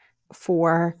guy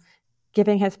for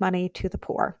giving his money to the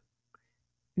poor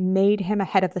made him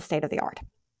ahead of the state of the art.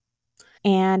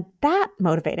 And that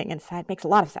motivating insight makes a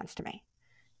lot of sense to me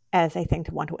as a thing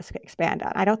to want to expand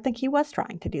on. I don't think he was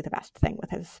trying to do the best thing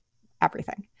with his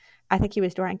everything. I think he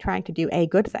was trying to do a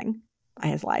good thing by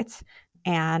his lights,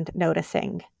 and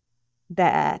noticing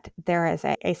that there is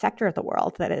a sector of the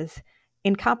world that is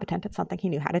incompetent at something he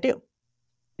knew how to do.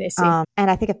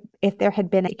 And I think if there had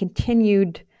been a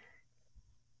continued,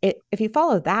 if you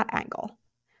follow that angle,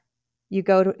 you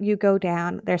go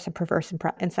down. There's some perverse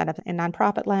incentives in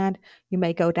nonprofit land. You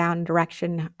may go down in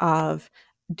direction of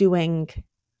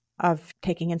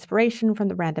taking inspiration from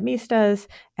the randomistas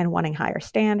and wanting higher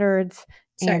standards,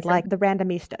 and like the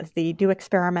randomistas, the do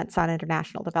experiments on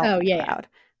international development crowd,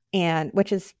 and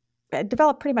which is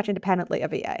developed pretty much independently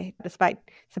of EA, despite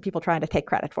some people trying to take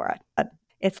credit for it.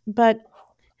 But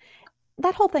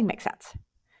that whole thing makes sense,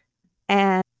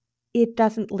 and it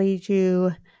doesn't lead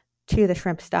you to the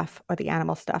shrimp stuff or the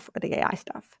animal stuff or the AI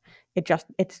stuff.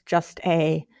 It's just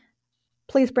a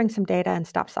please bring some data and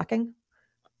stop sucking,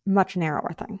 much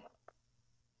narrower thing.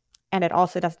 And it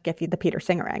also doesn't give you the Peter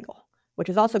Singer angle, which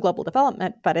is also global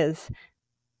development, but is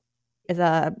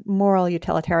a moral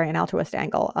utilitarian altruist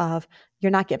angle of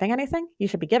you're not giving anything, you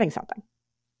should be giving something.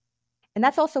 And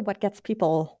that's also what gets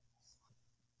people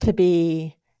to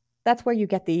be, that's where you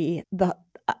get the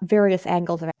various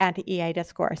angles of anti-EA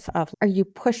discourse of, are you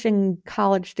pushing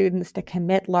college students to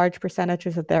commit large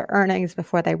percentages of their earnings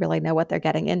before they really know what they're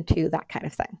getting into, that kind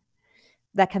of thing.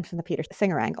 That comes from the Peter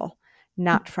Singer angle,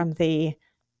 not from the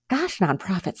gosh,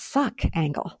 nonprofits suck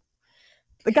angle.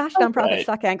 The gosh, nonprofits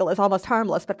suck angle is almost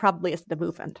harmless, but probably isn't a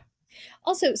movement.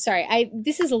 Also, sorry,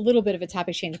 this is a little bit of a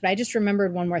topic change, but I just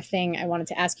remembered one more thing I wanted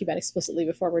to ask you about explicitly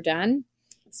before we're done.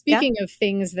 Speaking of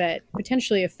things that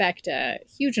potentially affect a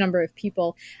huge number of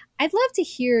people, I'd love to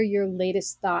hear your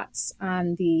latest thoughts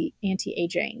on the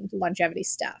anti-aging, longevity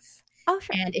stuff. Oh,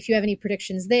 sure. And if you have any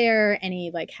predictions there,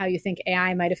 any like how you think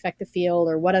AI might affect the field,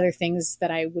 or what other things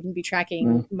that I wouldn't be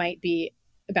tracking might be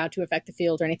about to affect the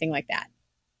field, or anything like that.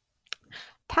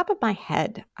 Top of my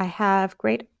head, I have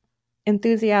great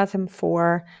enthusiasm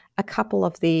for a couple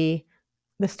of the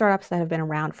startups that have been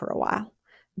around for a while.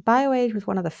 BioAge was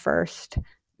one of the first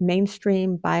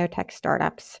mainstream biotech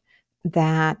startups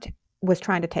that was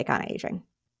trying to take on aging.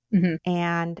 Mm-hmm.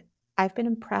 And I've been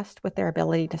impressed with their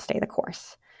ability to stay the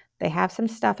course. They have some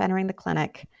stuff entering the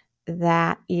clinic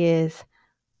that is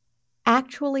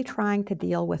actually trying to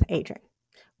deal with aging,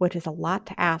 which is a lot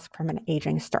to ask from an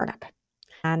aging startup.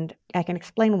 And I can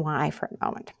explain why for a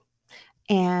moment.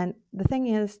 And the thing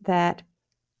is that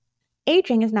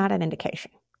aging is not an indication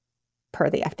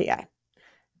per the FDA.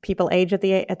 People age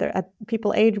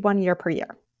people age 1 year per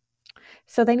year.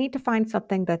 So they need to find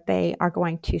something that they are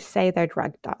going to say their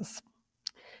drug does.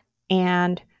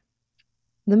 And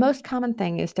The most common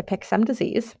thing is to pick some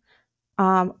disease,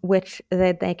 which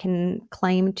they can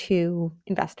claim to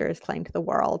investors, claim to the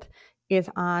world, is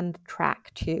on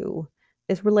track to,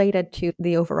 is related to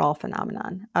the overall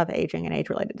phenomenon of aging and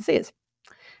age-related disease.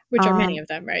 Which are many of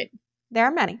them, right? There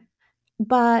are many.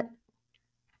 But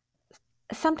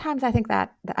sometimes I think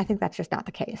that's just not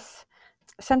the case.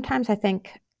 Sometimes I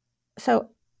think,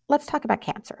 so let's talk about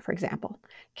cancer, for example.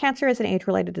 Cancer is an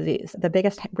age-related disease. The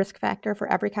biggest risk factor for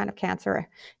every kind of cancer,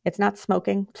 it's not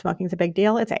smoking. Smoking's a big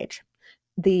deal. It's age.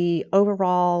 The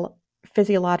overall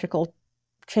physiological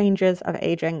changes of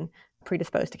aging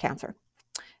predispose to cancer.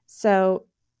 So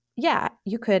yeah,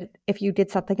 you could, if you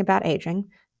did something about aging,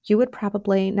 you would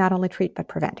probably not only treat but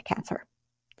prevent cancer.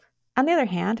 On the other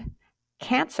hand,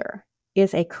 cancer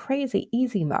is a crazy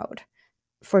easy mode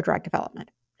for drug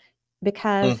development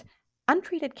because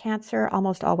untreated cancer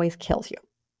almost always kills you.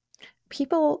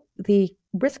 The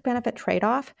risk-benefit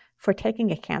trade-off for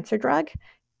taking a cancer drug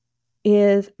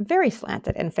is very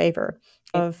slanted in favor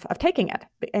of taking it.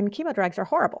 And chemo drugs are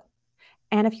horrible.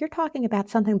 And if you're talking about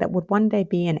something that would one day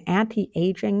be an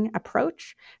anti-aging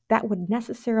approach, that would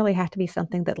necessarily have to be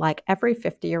something that like every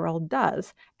 50-year-old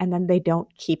does, and then they don't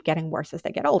keep getting worse as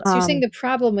they get older. So you're saying the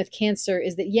problem with cancer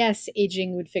is that, yes,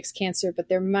 aging would fix cancer, but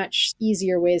there are much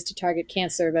easier ways to target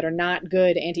cancer that are not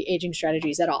good anti-aging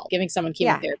strategies at all. Giving someone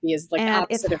chemotherapy is like the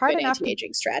opposite of good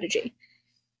anti-aging strategy.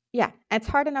 Yeah, it's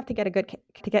hard enough to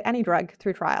get any drug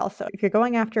through trials. So if you're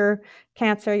going after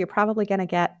cancer, you're probably going to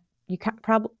get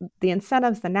the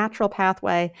incentives, the natural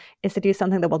pathway is to do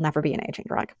something that will never be an aging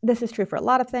drug. This is true for a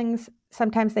lot of things.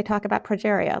 Sometimes they talk about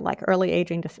progeria, like early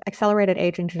aging, accelerated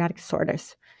aging genetic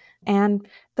disorders. And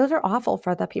those are awful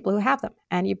for the people who have them.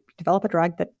 And you develop a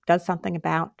drug that does something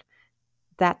about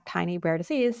that tiny rare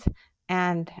disease,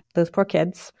 and those poor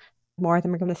kids, more of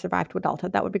them are going to survive to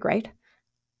adulthood. That would be great.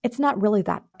 It's not really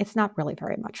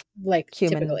very much like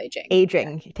human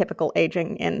typical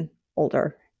aging in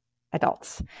older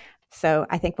adults. So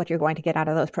I think what you're going to get out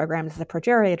of those programs is a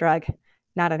progeria drug,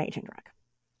 not an aging drug.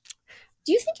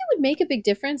 Do you think it would make a big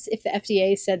difference if the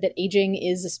FDA said that aging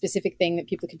is a specific thing that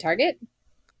people can target?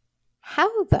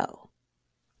 How, though?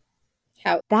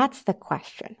 How? That's the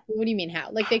question. What do you mean how?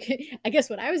 Like they could, I guess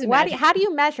what I was imagining. How do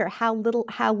you measure how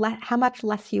much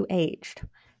less you aged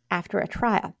after a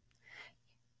trial?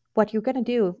 What you're going to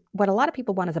do, what a lot of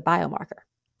people want is a biomarker.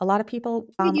 A lot of people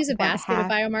could use a basket of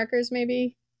biomarkers,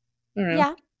 maybe.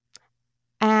 Yeah.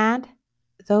 And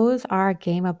those are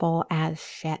gameable as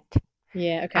shit.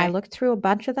 Yeah, okay. I looked through a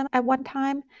bunch of them at one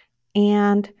time,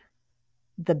 and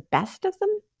the best of them,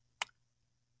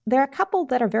 there are a couple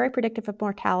that are very predictive of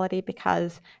mortality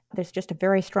because there's just a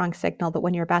very strong signal that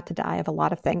when you're about to die of a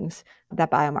lot of things, that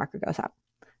biomarker goes up.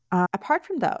 Apart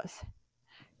from those,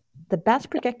 the best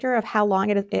predictor of how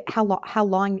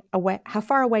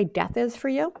far away death is for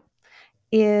you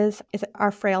is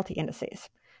our frailty indices.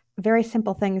 Very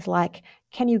simple things like,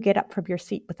 can you get up from your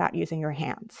seat without using your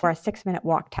hands? Or a 6-minute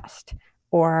walk test,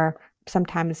 or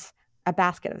sometimes a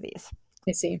basket of these.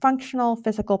 I see. Functional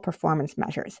physical performance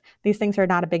measures. These things are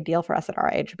not a big deal for us at our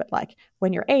age, but like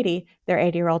when you're 80, there are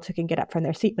 80-year-olds who can get up from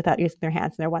their seat without using their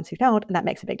hands, and there are ones who don't, and that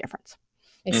makes a big difference.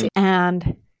 I see.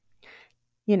 And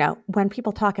when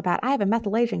people talk about, I have a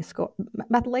methylation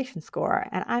score,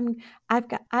 and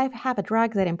I have a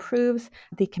drug that improves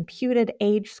the computed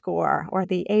age score or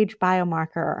the age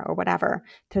biomarker or whatever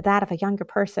to that of a younger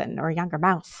person or a younger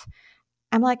mouse.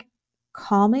 I'm like,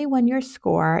 call me when your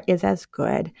score is as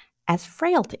good as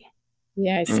frailty.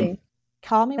 Yeah, I see.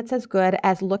 Call me when it's as good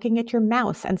as looking at your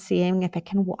mouse and seeing if it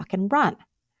can walk and run.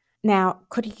 Now,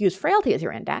 could you use frailty as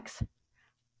your index?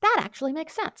 That actually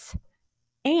makes sense.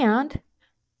 And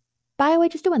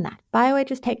BioAge is doing that. BioAge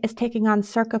is taking on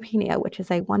sarcopenia, which is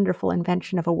a wonderful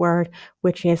invention of a word,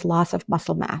 which is loss of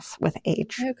muscle mass with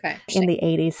age. Okay. In the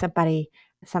 80s,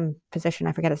 some physician,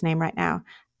 I forget his name right now,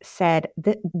 said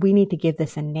that we need to give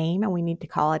this a name and we need to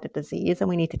call it a disease and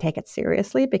we need to take it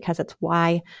seriously because it's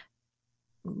why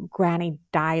Granny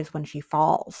dies when she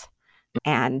falls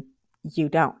and you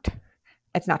don't.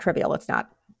 It's not trivial. It's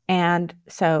not. And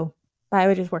so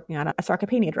BioAge is working on a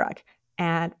sarcopenia drug.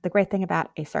 And the great thing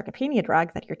about a sarcopenia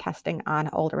drug that you're testing on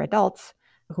older adults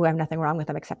who have nothing wrong with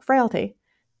them except frailty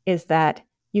is that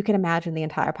you can imagine the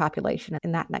entire population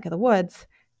in that neck of the woods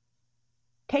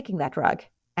taking that drug,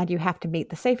 and you have to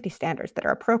meet the safety standards that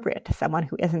are appropriate to someone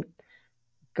who isn't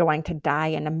going to die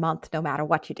in a month no matter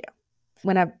what you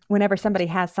do. Whenever somebody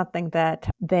has something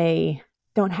that they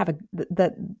don't have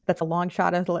that's a long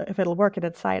shot if it'll work and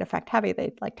it's side effect heavy,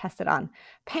 they like test it on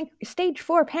stage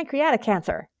 4 pancreatic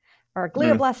cancer. or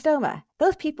glioblastoma.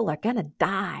 Those people are going to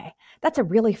die. That's a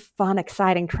really fun,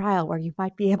 exciting trial where you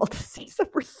might be able to see some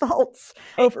results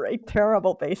over a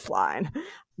terrible baseline.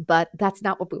 But that's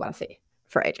not what we want to see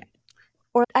for aging.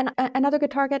 Or another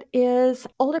good target is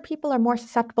older people are more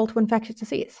susceptible to infectious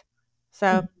disease.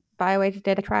 So BioAge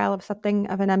did a trial of something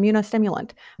of an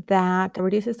immunostimulant that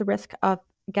reduces the risk of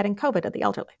getting COVID at the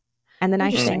elderly. And the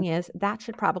nice thing is that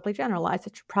should probably generalize.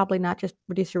 It should probably not just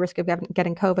reduce your risk of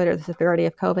getting COVID or the severity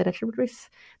of COVID. It should reduce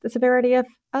the severity of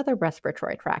other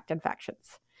respiratory tract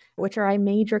infections, which are a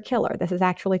major killer. This is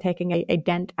actually taking a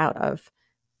dent out of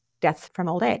deaths from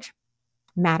old age.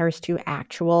 Matters to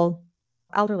actual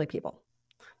elderly people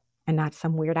and not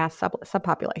some weird-ass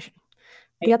subpopulation.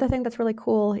 The other thing that's really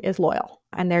cool is Loyal.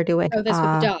 And they're doing... Oh, that's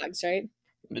with the dogs, right?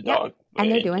 The dog.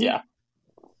 And they're doing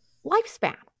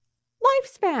lifespan.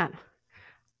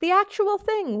 The actual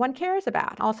thing one cares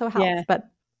about, also health,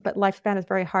 but lifespan is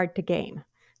very hard to game.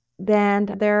 And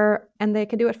they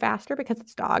can do it faster because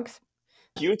it's dogs.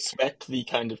 Do you expect the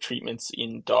kind of treatments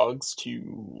in dogs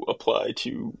to apply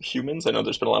to humans? I know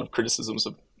there's been a lot of criticisms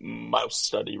of mouse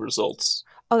study results.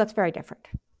 Oh, that's very different.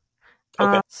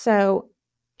 Okay. So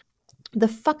the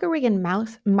fuckery in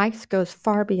mice goes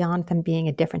far beyond them being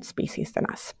a different species than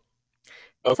us.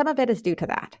 Okay. Some of it is due to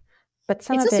that. But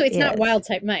it's not wild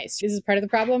type mice. This is part of the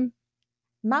problem.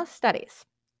 Mouse studies.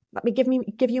 Let me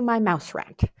give you my mouse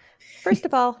rant. First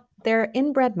of all, they're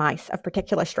inbred mice of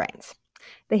particular strains.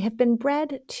 They have been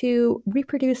bred to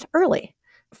reproduce early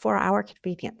for our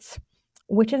convenience,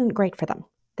 which isn't great for them.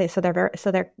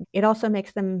 It also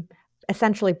makes them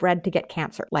essentially bred to get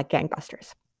cancer, like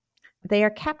gangbusters. They are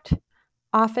kept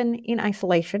often in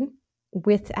isolation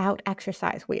without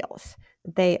exercise wheels.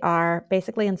 They are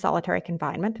basically in solitary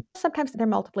confinement. Sometimes they're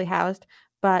multiply housed,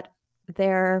 but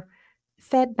they're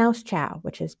fed mouse chow,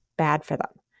 which is bad for them.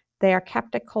 They are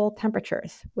kept at cold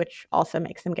temperatures, which also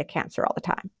makes them get cancer all the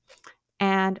time.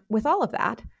 And with all of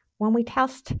that, when we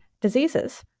test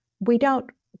diseases, we don't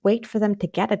wait for them to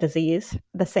get a disease,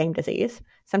 the same disease.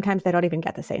 Sometimes they don't even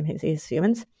get the same disease as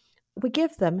humans. We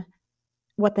give them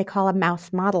what they call a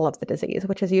mouse model of the disease,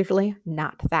 which is usually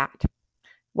not that.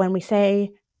 When we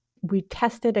say we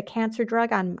tested a cancer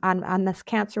drug on this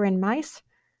cancer in mice,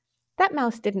 that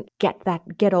mouse didn't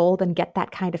get old and get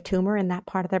that kind of tumor in that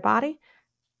part of their body.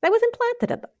 That was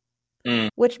implanted in them,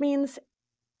 which means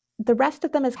the rest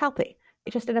of them is healthy.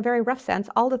 Just in a very rough sense,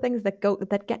 all the things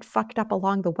that get fucked up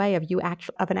along the way of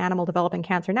an animal developing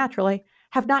cancer naturally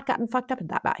have not gotten fucked up in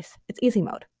that mice. It's easy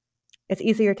mode. It's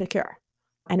easier to cure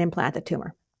and implant the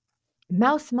tumor.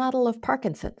 Mouse model of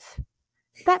Parkinson's.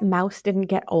 That mouse didn't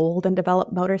get old and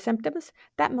develop motor symptoms.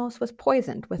 That mouse was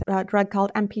poisoned with a drug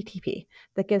called MPTP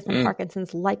that gives them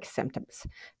Parkinson's-like symptoms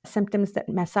that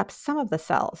mess up some of the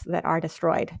cells that are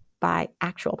destroyed by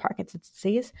actual Parkinson's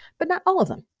disease, but not all of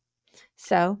them.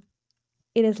 So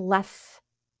it is less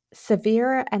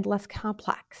severe and less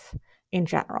complex in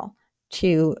general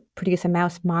to produce a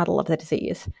mouse model of the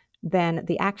disease than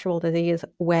the actual disease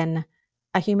when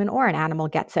a human or an animal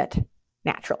gets it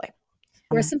naturally.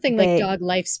 Or something like dog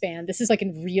lifespan. This is like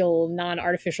a real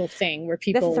non-artificial thing where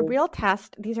people... This is a real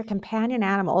test. These are companion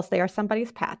animals. They are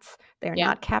somebody's pets. They are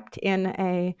not kept in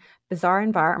a bizarre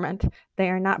environment. They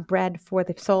are not bred for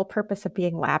the sole purpose of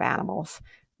being lab animals.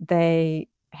 They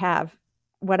have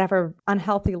whatever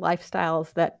unhealthy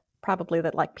lifestyles that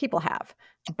like people have,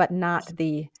 but not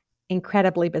the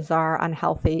incredibly bizarre,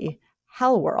 unhealthy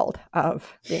hell world of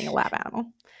being a lab animal.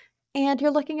 And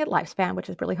you're looking at lifespan, which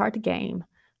is really hard to game.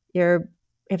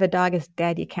 If a dog is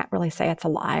dead, you can't really say it's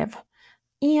alive.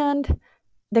 And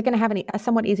they're going to have a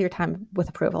somewhat easier time with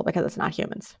approval because it's not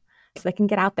humans. So they can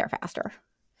get out there faster.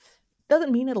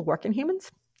 Doesn't mean it'll work in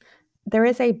humans. There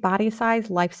is a body size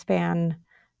lifespan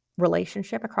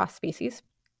relationship across species.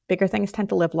 Bigger things tend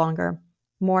to live longer,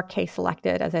 more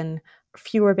case-selected, as in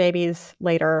fewer babies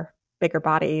later, bigger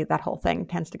body, that whole thing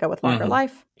tends to go with longer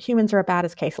life. Humans are about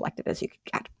as case-selected as you can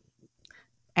get,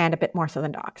 and a bit more so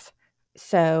than dogs.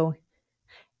 So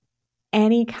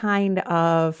any kind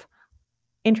of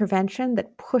intervention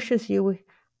that pushes you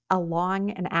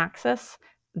along an axis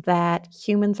that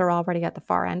humans are already at the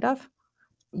far end of,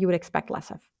 you would expect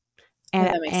less of.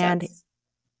 And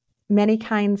many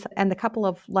kinds, and the couple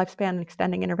of lifespan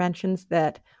extending interventions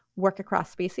that work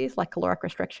across species, like caloric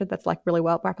restriction, that's like really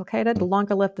well replicated. The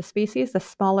longer lived the species, the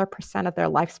smaller percent of their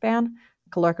lifespan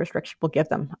caloric restriction will give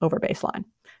them over baseline.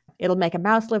 It'll make a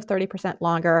mouse live 30%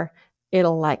 longer.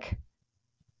 It'll like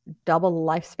double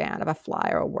the lifespan of a fly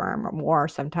or a worm or more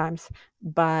sometimes.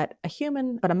 But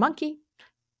a monkey,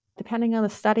 depending on the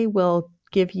study, will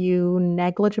give you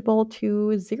negligible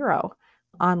to zero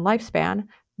on lifespan.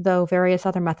 though various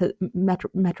other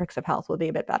metrics of health will be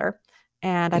a bit better.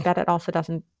 And I bet it also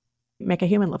doesn't make a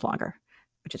human live longer,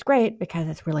 which is great because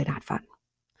it's really not fun.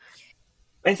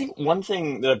 I think one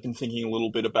thing that I've been thinking a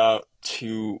little bit about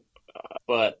too,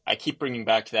 but I keep bringing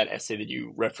back to that essay that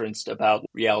you referenced about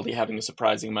reality having a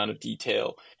surprising amount of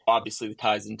detail. Obviously, it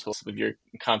ties into some of your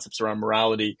concepts around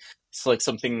morality. It's like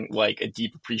something like a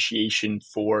deep appreciation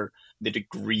for the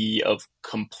degree of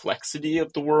complexity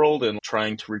of the world and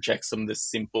trying to reject some of this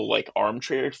simple like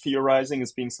armchair theorizing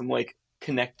as being some like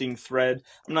connecting thread.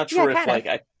 I'm not sure if like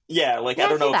I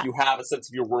don't know if you have a sense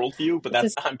of your worldview, but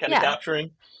that's I'm kind of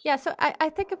capturing. Yeah, so I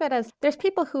think of it as there's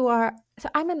people who are, so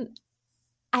I am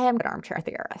an armchair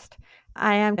theorist.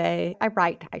 I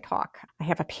write, I talk, I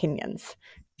have opinions.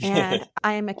 And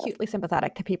I am acutely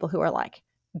sympathetic to people who are like,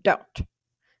 don't.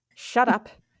 Shut up.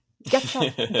 Get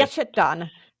shit done.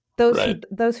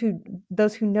 Those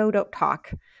who know don't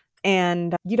talk.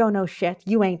 And you don't know shit.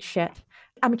 You ain't shit.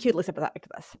 I'm acutely sympathetic to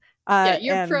this.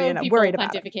 You're pro people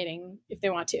pontificating if they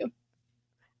want to.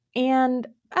 And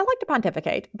I like to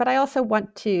pontificate, but I also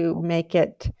want to make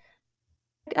it,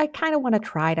 I kind of want to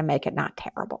try to make it not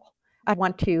terrible. I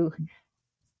want to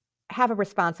have a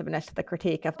responsiveness to the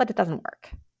critique of, but it doesn't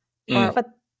work. But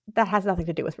that has nothing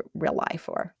to do with real life.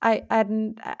 Or I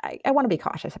want to be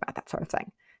cautious about that sort of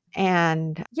thing.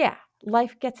 And yeah,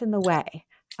 life gets in the way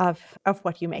of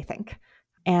what you may think.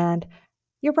 And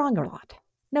you're wrong a lot.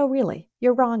 No, really,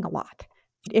 you're wrong a lot.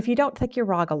 If you don't think you're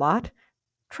wrong a lot,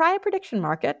 try a prediction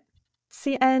market.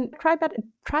 And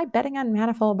try betting on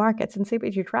manifold markets and see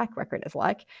what your track record is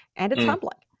like. And it's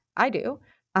humbling. I do.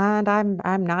 And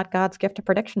I'm not God's gift to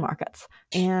prediction markets.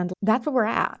 And that's where we're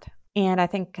at. And I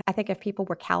think if people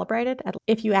were calibrated,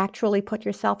 if you actually put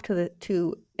yourself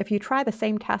if you try the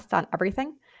same tests on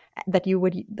everything, that you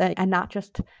would, and not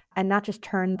just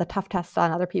turn the tough tests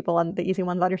on other people and the easy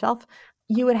ones on yourself,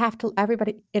 you would have to,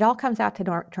 everybody, it all comes out to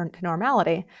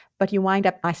normality, but you wind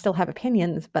up, I still have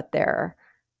opinions, but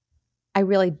I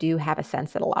really do have a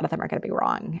sense that a lot of them are going to be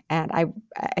wrong. And I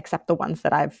accept the ones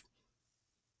that I've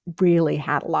really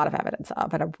had a lot of evidence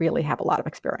of and I really have a lot of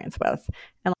experience with.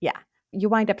 And yeah, you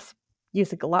wind up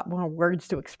using a lot more words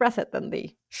to express it than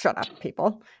the shut up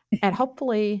people, and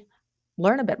hopefully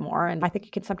learn a bit more. And I think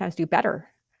you can sometimes do better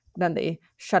than the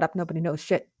shut up, nobody knows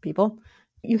shit people.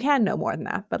 You can know more than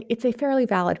that, but it's a fairly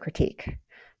valid critique.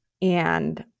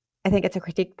 And I think it's a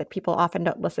critique that people often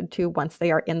don't listen to once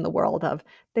they are in the world of,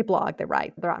 they blog, they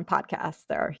write, they're on podcasts,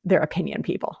 they're opinion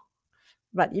people.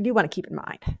 But you do want to keep in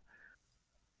mind.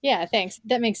 Yeah, thanks.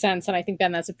 That makes sense. And I think,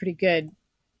 Ben, that's a pretty good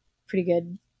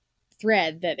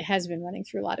thread that has been running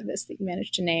through a lot of this that you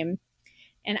managed to name.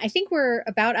 And I think we're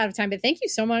about out of time, but thank you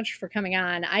so much for coming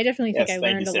on. I definitely think I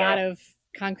learned a lot of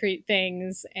concrete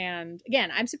things. And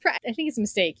again, I'm surprised. I think it's a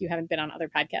mistake you haven't been on other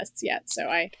podcasts yet. So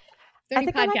I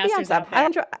think podcasters out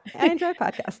there. I enjoy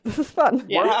podcasts. This is fun.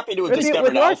 Yeah. We're happy to have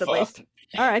discovered Alpha. At least.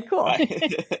 All right, cool.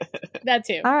 That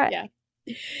too. All right.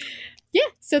 Yeah.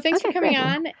 So thanks for coming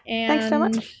on. And thanks so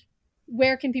much.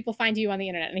 Where can people find you on the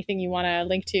internet? Anything you want to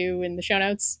link to in the show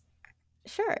notes?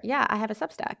 Sure. Yeah, I have a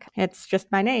Substack. It's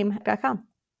just my name.com.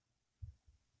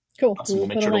 Cool. Awesome. We'll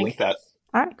make sure to link that.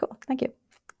 All right, cool. Thank you.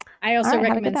 I also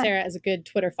recommend Sarah as a good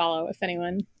Twitter follow if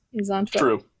anyone is on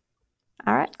Twitter. True.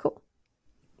 All right, cool.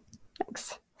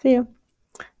 Thanks. See you.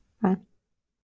 Bye.